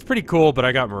 It's pretty cool, but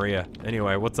I got Maria.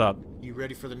 Anyway, what's up? You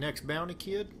ready for the next bounty,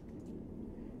 kid?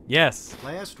 Yes.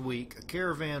 Last week, a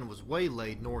caravan was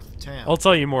waylaid north of town. I'll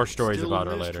tell you more stories Still about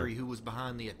a her mystery later. Who was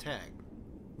behind the attack?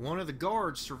 One of the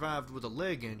guards survived with a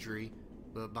leg injury,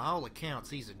 but by all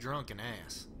accounts, he's a drunken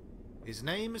ass. His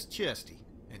name is Chesty,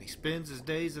 and he spends his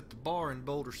days at the bar in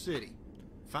Boulder City.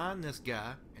 Find this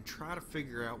guy and try to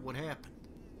figure out what happened.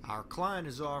 Our client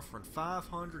is offering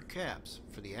 500 caps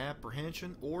for the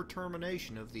apprehension or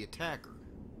termination of the attacker,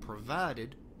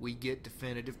 provided we get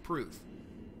definitive proof.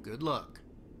 Good luck.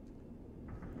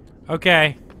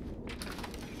 Okay.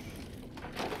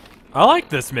 I like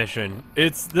this mission.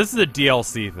 This is a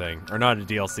DLC thing. Or not a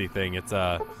DLC thing, it's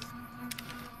a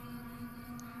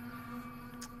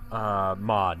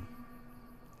mod.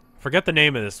 Forget the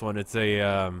name of this one. It's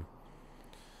a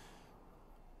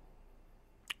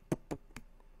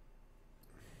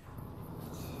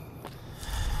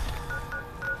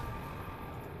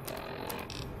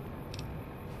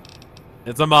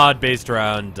it's a mod based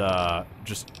around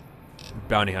just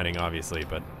bounty hunting, obviously,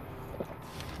 but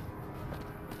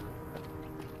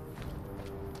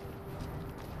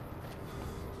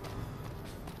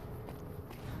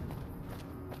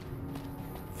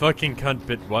fucking cunt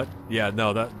bit what? Yeah,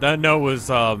 no, that note was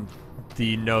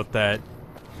the note that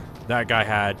guy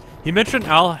had. He mentioned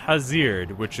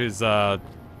Al-Hazard, which is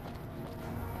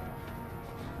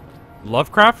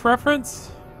Lovecraft reference?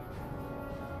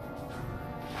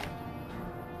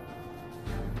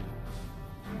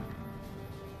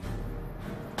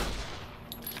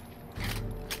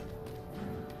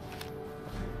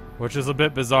 Which is a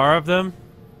bit bizarre of them.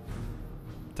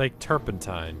 Take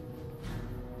turpentine.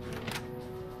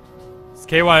 It's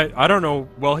KY, I don't know.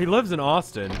 Well, he lives in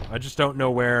Austin. I just don't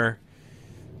know where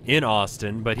in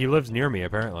Austin, but he lives near me,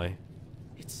 apparently.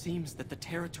 It seems that the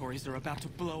territories are about to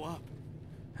blow up.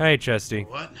 Hey, Chesty.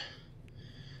 What?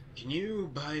 Can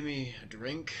you buy me a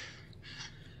drink?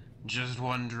 Just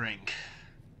one drink.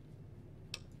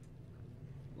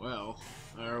 Well,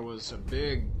 there was a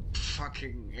big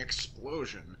fucking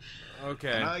explosion.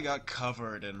 Okay. And I got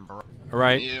covered in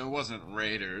Right. It wasn't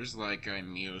raiders like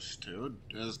I'm used to.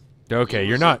 Okay,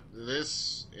 you're not.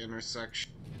 This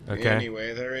intersection. Okay.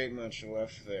 Anyway, there ain't much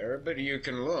left there, but you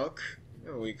can look.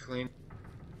 We clean.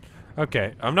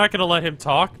 Okay, I'm not gonna let him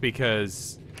talk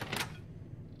because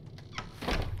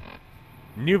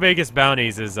New Vegas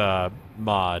Bounties is a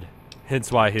mod.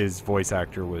 Hence why his voice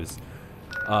actor was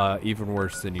even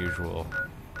worse than usual.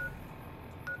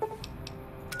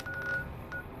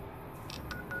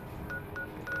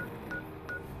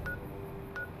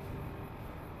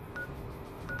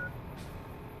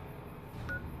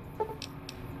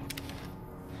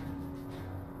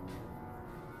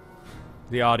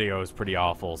 The audio is pretty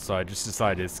awful, so I just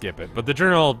decided to skip it. But the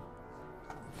general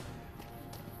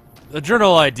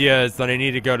idea is that I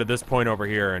need to go to this point over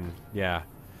here, and yeah.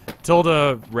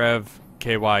 Tilda, Rev,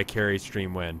 KY, carry,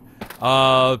 stream, win.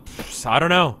 I don't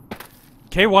know.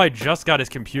 KY just got his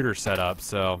computer set up,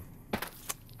 so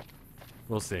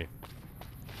we'll see.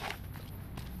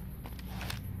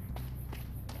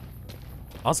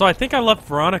 Also, I think I left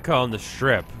Veronica on the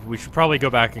strip. We should probably go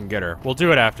back and get her. We'll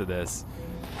do it after this.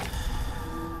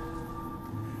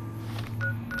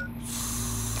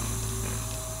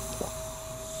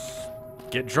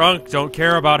 Get drunk, don't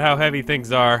care about how heavy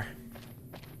things are.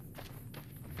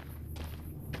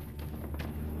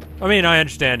 I mean, I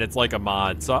understand it's like a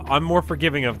mod, so I'm more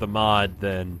forgiving of the mod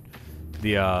than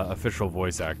the official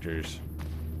voice actors.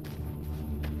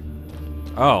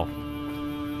 Oh.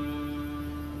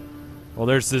 Well,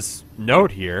 there's this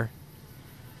note here.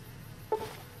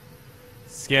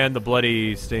 Scan the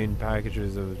bloody stained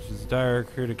packages of his dire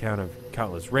crude account of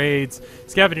countless raids,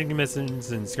 scavenging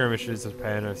missions, and skirmishes of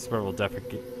span of several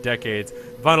decades.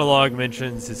 The final log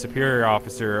mentions his superior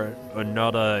officer,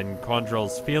 Onoda, and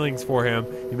Condrel's feelings for him.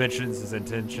 He mentions his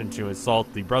intention to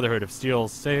assault the Brotherhood of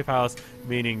Steel's safe house,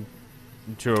 meaning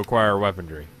to acquire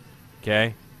weaponry.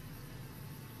 Okay?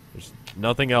 There's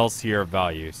nothing else here of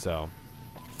value, so...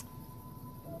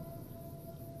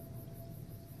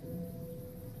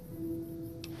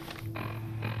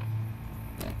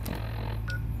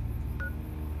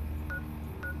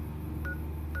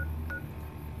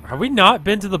 Have we not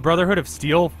been to the Brotherhood of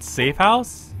Steel safe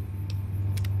house?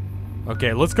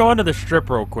 Okay, let's go onto the strip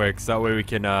real quick, so that way we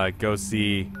can go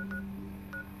see...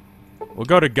 We'll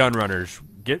go to Gunrunners,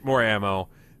 get more ammo,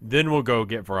 then we'll go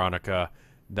get Veronica.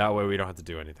 That way we don't have to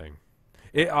do anything.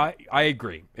 I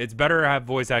agree. It's better to have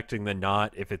voice acting than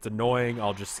not. If it's annoying,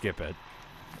 I'll just skip it.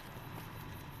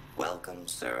 Welcome,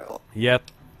 sir.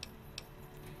 Yep.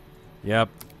 Yep.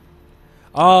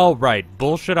 Oh, right.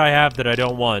 Bullshit I have that I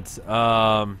don't want.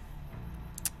 I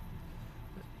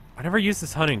never used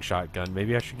this hunting shotgun.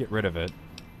 Maybe I should get rid of it.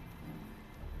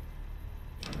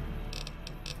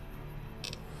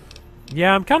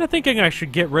 Yeah, I'm kind of thinking I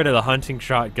should get rid of the hunting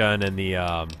shotgun and the,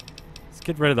 let's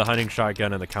get rid of the hunting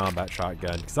shotgun and the combat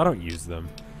shotgun, because I don't use them.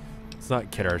 Let's not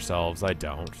kid ourselves. I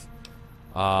don't.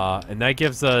 And that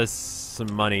gives us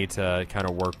some money to kind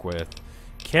of work with.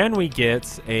 Can we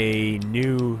get a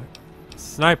new...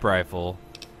 sniper rifle?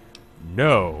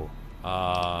 No.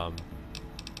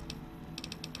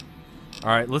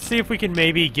 Alright, let's see if we can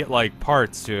maybe get, like,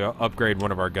 parts to upgrade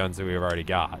one of our guns that we've already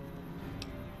got.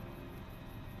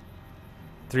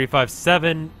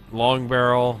 357, long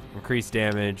barrel, increased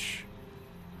damage.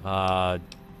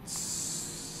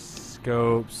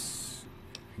 Scopes.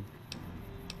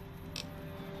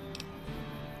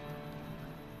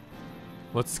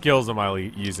 What skills am I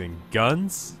using?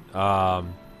 Guns?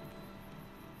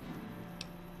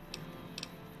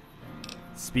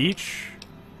 Speech?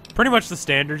 Pretty much the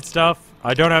standard stuff.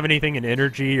 I don't have anything in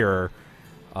energy or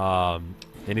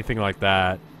anything like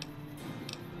that.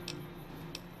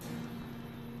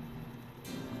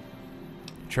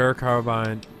 Chair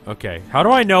carbine. Okay. How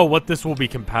do I know what this will be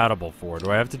compatible for?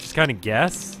 Do I have to just kind of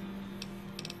guess?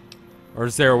 Or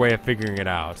is there a way of figuring it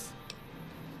out?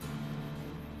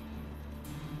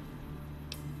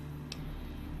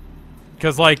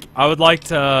 Because, like, I would like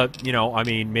to, you know, I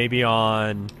mean, maybe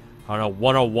on... I don't know,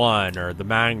 101 or the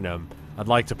Magnum, I'd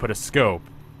like to put a scope.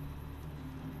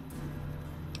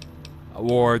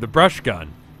 Or the brush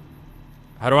gun.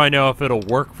 How do I know if it'll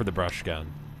work for the brush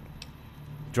gun?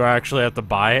 Do I actually have to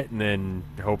buy it and then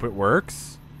hope it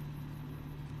works?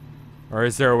 Or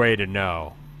is there a way to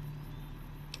know?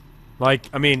 Like,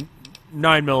 I mean,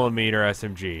 9mm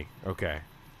SMG. Okay.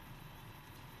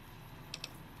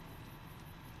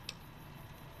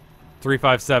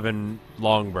 357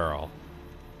 long barrel.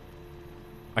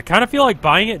 I kind of feel like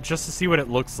buying it just to see what it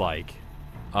looks like.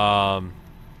 Yeah,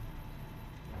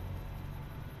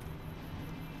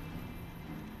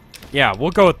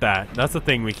 we'll go with that. That's the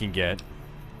thing we can get.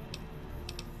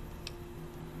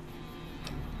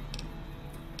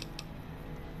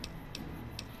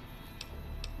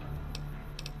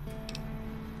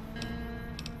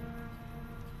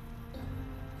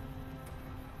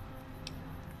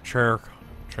 Trail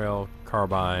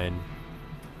carbine.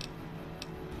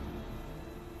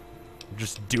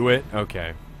 Just do it?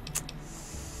 Okay.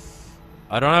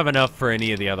 I don't have enough for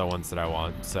any of the other ones that I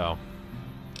want, so.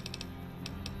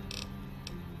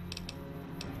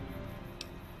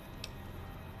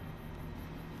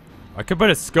 I could put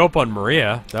a scope on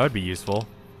Maria. That would be useful.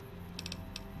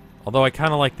 Although I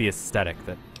kind of like the aesthetic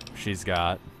that she's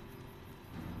got.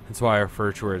 That's why I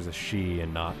refer to her as a she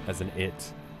and not as an it.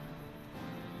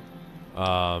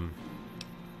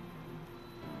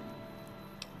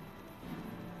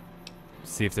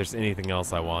 See if there's anything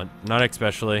else I want. Not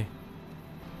especially.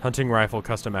 Hunting rifle,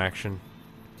 custom action.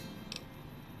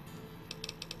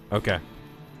 Okay.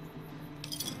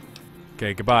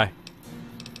 Okay, goodbye.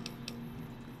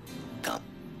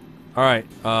 Alright,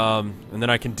 and then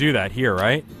I can do that here,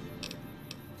 right?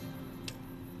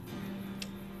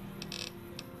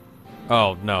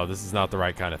 Oh, no, this is not the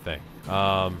right kind of thing.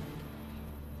 I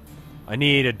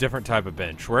need a different type of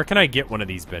bench. Where can I get one of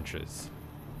these benches?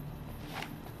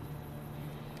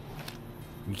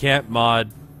 You can't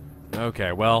mod...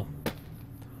 Okay, well...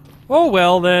 Oh,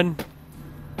 well, then...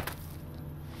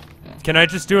 Can I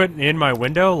just do it in my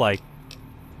window, like...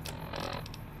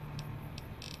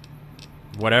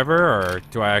 Whatever, or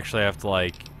do I actually have to,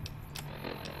 like...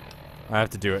 I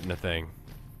have to do it in a thing.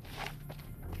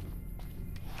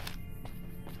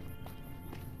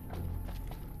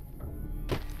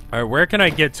 Alright, where can I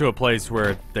get to a place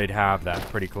where they'd have that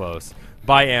pretty close?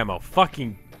 Buy ammo.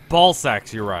 Fucking ball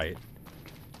sacks, you're right.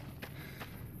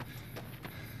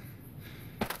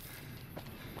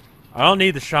 I don't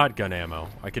need the shotgun ammo.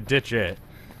 I could ditch it.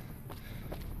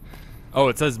 Oh,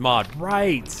 it says mod.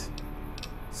 Right!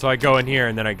 So I go in here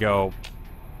and then I go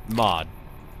mod.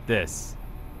 This.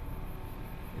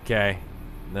 Okay.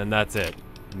 And then that's it.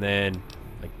 And then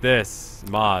like this.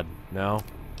 Mod. No?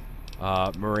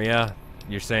 Maria,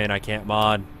 you're saying I can't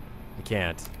mod? I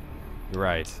can't. You're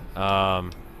right.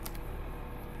 Well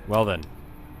then.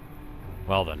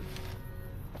 Well then.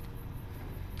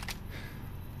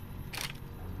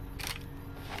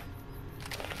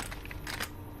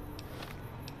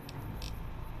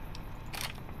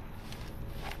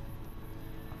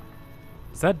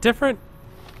 Is that different?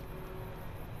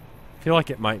 I feel like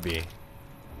it might be.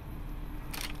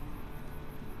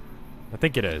 I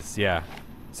think it is, yeah.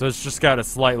 So it's just got a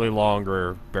slightly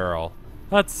longer barrel.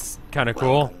 That's kind of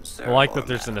cool. I like that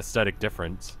there's an aesthetic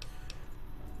difference.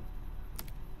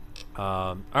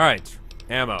 Alright.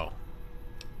 Ammo.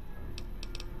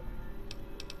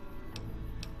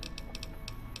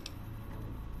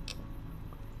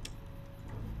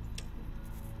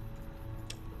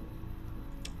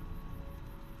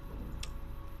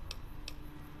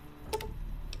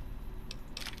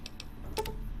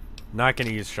 Not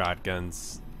gonna use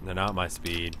shotguns. They're not my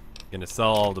speed. Gonna sell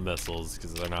all the missiles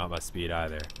because they're not my speed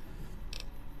either.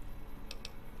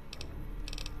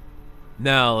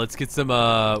 Now let's get some.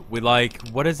 We like,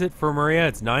 what is it for Maria?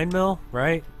 It's 9mm,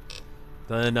 right?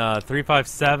 Then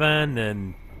 357,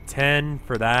 then 10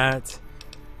 for that.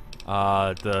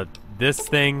 This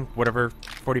thing, whatever,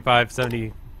 45,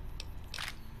 70.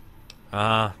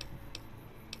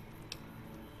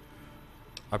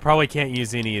 I probably can't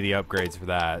use any of the upgrades for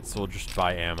that, so we'll just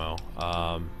buy ammo.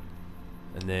 And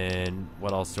then,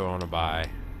 what else do I want to buy?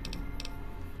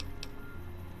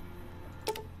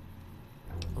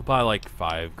 I'll buy like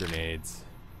 5 grenades.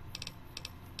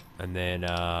 And then,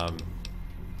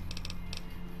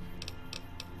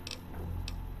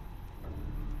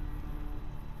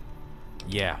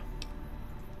 yeah.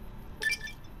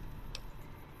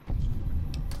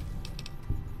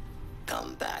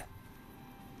 Come back.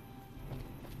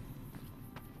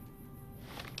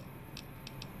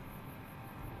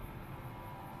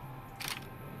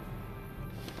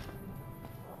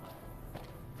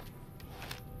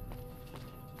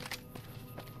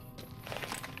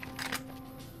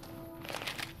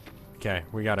 Okay,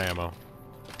 we got ammo.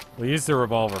 We'll use the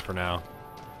revolver for now.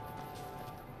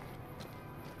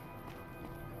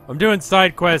 I'm doing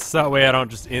side quests that way I don't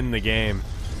just end the game.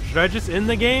 Should I just end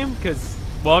the game? Because,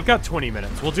 well, I've got 20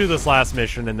 minutes. We'll do this last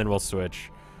mission and then we'll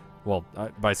switch. Well,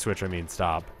 by switch I mean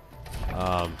stop.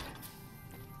 I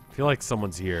feel like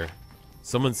someone's here.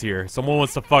 Someone's here. Someone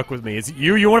wants to fuck with me. Is it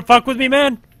you? You want to fuck with me,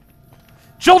 man?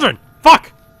 Children!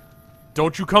 Fuck!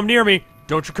 Don't you come near me!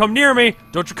 Don't you come near me!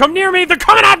 Don't you come near me! They're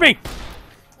coming at me!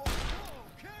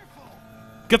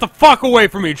 Get the fuck away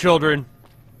from me, children!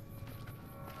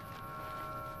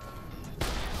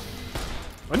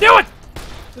 I knew it!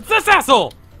 It's this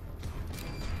asshole!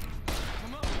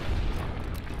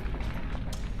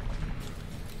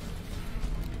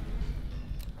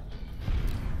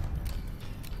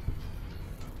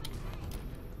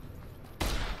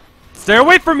 Stay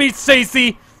away from me,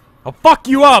 Stacy! I'll fuck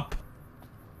you up!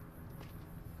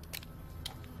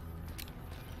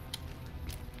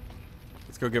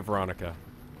 go get Veronica.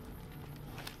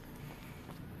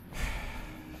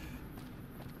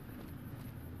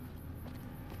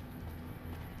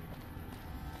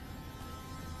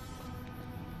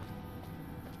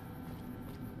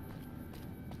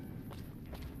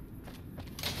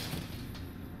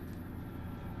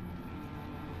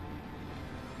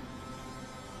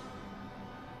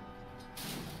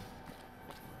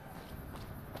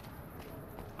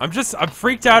 I'm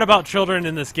freaked out about children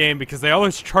in this game because they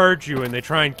always charge you and they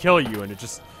try and kill you, and it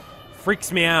just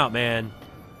freaks me out, man.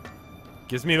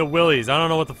 Gives me the willies. I don't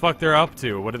know what the fuck they're up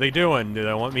to. What are they doing? Do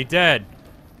they want me dead?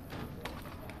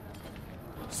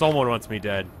 Someone wants me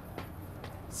dead.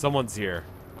 Someone's here.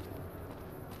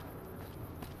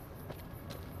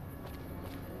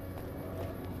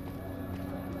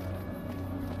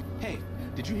 Hey,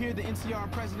 did you hear the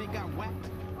NCR president got whacked?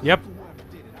 Yep.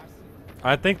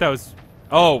 I think that was...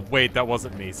 Oh, wait, that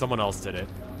wasn't me. Someone else did it.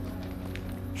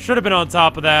 Should have been on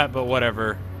top of that, but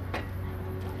whatever.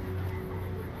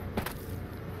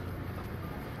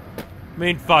 I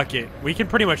mean, fuck it. We can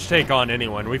pretty much take on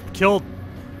anyone. We've killed...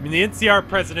 I mean, the NCR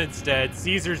president's dead.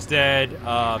 Caesar's dead.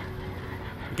 I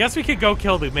guess we could go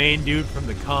kill the main dude from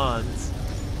the cons.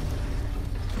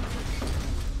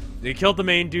 They killed the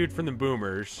main dude from the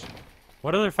boomers.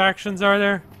 What other factions are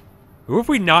there? Who have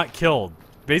we not killed?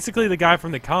 Basically the guy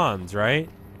from the cons, right?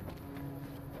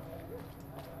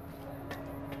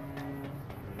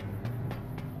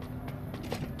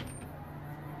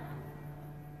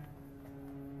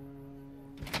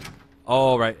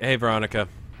 Oh, right. Hey, Veronica.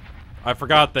 I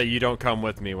forgot that you don't come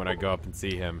with me when I go up and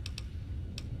see him.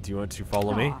 Do you want to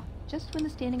follow me? Just when the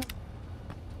standing...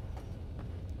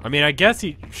 I mean, I guess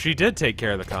she did take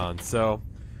care of the cons, so...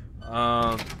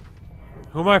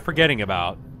 who am I forgetting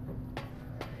about?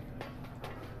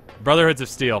 Brotherhoods of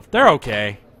Steel. They're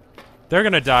okay. They're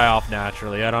gonna die off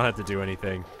naturally. I don't have to do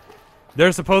anything.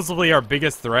 They're supposedly our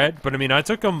biggest threat, but I mean, I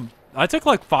took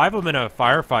like 5 of them in a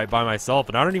firefight by myself,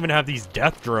 and I don't even have these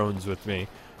death drones with me,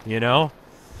 you know?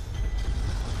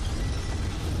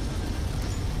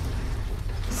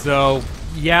 So,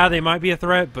 yeah, they might be a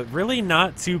threat, but really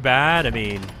not too bad. I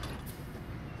mean,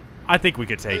 I think we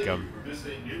could take them.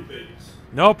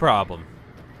 No problem.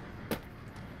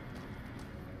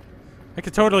 I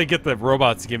could totally get the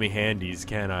robots to give me handies,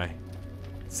 can't I?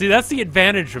 See, that's the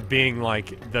advantage of being,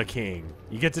 like, the king.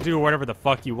 You get to do whatever the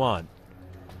fuck you want.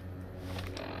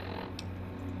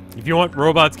 If you want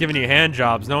robots giving you hand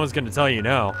jobs, no one's gonna tell you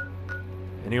no.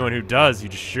 Anyone who does, you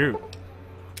just shoot.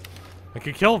 I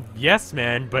could kill Yes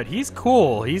Man, but he's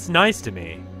cool. He's nice to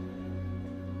me.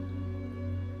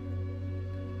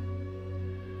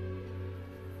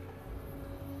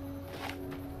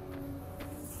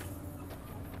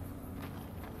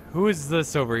 Who is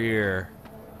this over here?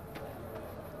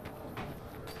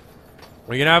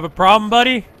 We gonna have a problem,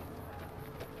 buddy?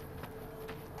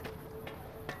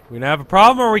 We gonna have a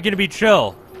problem, or are we gonna be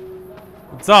chill?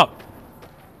 What's up?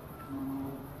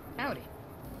 Howdy.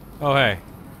 Oh, hey.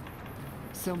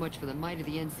 So much for the might of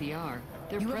the NCR.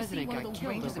 Their president got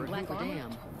killed over at Hoover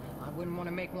Dam. I wouldn't want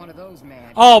to make one of those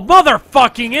mad. Oh,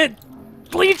 motherfucking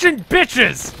it! Legion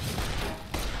bitches!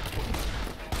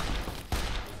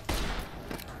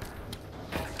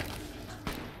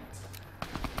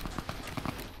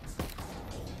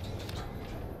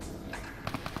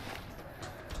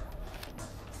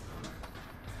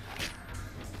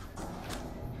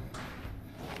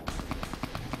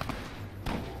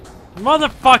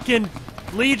 Motherfucking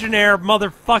Legionnaire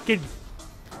motherfucking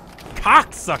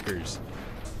cocksuckers.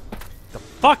 The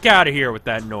fuck out of here with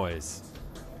that noise.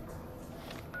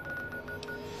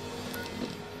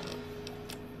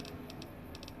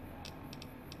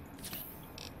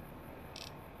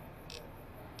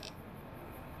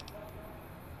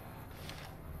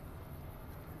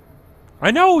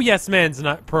 I know Yes Man's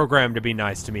not programmed to be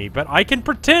nice to me, but I can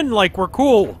pretend like we're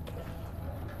cool.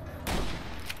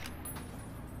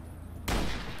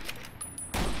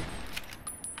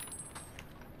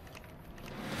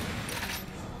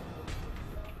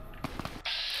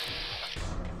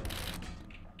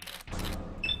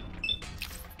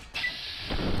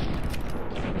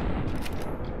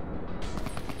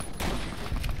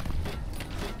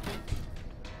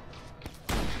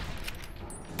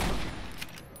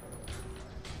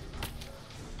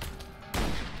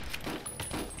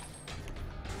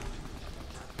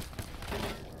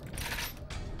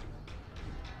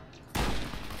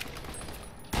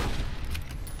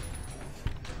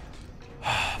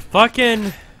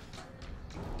 Fucking...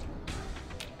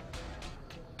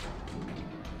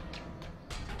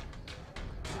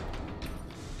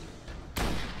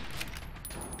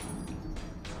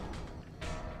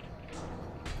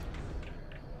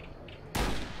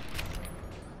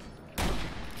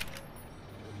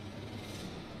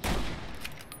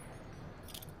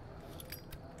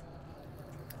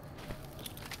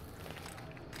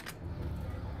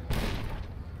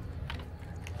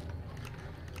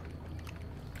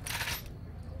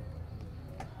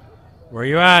 Where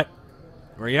you at?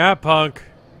 Where you at, punk?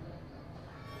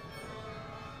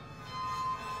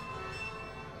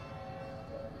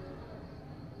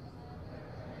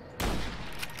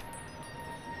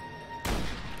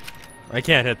 I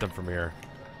can't hit them from here.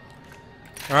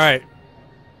 Alright.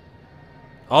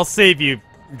 I'll save you,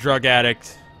 drug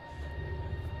addict.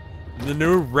 The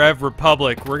new Rev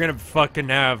Republic, we're gonna fucking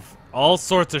have all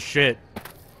sorts of shit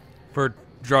for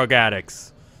drug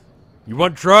addicts. You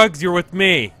want drugs? You're with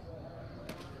me.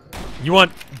 You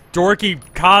want dorky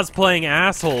cosplaying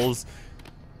assholes?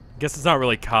 Guess it's not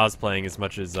really cosplaying as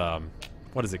much as,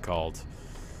 what is it called?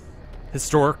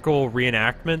 Historical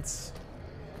reenactments?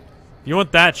 If you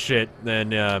want that shit, then,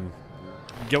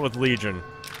 get with Legion.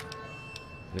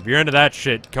 If you're into that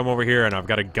shit, come over here and I've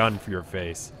got a gun for your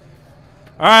face.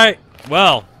 Alright,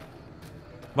 well,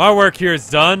 my work here is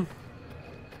done.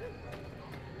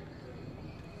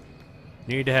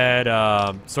 Need to head,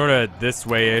 sort of this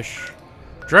way-ish.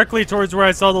 Directly towards where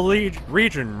I saw the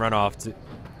region run off to.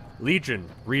 Legion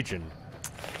region.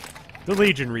 The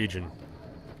Legion region.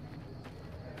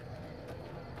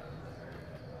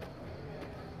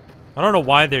 I don't know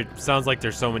why there sounds like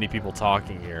there's so many people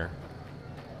talking here.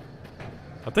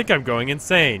 I think I'm going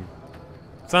insane.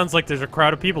 Sounds like there's a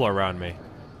crowd of people around me.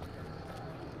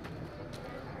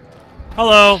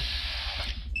 Hello.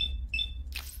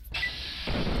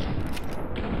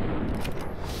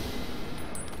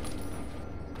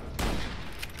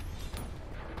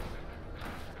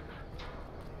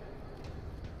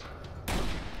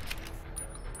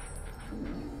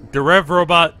 The Rev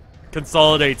robot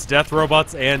consolidates death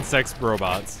robots and sex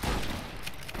robots.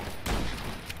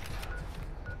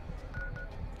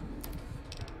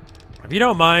 If you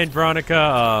don't mind,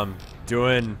 Veronica,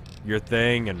 doing your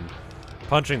thing and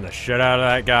punching the shit out of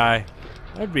that guy,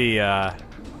 I'd be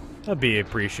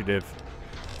appreciative.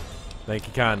 Thank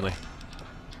you kindly.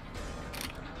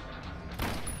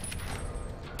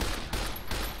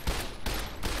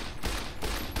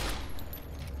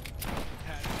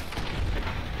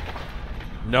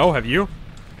 No, have you?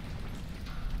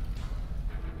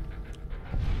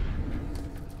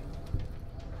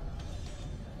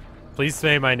 Please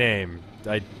say my name.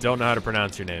 I don't know how to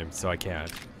pronounce your name, so I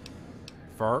can't.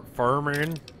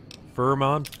 Furman?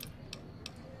 Furmon?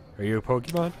 Are you a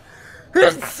Pokemon?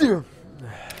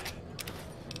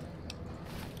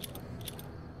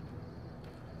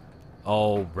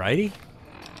 Alrighty.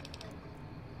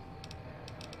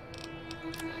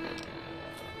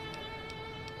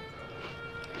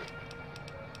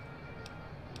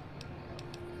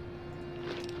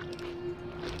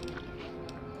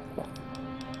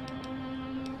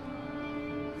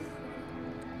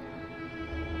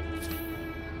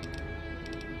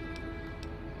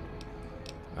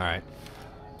 Alright.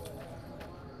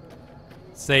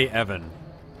 Say Evan.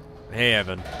 Hey,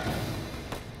 Evan.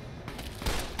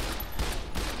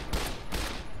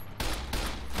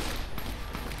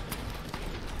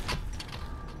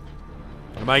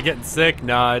 Am I getting sick?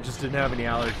 Nah, I just didn't have any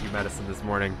allergy medicine this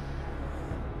morning.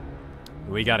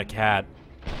 We got a cat.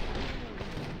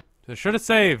 So should have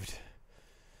saved.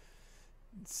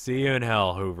 See you in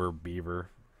hell, Hoover Beaver.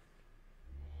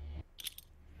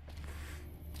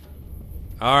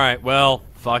 Alright, well,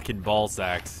 fucking ball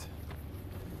sacks.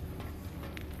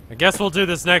 I guess we'll do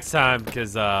this next time,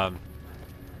 because, your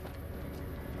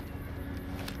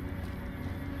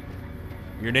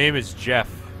name is Jeff.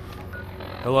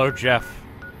 Hello, Jeff.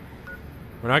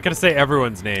 We're not gonna say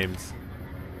everyone's names.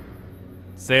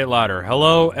 Say it louder.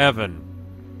 Hello, Evan.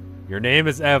 Your name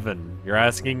is Evan. You're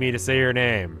asking me to say your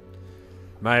name.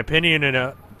 My opinion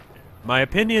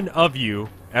of you,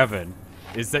 Evan,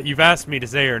 is that you've asked me to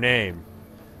say your name.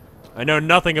 I know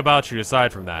nothing about you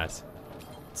aside from that.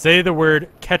 Say the word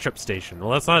ketchup station. Well,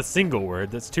 that's not a single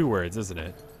word. That's 2 words, isn't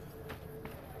it?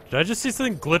 Did I just see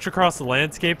something glitch across the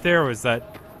landscape there, or was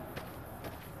that...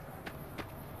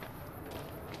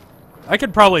 I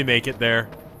could probably make it there.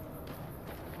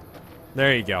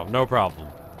 There you go. No problem.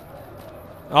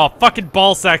 Oh, fucking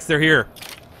ball sacks, they're here.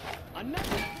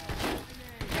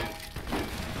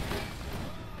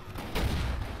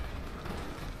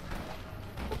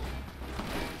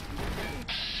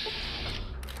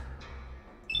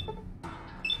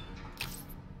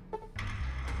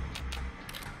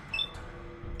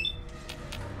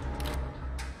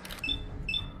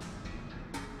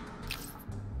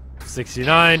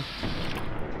 $69.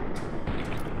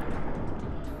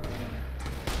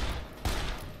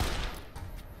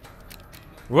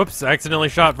 Whoops, I accidentally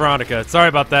shot Veronica. Sorry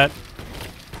about that.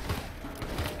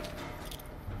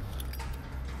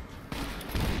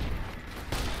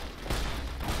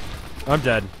 I'm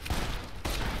dead.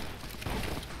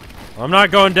 I'm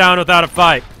not going down without a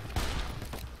fight.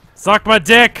 Suck my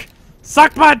dick!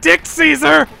 Suck my dick,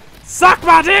 Caesar! Suck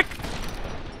my dick!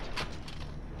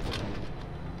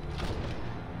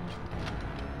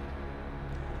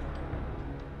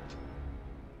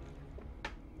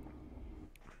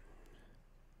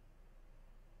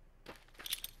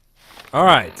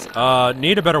 Alright,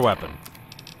 need a better weapon.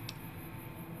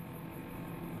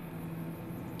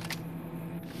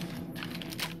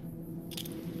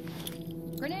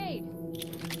 Grenade!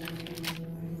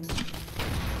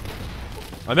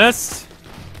 I missed.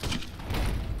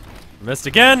 Missed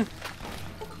again.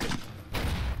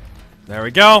 There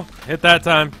we go. Hit that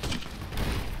time.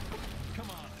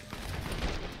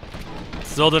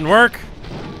 Still didn't work.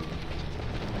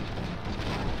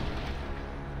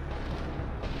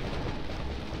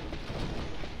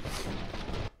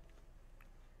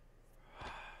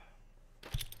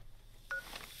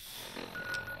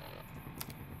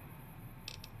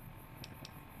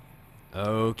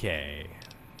 Okay.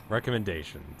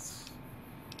 Recommendations.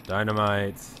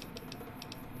 Dynamite.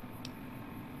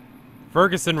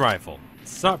 Ferguson rifle.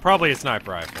 Probably a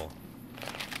sniper rifle.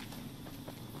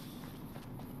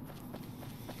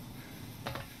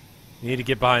 Need to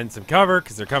get behind some cover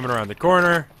because they're coming around the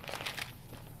corner.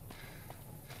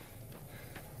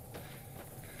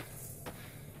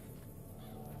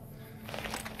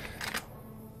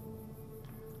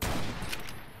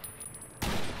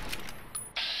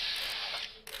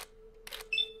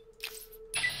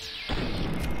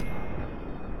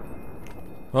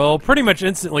 Well, pretty much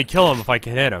instantly kill him if I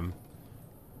can hit him.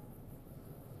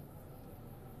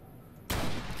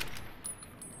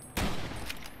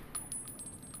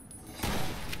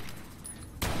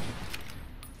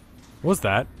 What was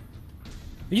that?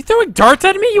 Are you throwing darts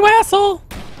at me, you asshole?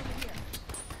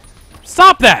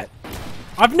 Stop that!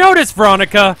 I've noticed,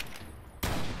 Veronica!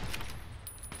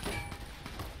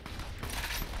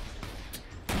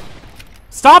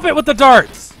 Stop it with the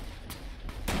darts!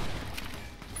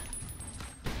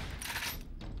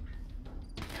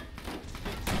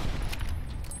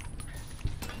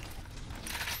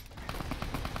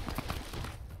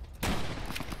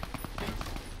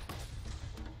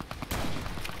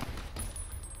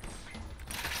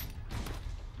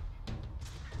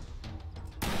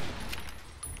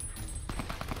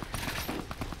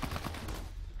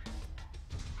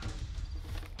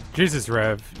 Jesus,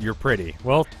 Rev, you're pretty.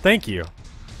 Well, thank you.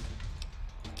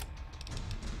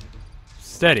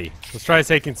 Steady. Let's try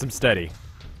taking some steady.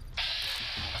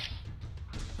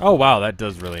 Oh, wow, that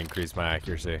does really increase my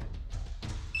accuracy.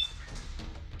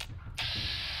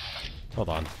 Hold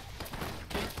on.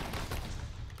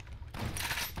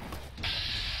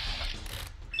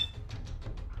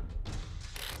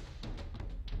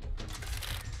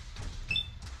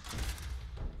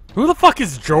 Who the fuck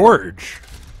is George?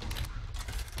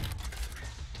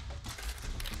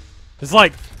 It's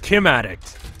like Kim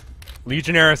Addict,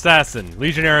 Legionnaire Assassin,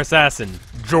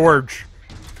 George.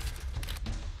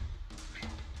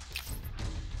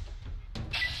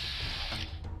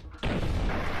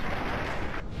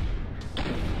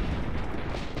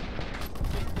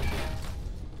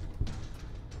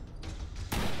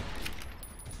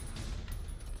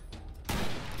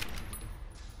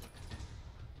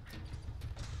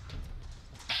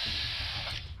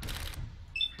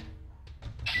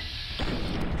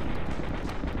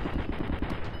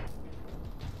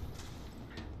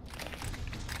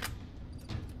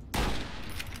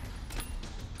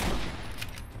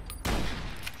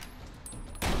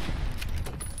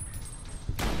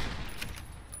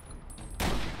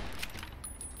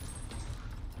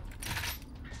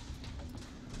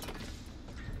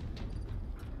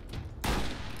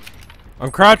 I'm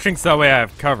crouching so that way I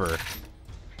have cover.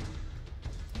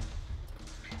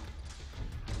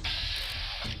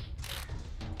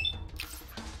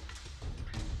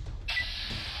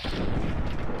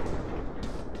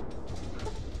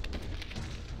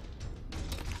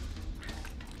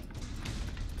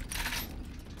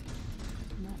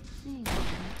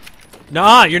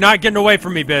 Nah, you're not getting away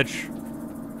from me, bitch.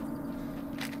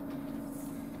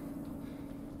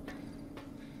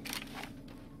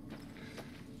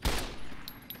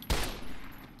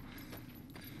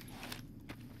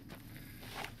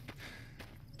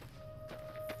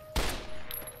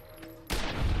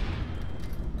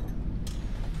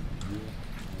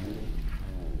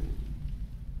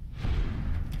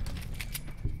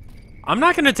 I'm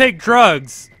not gonna take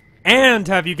drugs and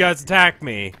have you guys attack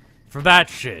me for that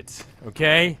shit,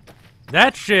 okay?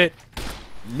 That shit,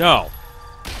 no.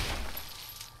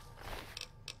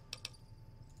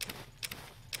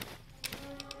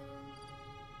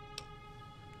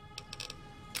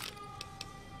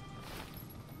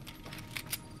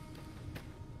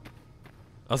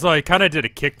 Also, he kind of did a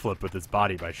kickflip with his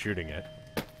body by shooting it.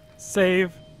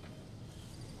 Save.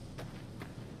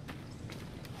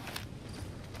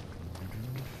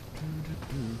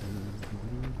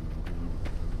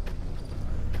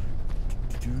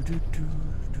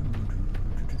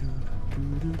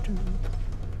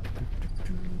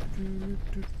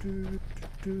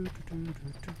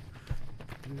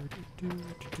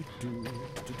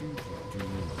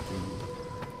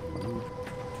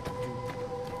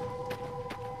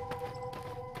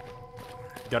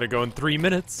 Gotta go in 3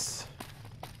 minutes.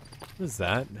 What is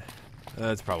that?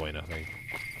 That's probably nothing.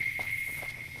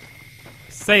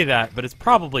 Say that, but it's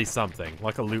probably something,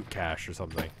 like a loot cache or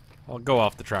something. I'll go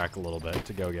off the track a little bit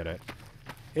to go get it.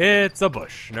 It's a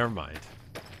bush. Never mind.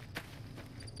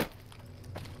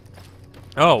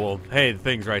 Oh, well, hey, the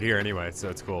thing's right here anyway, so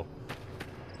it's cool.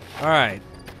 Alright.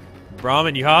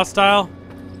 Brahmin, you hostile?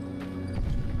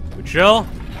 We chill?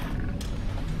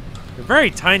 You're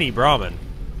very tiny Brahmin.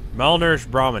 Malnourished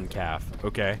Brahmin calf.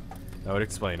 Okay. That would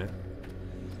explain it.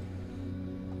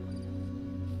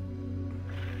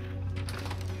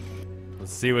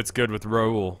 Let's see what's good with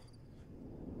Raoul.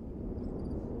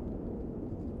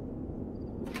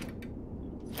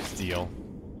 Steel.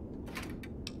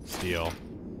 Steel.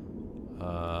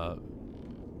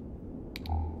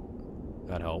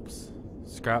 That helps.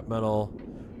 Scrap metal.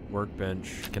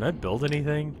 Workbench. Can I build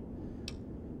anything?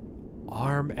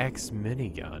 Arm X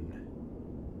minigun.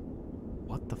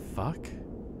 What the fuck?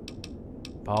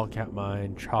 Ball cap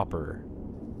mine. Chopper.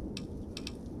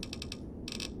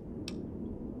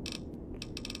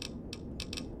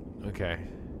 Okay.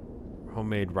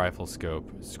 Homemade rifle scope.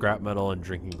 Scrap metal and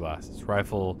drinking glasses.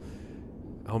 Rifle.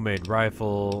 Homemade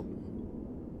rifle.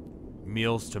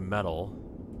 Meals to metal.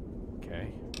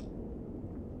 Okay.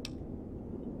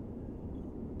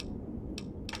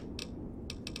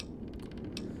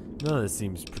 None of this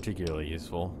seems particularly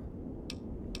useful.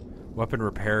 Weapon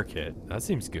repair kit. That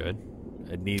seems good.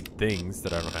 I need things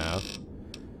that I don't have.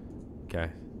 Okay.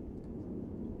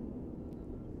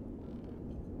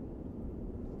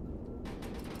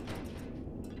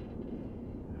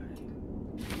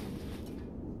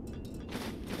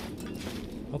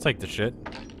 I'll take the shit.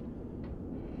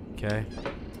 Okay.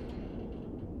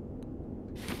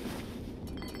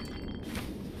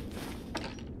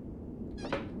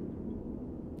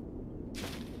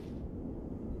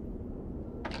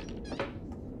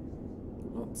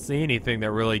 Don't see anything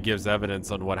that really gives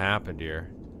evidence on what happened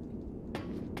here.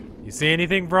 You see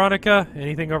anything, Veronica?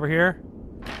 Anything over here?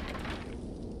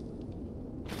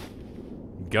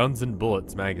 Guns and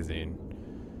Bullets magazine.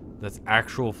 That's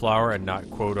actual flour and not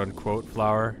quote-unquote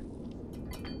flour.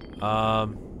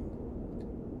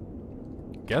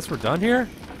 Guess we're done here?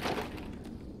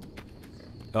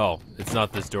 Oh, it's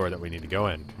not this door that we need to go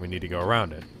in. We need to go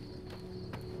around it.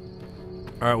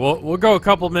 Alright, we'll go a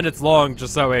couple minutes long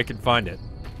just so I can find it.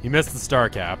 You missed the star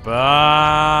cap.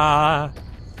 Ah!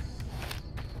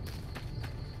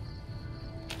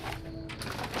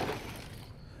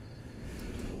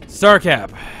 Star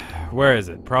cap. Where is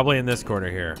it? Probably in this corner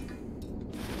here.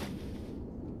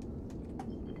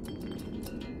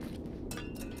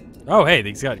 Oh, hey,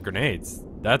 these got grenades.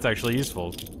 That's actually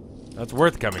useful. That's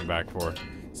worth coming back for.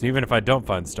 So even if I don't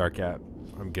find star cap,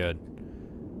 I'm good.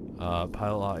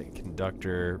 Pilot light,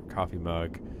 conductor, coffee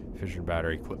mug, fission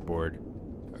battery, clipboard.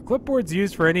 Are clipboards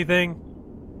used for anything?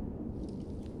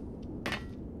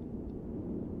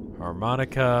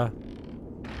 Harmonica.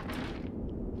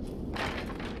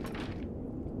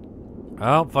 I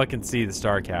don't fucking see the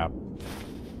star cap.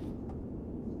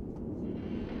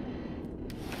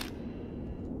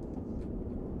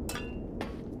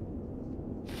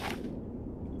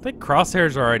 I think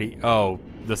crosshairs are already... Oh,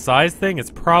 the size thing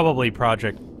is probably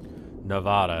Project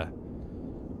Nevada.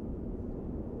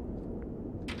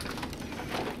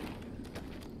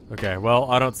 Okay,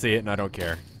 well, I don't see it and I don't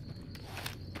care.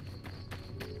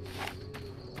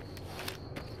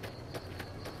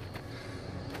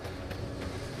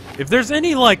 If there's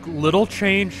any, like, little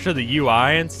change to the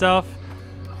UI and stuff...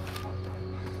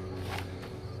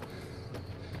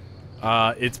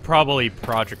 it's probably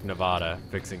Project Nevada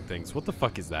fixing things. What the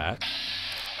fuck is that?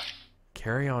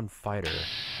 Carry on fighter.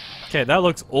 Okay, that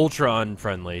looks ultra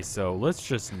unfriendly, so let's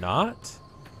just not.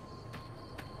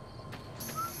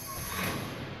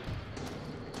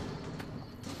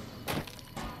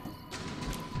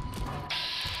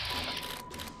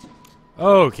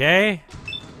 Okay.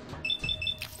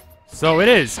 So it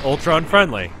is ultra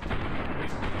unfriendly.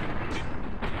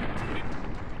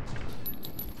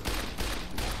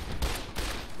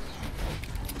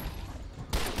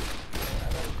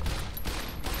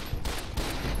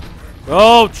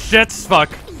 Oh, shit, fuck.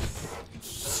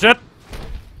 Shit.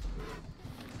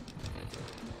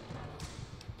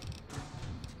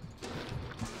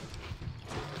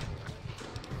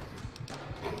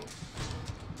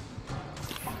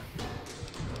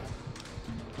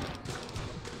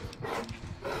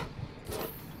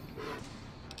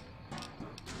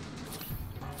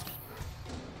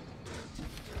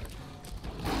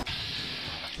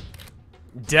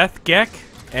 Death Gek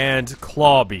and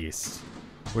Claw Beast,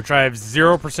 which I have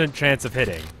 0% chance of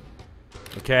hitting.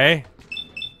 Okay?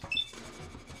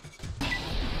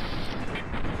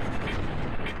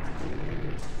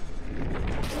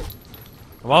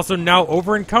 I'm also now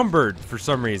over encumbered for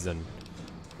some reason.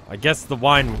 I guess the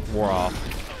wine wore off.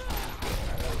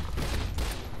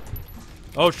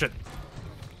 Oh shit.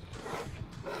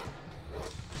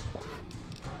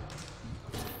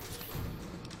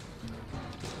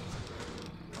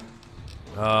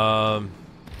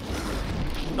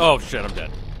 Oh shit, I'm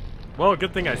dead. Well,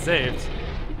 good thing I saved.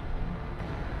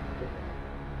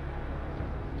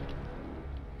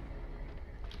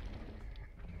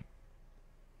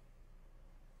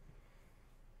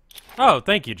 Oh,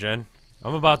 thank you, Jen.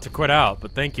 I'm about to quit out,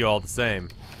 but thank you all the same.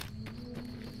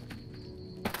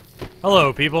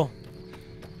 Hello, people.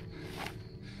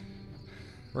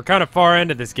 We're kind of far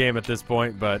into this game at this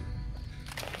point, but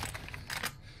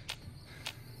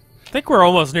I think we're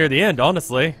almost near the end,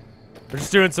 honestly. We're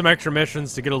just doing some extra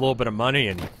missions to get a little bit of money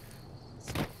and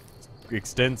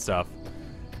extend stuff.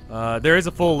 There is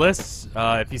a full list.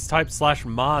 If you type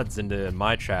 /mods into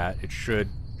my chat, it should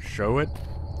show it.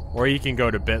 Or you can go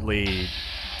to bit.ly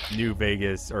New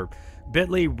Vegas or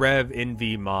bit.ly Rev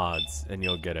NV mods and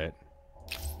you'll get it.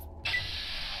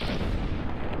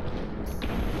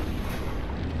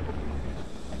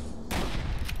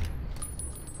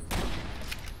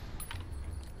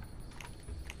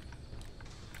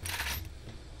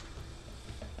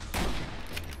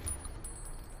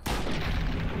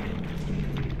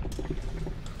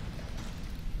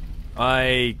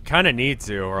 I kind of need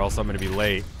to, or else I'm going to be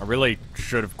late. I really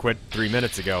should have quit 3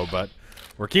 minutes ago, but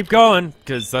we'll keep going,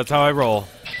 because that's how I roll.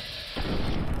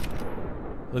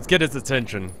 Let's get his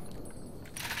attention.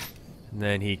 And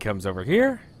then he comes over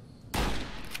here.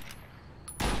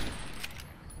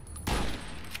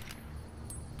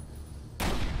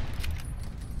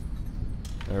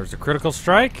 There's a critical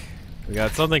strike. We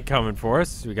got something coming for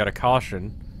us. We got a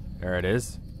caution. There it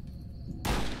is.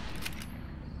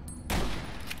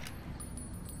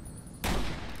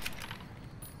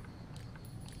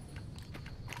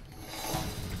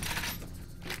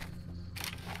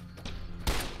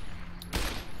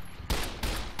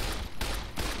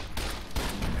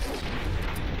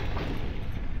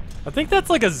 I think that's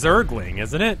like a Zergling,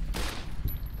 isn't it?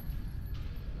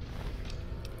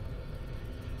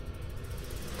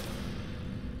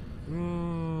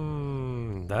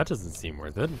 That doesn't seem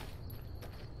worth it.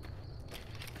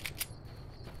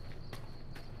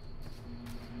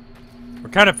 We're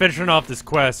kind of finishing off this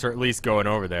quest, or at least going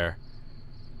over there.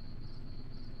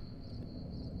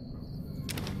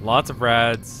 Lots of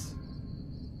rads.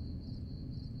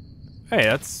 Hey,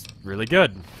 that's really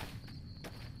good.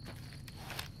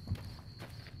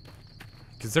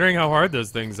 Considering how hard those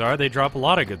things are, they drop a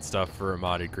lot of good stuff for a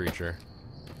modded creature.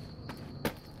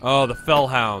 Oh, the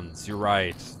Fellhounds, you're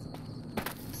right.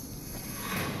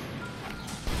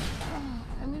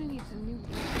 I'm gonna need some new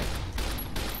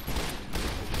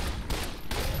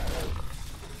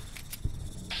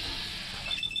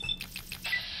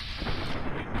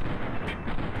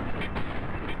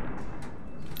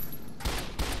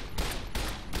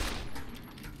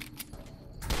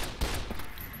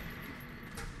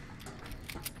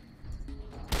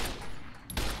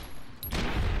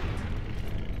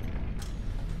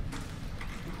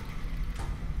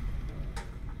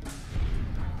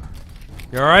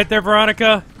You alright there,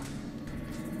 Veronica?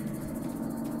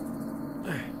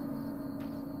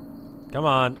 Come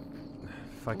on.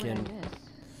 Fucking...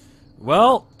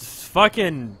 Well,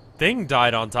 fucking thing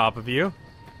died on top of you.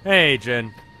 Hey,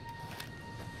 Jen.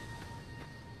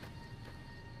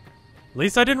 At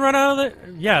least I didn't run out of it.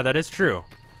 Yeah, that is true.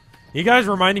 You guys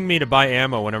reminding me to buy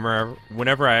ammo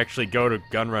whenever I actually go to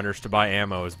Gunrunners to buy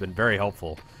ammo has been very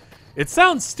helpful. It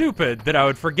sounds stupid that I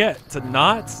would forget to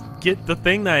not get the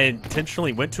thing that I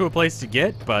intentionally went to a place to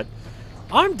get, but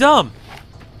I'm dumb.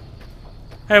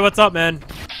 Hey, what's up, man?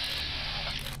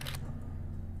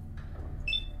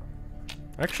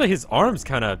 Actually, his arm's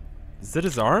kind of... Is it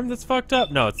his arm that's fucked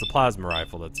up? No, it's the plasma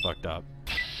rifle that's fucked up.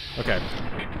 Okay.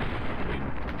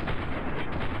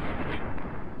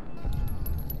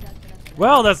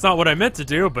 Well, that's not what I meant to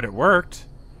do, but it worked.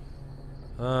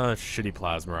 Shitty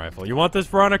plasma rifle. You want this,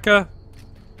 Veronica?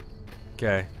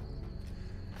 Okay.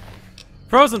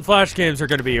 Frozen Flash games are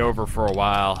going to be over for a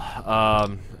while.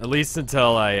 At least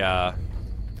until I,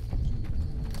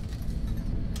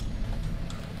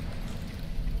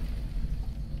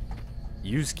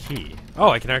 use key. Oh,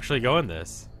 I can actually go in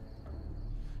this.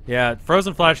 Yeah,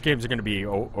 Frozen Flash games are going to be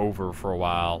over for a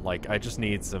while. Like, I just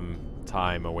need some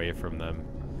time away from them.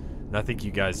 And I think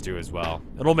you guys do as well.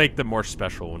 It'll make them more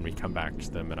special when we come back to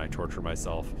them and I torture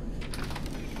myself.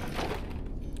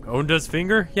 Onda's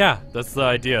finger? Yeah, that's the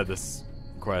idea of this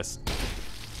quest.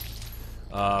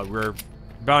 We're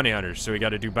bounty hunters, so we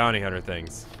gotta do bounty hunter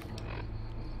things.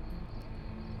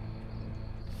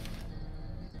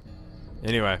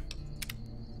 Anyway.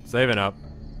 Saving up.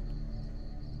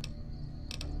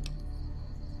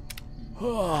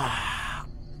 I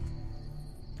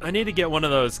need to get one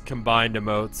of those combined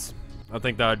emotes. I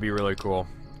think that would be really cool.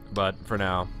 But for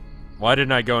now. Why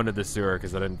didn't I go into the sewer?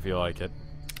 Because I didn't feel like it.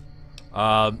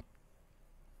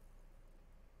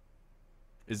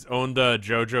 Is Onda a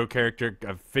JoJo character?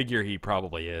 I figure he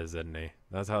probably is, isn't he?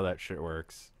 That's how that shit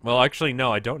works. Well, actually,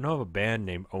 no. I don't know of a band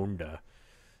named Onda.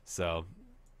 So.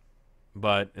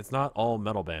 But it's not all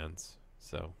metal bands.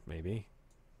 So, maybe.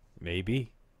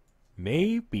 Maybe.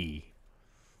 Maybe.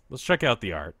 Let's check out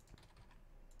the art.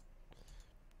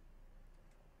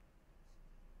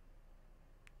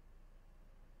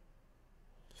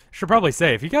 Should probably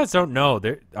say, if you guys don't know,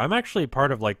 I'm actually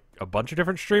part of like a bunch of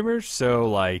different streamers, so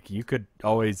like you could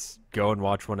always go and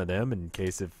watch one of them in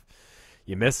case if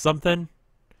you missed something,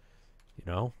 you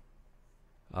know,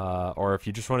 or if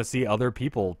you just want to see other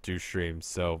people do streams.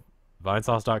 So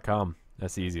Vinesauce.com,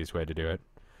 that's the easiest way to do it.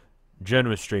 Jen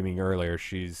was streaming earlier.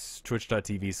 She's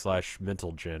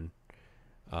twitch.tv/mentaljen.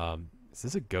 Is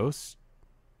this a ghost?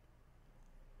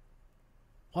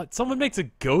 What? Someone makes a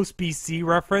Ghost BC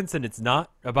reference and it's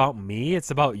not about me,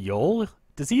 it's about Yol?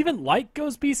 Does he even like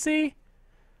Ghost BC?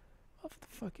 What the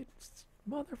fucking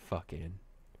motherfucking.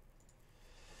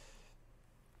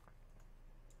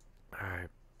 Alright.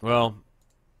 Well,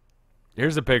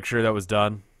 here's a picture that was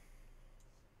done.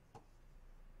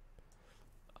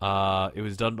 It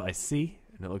was done by C,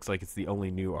 and it looks like it's the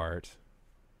only new art.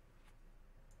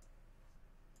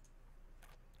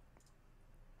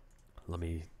 Let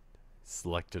me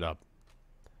select it up.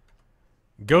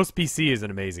 Ghost PC is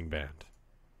an amazing band.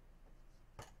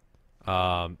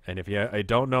 And if I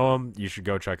don't know them, you should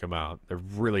go check them out. They're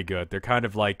really good. They're kind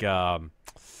of like they're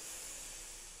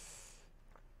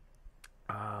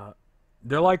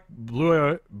like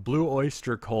Blue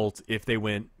Oyster Cult if they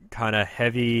went kind of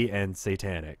heavy and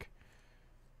satanic.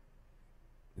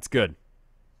 It's good.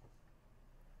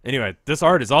 Anyway, this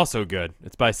art is also good.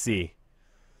 It's by C.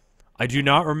 I do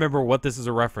not remember what this is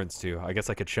a reference to. I guess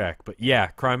I could check. But yeah,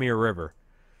 Crimea River.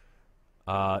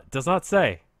 Does not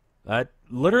say. That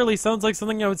literally sounds like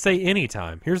something I would say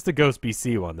anytime. Here's the Ghost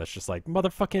BC one that's just like,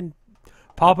 motherfucking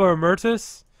Papa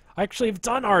Emeritus? I actually have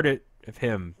done art of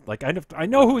him. Like, I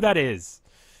know who that is.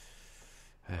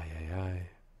 I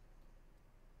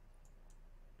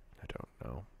don't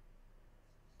know.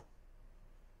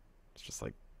 It's just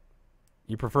like,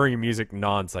 you prefer your music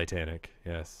non-satanic.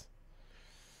 Yes.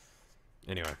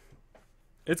 Anyway,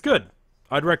 it's good.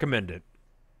 I'd recommend it.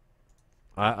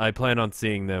 I plan on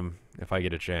seeing them if I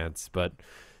get a chance. But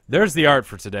there's the art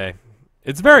for today.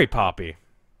 It's very poppy.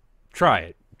 Try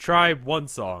it. Try one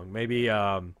song. Maybe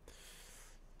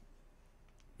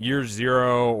Year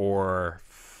Zero or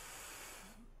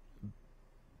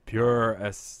Pure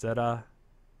Esteta, I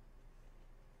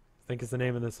think is the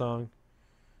name of the song.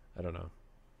 I don't know.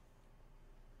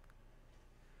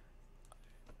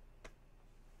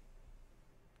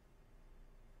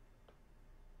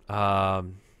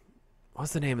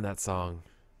 What's the name of that song?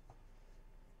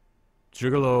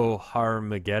 Gigolo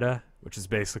Harmagedda, which is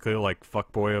basically like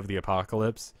Fuckboy of the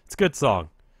Apocalypse. It's a good song.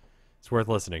 It's worth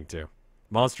listening to.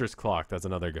 Monstrous Clock, that's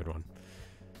another good one.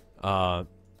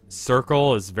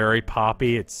 Circle is very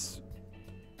poppy. It's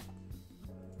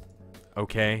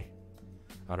okay.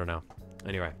 I don't know.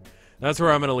 Anyway, that's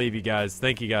where I'm going to leave you guys.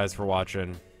 Thank you guys for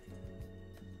watching.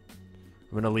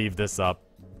 I'm going to leave this up.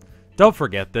 Don't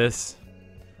forget this.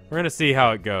 We're going to see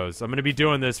how it goes. I'm going to be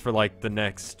doing this for like the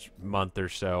next month or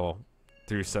so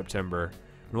through September.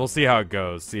 And we'll see how it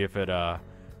goes. See if it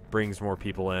brings more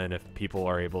people in, if people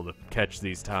are able to catch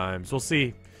these times. We'll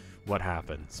see what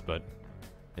happens. But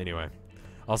anyway,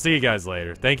 I'll see you guys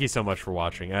later. Thank you so much for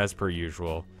watching. As per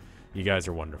usual, you guys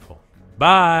are wonderful.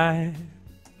 Bye!